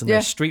criminals and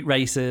they're street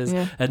racers,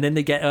 and then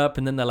they get up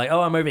and then they're like,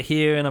 I'm over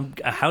here and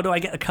how do I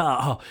get a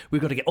car?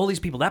 We've got to get all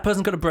these people. That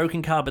person's got a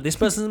broken car, but this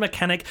person's a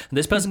mechanic and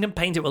this person can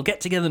paint it. We'll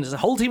get together and there's a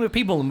whole team of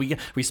people and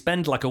we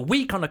spend like a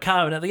week on a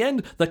car, and at the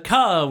end, the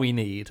car we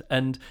need.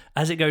 And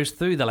as it goes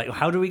through, they're like,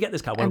 how do we get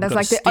this car? Well, and that's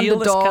like the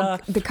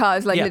underdog. The car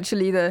is like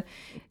literally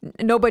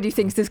nobody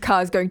thinks this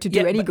car is going to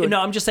do any good. No,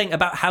 I'm just saying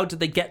about how did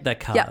they get their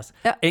cars.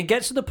 It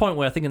gets to the point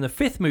where I think in the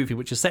 5th movie,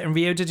 which is set in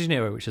Rio de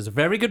Janeiro, which is a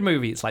very good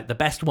movie, it's like the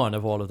best one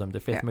of all of them, the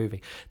 5th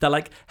movie. They're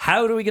like,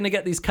 how are we going to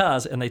get these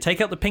cars? And they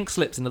take out the pink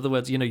slips. In other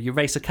words, you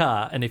race a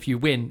car, and if you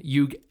win,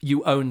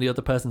 you own the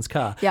other person's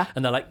car.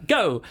 And they're like,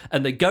 go.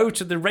 And they go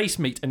to the race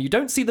meet, and you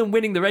don't see them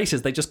winning the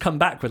races. They just come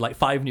back with like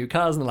 5 new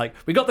cars, and they're like,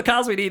 we got the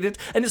cars we needed.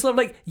 And it's sort of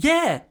like,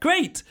 yeah,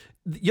 great.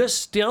 You're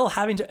still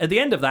having to, at the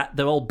end of that,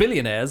 they're all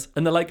billionaires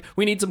and they're like,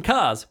 we need some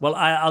cars. Well,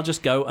 I'll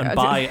just go and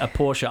buy a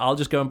Porsche. I'll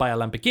just go and buy a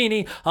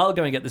Lamborghini. I'll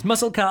go and get this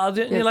muscle car.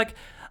 And you're like,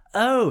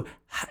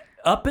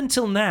 up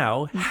until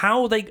now,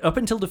 up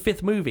until the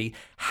 5th movie,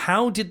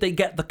 how did they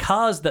get the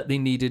cars that they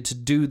needed to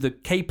do the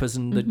capers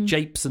and the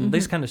japes and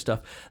this kind of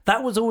stuff?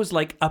 That was always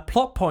like a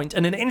plot point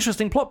and an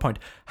interesting plot point.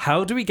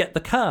 How do we get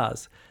the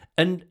cars?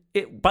 And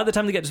by the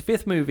time they get to the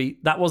 5th movie,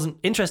 that wasn't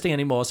interesting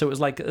anymore. So it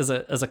was like as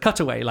a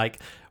cutaway, like,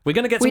 we're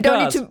going to get some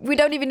cars. We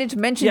don't even need to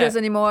mention this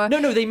anymore.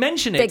 No, they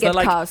mention it. They're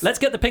like, cars. Let's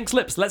get the pink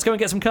slips. Let's go and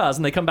get some cars.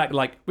 And they come back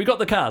like, we got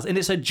the cars. And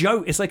it's a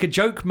joke. It's like a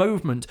joke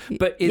movement.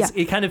 But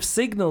it kind of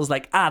signals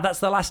like, that's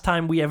the last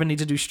time we ever need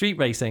to do street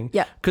racing.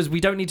 Yeah. Because we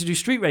don't need to do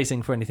street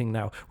racing for anything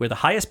now. We're the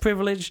highest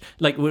privilege.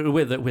 Like,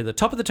 we're the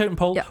top of the totem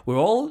pole. Yeah. We're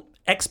all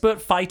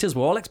expert fighters.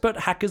 We're all expert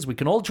hackers. We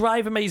can all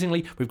drive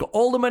amazingly. We've got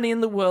all the money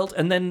in the world.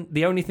 And then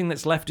the only thing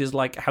that's left is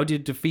like, how do you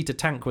defeat a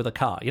tank with a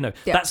car?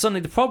 That's suddenly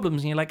the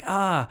problems. And you're like,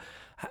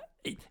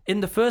 in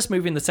the first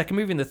movie, in the second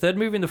movie, in the third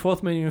movie, in the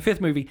fourth movie, in the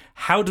 5th movie,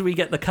 how do we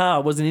get the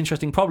car was an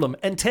interesting problem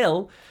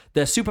until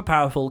they're super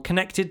powerful,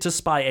 connected to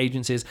spy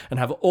agencies, and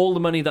have all the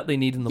money that they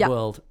need in the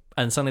world.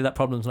 And suddenly that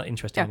problem's not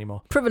interesting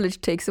anymore. Privilege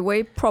takes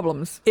away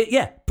problems.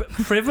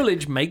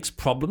 Privilege makes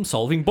problem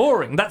solving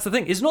boring. That's the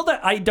thing. It's not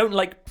that I don't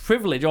like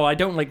privilege or I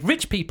don't like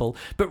rich people,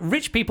 but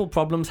rich people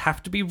problems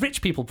have to be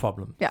rich people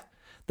problems. Yeah.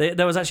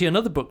 There was actually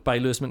another book by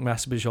Lewis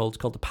McMaster-Bujold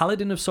called The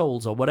Paladin of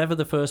Souls, or whatever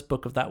the first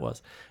book of that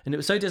was. And it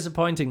was so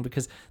disappointing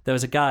because there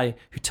was a guy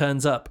who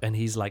turns up and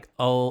he's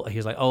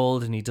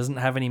old and he doesn't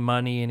have any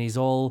money and he's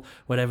all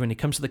whatever. And he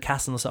comes to the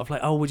castle and sort of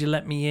like, oh, would you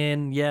let me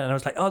in? Yeah. And I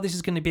was like, oh, this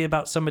is going to be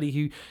about somebody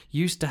who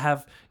used to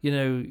have,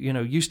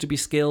 used to be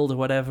skilled or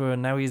whatever.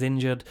 And now he's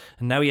injured.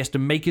 And now he has to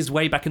make his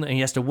way back and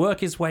he has to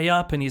work his way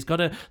up and he's got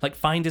to like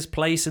find his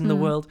place in the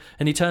world.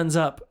 And he turns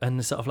up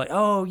and sort of like,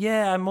 oh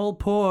yeah, I'm all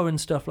poor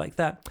and stuff like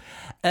that.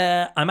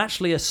 I'm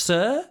actually a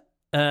sir,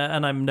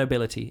 and I'm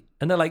nobility.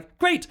 And they're like,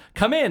 great,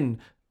 come in,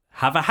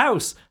 have a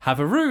house, have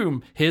a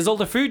room, here's all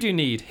the food you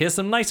need, here's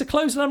some nicer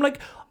clothes. And I'm like,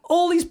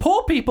 all these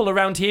poor people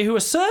around here who are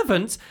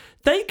servants,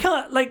 they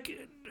can't,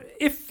 like,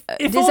 if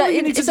all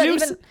you need to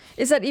do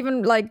is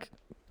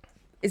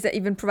that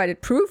even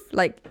provided proof?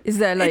 Like, is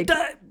there like,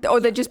 or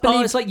they just believe?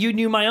 Oh, it's like You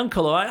Knew My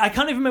Uncle, or I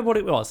can't even remember what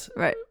it was.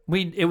 Right.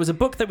 It was a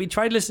book that we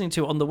tried listening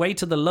to on the way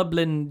to the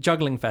Lublin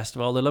Juggling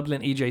Festival, the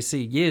Lublin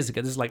EJC, years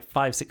ago. This is like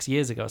 5-6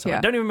 years ago. So I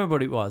don't even remember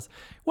what it was.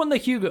 Won the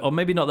Hugo, or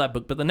maybe not that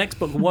book, but the next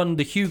book won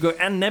the Hugo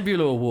and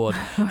Nebula Award.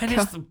 And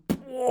it's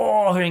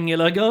boring. You're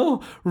like,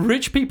 oh,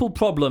 rich people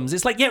problems.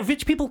 It's like, yeah,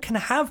 rich people can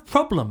have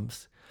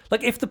problems.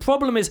 Like, if the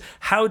problem is,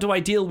 how do I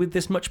deal with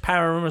this much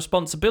power and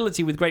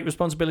responsibility? With great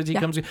responsibility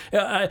comes,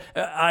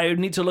 I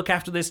need to look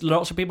after this.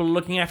 Lots of people are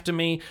looking after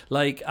me.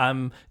 Like,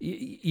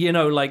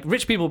 like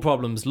rich people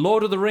problems.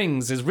 Lord of the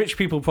Rings is rich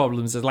people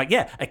problems. It's like,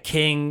 yeah, a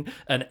king,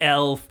 an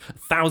elf,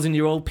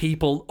 1,000-year-old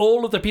people,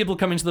 all of the people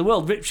come into the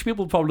world. Rich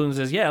people problems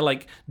is,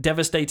 like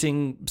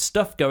devastating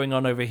stuff going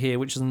on over here,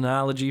 which is an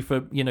analogy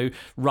for,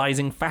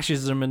 rising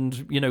fascism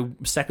and,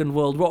 Second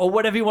World War, or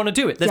whatever you want to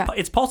do it.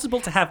 It's possible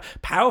to have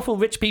powerful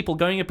rich people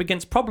going up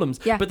against problems,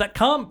 but that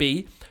can't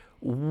be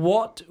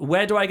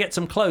where do I get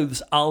some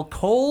clothes? I'll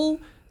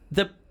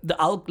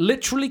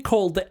literally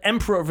call the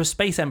emperor of a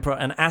space emperor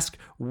and ask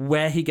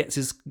where he gets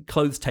his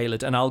clothes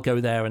tailored, and I'll go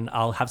there and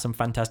I'll have some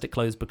fantastic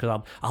clothes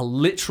because I'll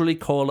literally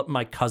call up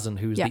my cousin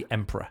who's the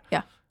emperor.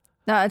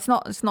 No, it's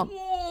not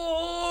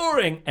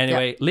boring.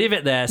 Anyway, leave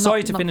it there.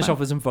 Sorry to finish off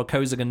with some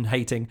Vorkosigan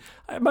hating.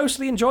 I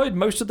mostly enjoyed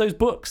most of those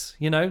books,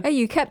 Hey,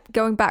 you kept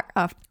going back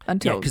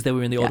until... Yeah, because they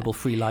were in the Audible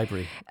free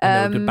library.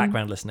 And they were good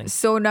background listening.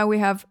 So now we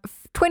have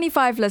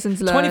 25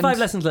 lessons learned. 25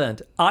 lessons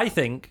learned. I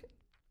think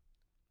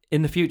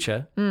in the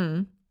future,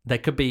 there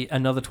could be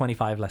another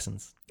 25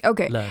 lessons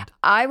learned.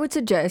 I would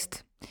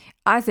suggest,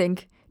 I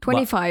think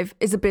 25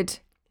 is a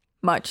bit...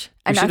 much.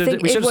 And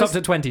we should have stopped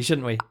at 20,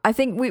 shouldn't we? I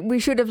think we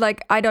should have,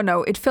 I don't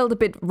know, it felt a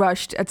bit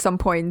rushed at some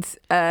points.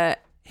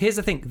 Here's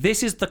the thing.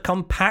 This is the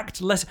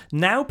compact lesson.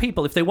 Now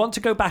people, if they want to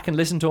go back and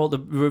listen to all the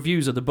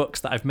reviews of the books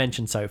that I've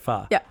mentioned so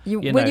far. Yeah.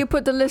 Will you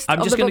put the list of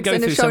the books in the show notes? I'm just going to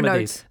go through some of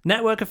these.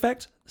 Network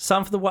Effect,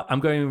 Psalm for the Wild.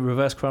 I'm going in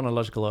reverse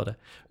chronological order.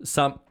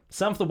 Psalm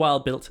for the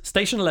Wild Built,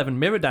 Station 11,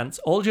 Mirror Dance,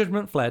 All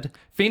Judgment Fled,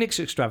 Phoenix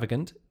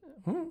Extravagant.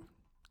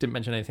 Didn't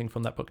mention anything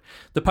from that book.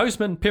 The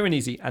Postman,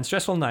 Piranesi,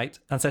 Ancestral Night,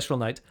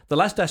 The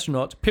Last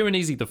Astronaut,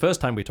 Piranesi, the first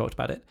time we talked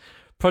about it,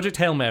 Project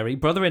Hail Mary,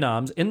 Brother in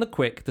Arms, In the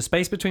Quick, The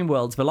Space Between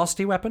Worlds,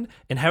 Velocity Weapon,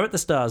 Inherit the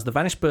Stars, The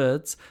Vanished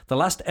Birds, The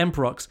Last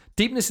Emperox,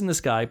 Deepness in the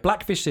Sky,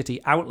 Blackfish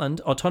City, Outland,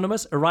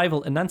 Autonomous,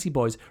 Arrival, and Nancy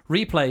Boys,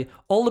 Replay,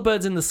 All the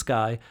Birds in the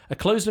Sky, A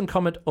Closed and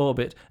Comet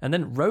Orbit, and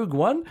then Rogue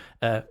One.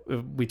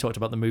 We talked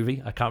about the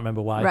movie. I can't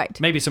remember why. Right.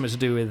 Maybe something to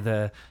do with...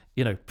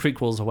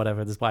 prequels or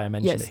whatever. That's why I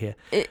mentioned it here.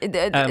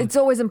 It's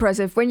always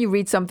impressive when you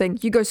read something.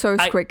 You go so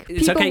quick.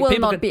 People will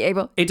not be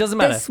able. It doesn't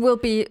matter. This will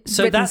be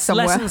so written that's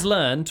somewhere. Lessons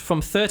learned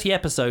from 30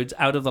 episodes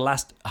out of the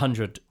last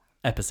 100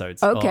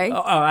 episodes. Okay.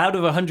 Or out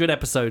of 100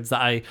 episodes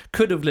that I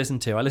could have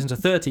listened to. I listened to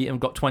 30 and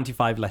got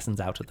 25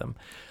 lessons out of them.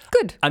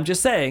 Good. I'm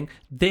just saying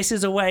this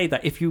is a way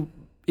that if you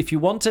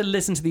want to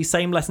listen to these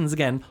same lessons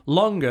again,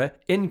 longer,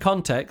 in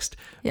context,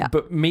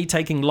 but me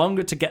taking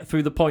longer to get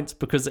through the points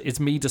because it's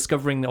me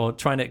discovering or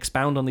trying to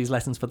expound on these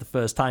lessons for the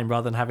first time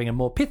rather than having a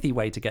more pithy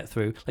way to get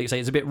through. Like you say,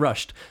 it's a bit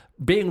rushed.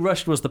 Being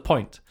rushed was the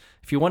point.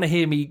 If you want to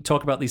hear me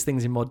talk about these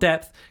things in more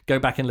depth, go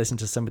back and listen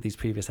to some of these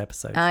previous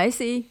episodes. I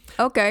see.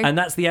 Okay. And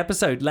that's the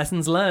episode,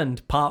 Lessons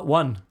Learned, Part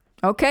 1.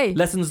 Okay.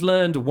 Lessons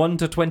learned 1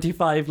 to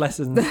 25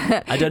 lessons.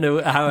 I don't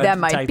know how there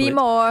might be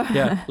more.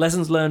 Yeah.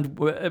 Lessons learned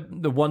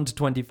 1 to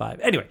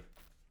 25. Anyway,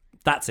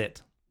 that's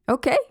it.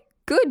 Okay.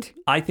 Good.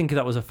 I think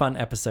that was a fun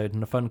episode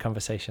and a fun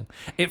conversation.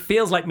 It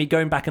feels like me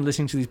going back and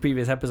listening to these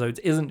previous episodes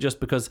isn't just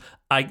because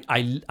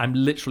I'm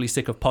literally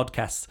sick of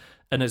podcasts.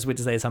 And as weird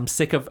to say is I'm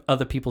sick of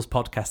other people's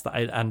podcasts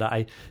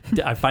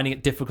I'm finding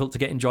it difficult to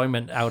get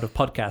enjoyment out of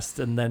podcasts.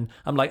 And then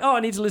I'm like, I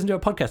need to listen to a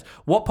podcast.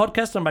 What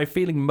podcast am I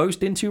feeling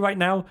most into right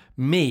now?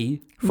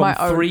 Me from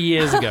 3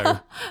 years ago.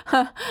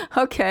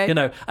 Okay. I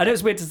know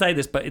it's weird to say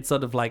this, but it's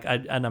sort of like, I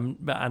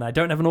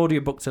don't have an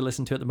audiobook to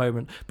listen to at the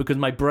moment because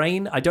my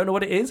brain, I don't know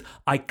what it is.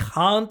 I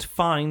can't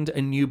find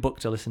a new book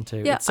to listen to.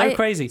 Yeah, it's so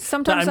crazy.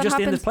 Sometimes I'm just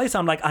in this place.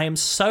 I'm like, I am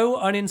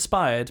so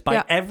uninspired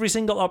by every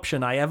single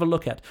option I ever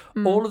look at.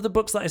 All of the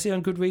books that I see on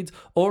on Goodreads,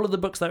 all of the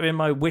books that are in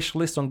my wish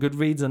list on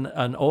Goodreads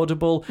and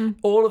Audible,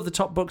 all of the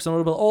top books on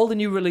Audible, all the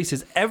new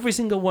releases, every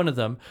single one of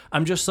them,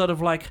 I'm just sort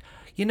of like,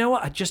 you know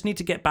what? I just need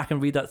to get back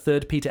and read that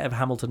third Peter F.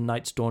 Hamilton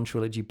Night's Dawn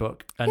trilogy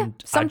book. And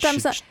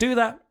sometimes I should do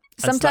that.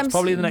 Sometimes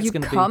probably the next you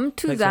come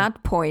to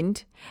that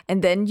point,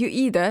 and then you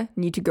either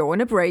need to go on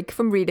a break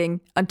from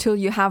reading until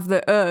you have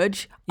the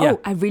urge,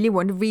 I really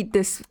want to read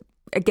this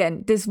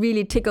again. This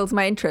really tickles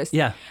my interest.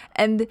 Yeah.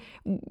 And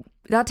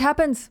that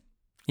happens.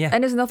 Yeah.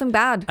 And it's nothing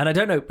bad. And I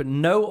don't know, but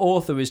no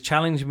author is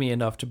challenging me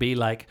enough to be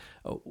like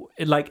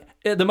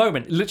at the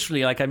moment,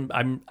 literally, like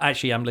I'm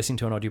listening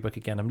to an audiobook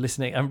again. I'm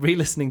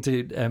re-listening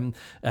to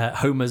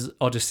Homer's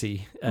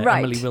Odyssey,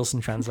 Emily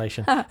Wilson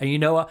translation. And you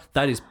know what?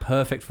 That is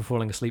perfect for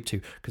falling asleep to,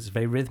 because it's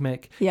very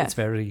rhythmic. Yes. It's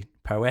very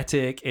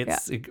poetic.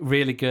 It's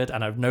really good.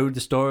 And I know the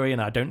story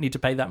and I don't need to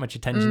pay that much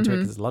attention to it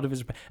because there's a lot of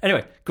it.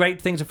 Anyway,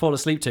 great thing to fall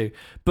asleep to.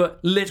 But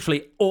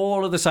literally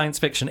all of the science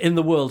fiction in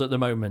the world at the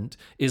moment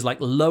is like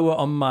lower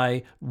on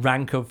my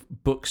rank of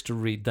books to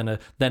read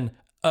than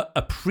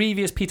a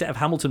previous Peter F.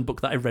 Hamilton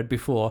book that I read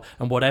before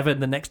and whatever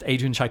the next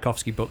Adrian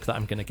Tchaikovsky book that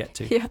I'm going to get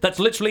to. Yeah. That's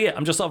literally it.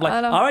 I'm just sort of like,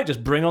 all right,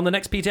 just bring on the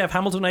next Peter F.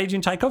 Hamilton,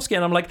 Adrian Tchaikovsky.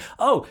 And I'm like,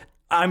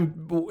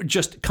 I'm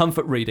just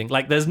comfort reading.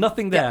 Like, there's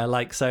nothing there. Yeah.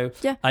 Like, so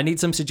I need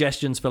some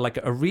suggestions for like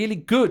a really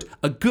good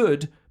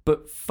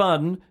but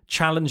fun,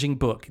 challenging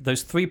book.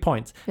 Those 3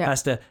 points. It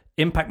has to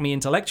impact me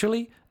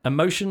intellectually,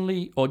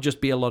 emotionally, or just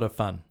be a lot of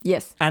fun.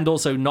 Yes. And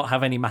also not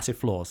have any massive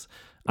flaws.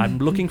 I'm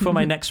looking for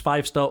my next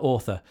 5-star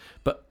author,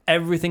 but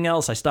everything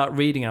else I start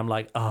reading, I'm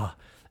like,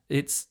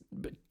 it's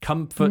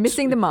comfort.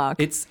 Missing the mark.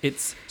 It's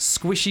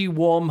squishy,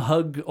 warm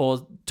hug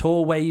or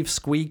tall wave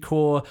squeak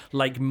or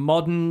like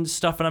modern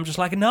stuff, and I'm just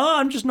like, no,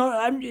 I'm just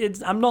not.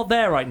 I'm not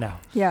there right now.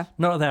 Yeah,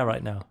 not there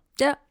right now.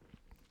 Yeah.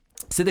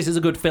 So this is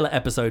a good filler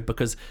episode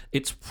because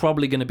it's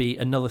probably going to be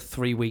another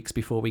 3 weeks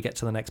before we get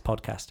to the next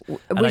podcast.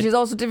 Which is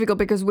also difficult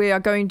because we are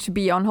going to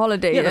be on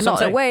holiday and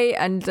not away.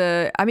 And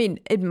I mean,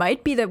 it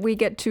might be that we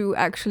get to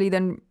actually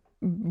then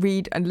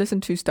read and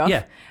listen to stuff.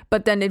 Yeah.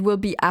 But then it will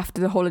be after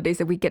the holidays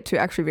that we get to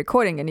actually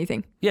recording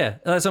anything. Yeah,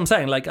 that's what I'm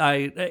saying. Like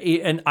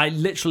I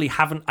literally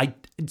haven't.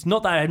 It's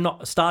not that I have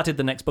not started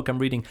the next book I'm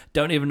reading.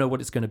 Don't even know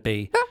what it's going to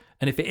be.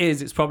 And if it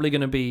is, it's probably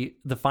going to be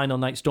the final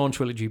Night's Dawn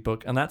trilogy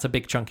book, and that's a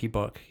big chunky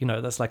book. You know,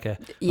 that's like a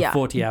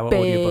 40-hour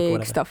audiobook or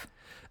whatever. Stuff.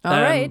 All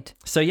right.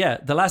 So yeah,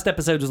 the last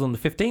episode was on the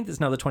 15th. It's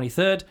now the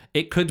 23rd.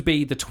 It could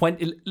be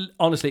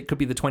honestly, it could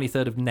be the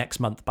 23rd of next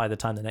month by the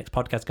time the next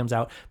podcast comes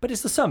out. But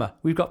it's the summer.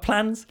 We've got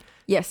plans.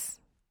 Yes.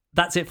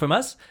 That's it from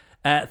us.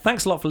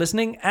 Thanks a lot for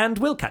listening, and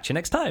we'll catch you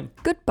next time.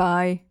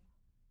 Goodbye.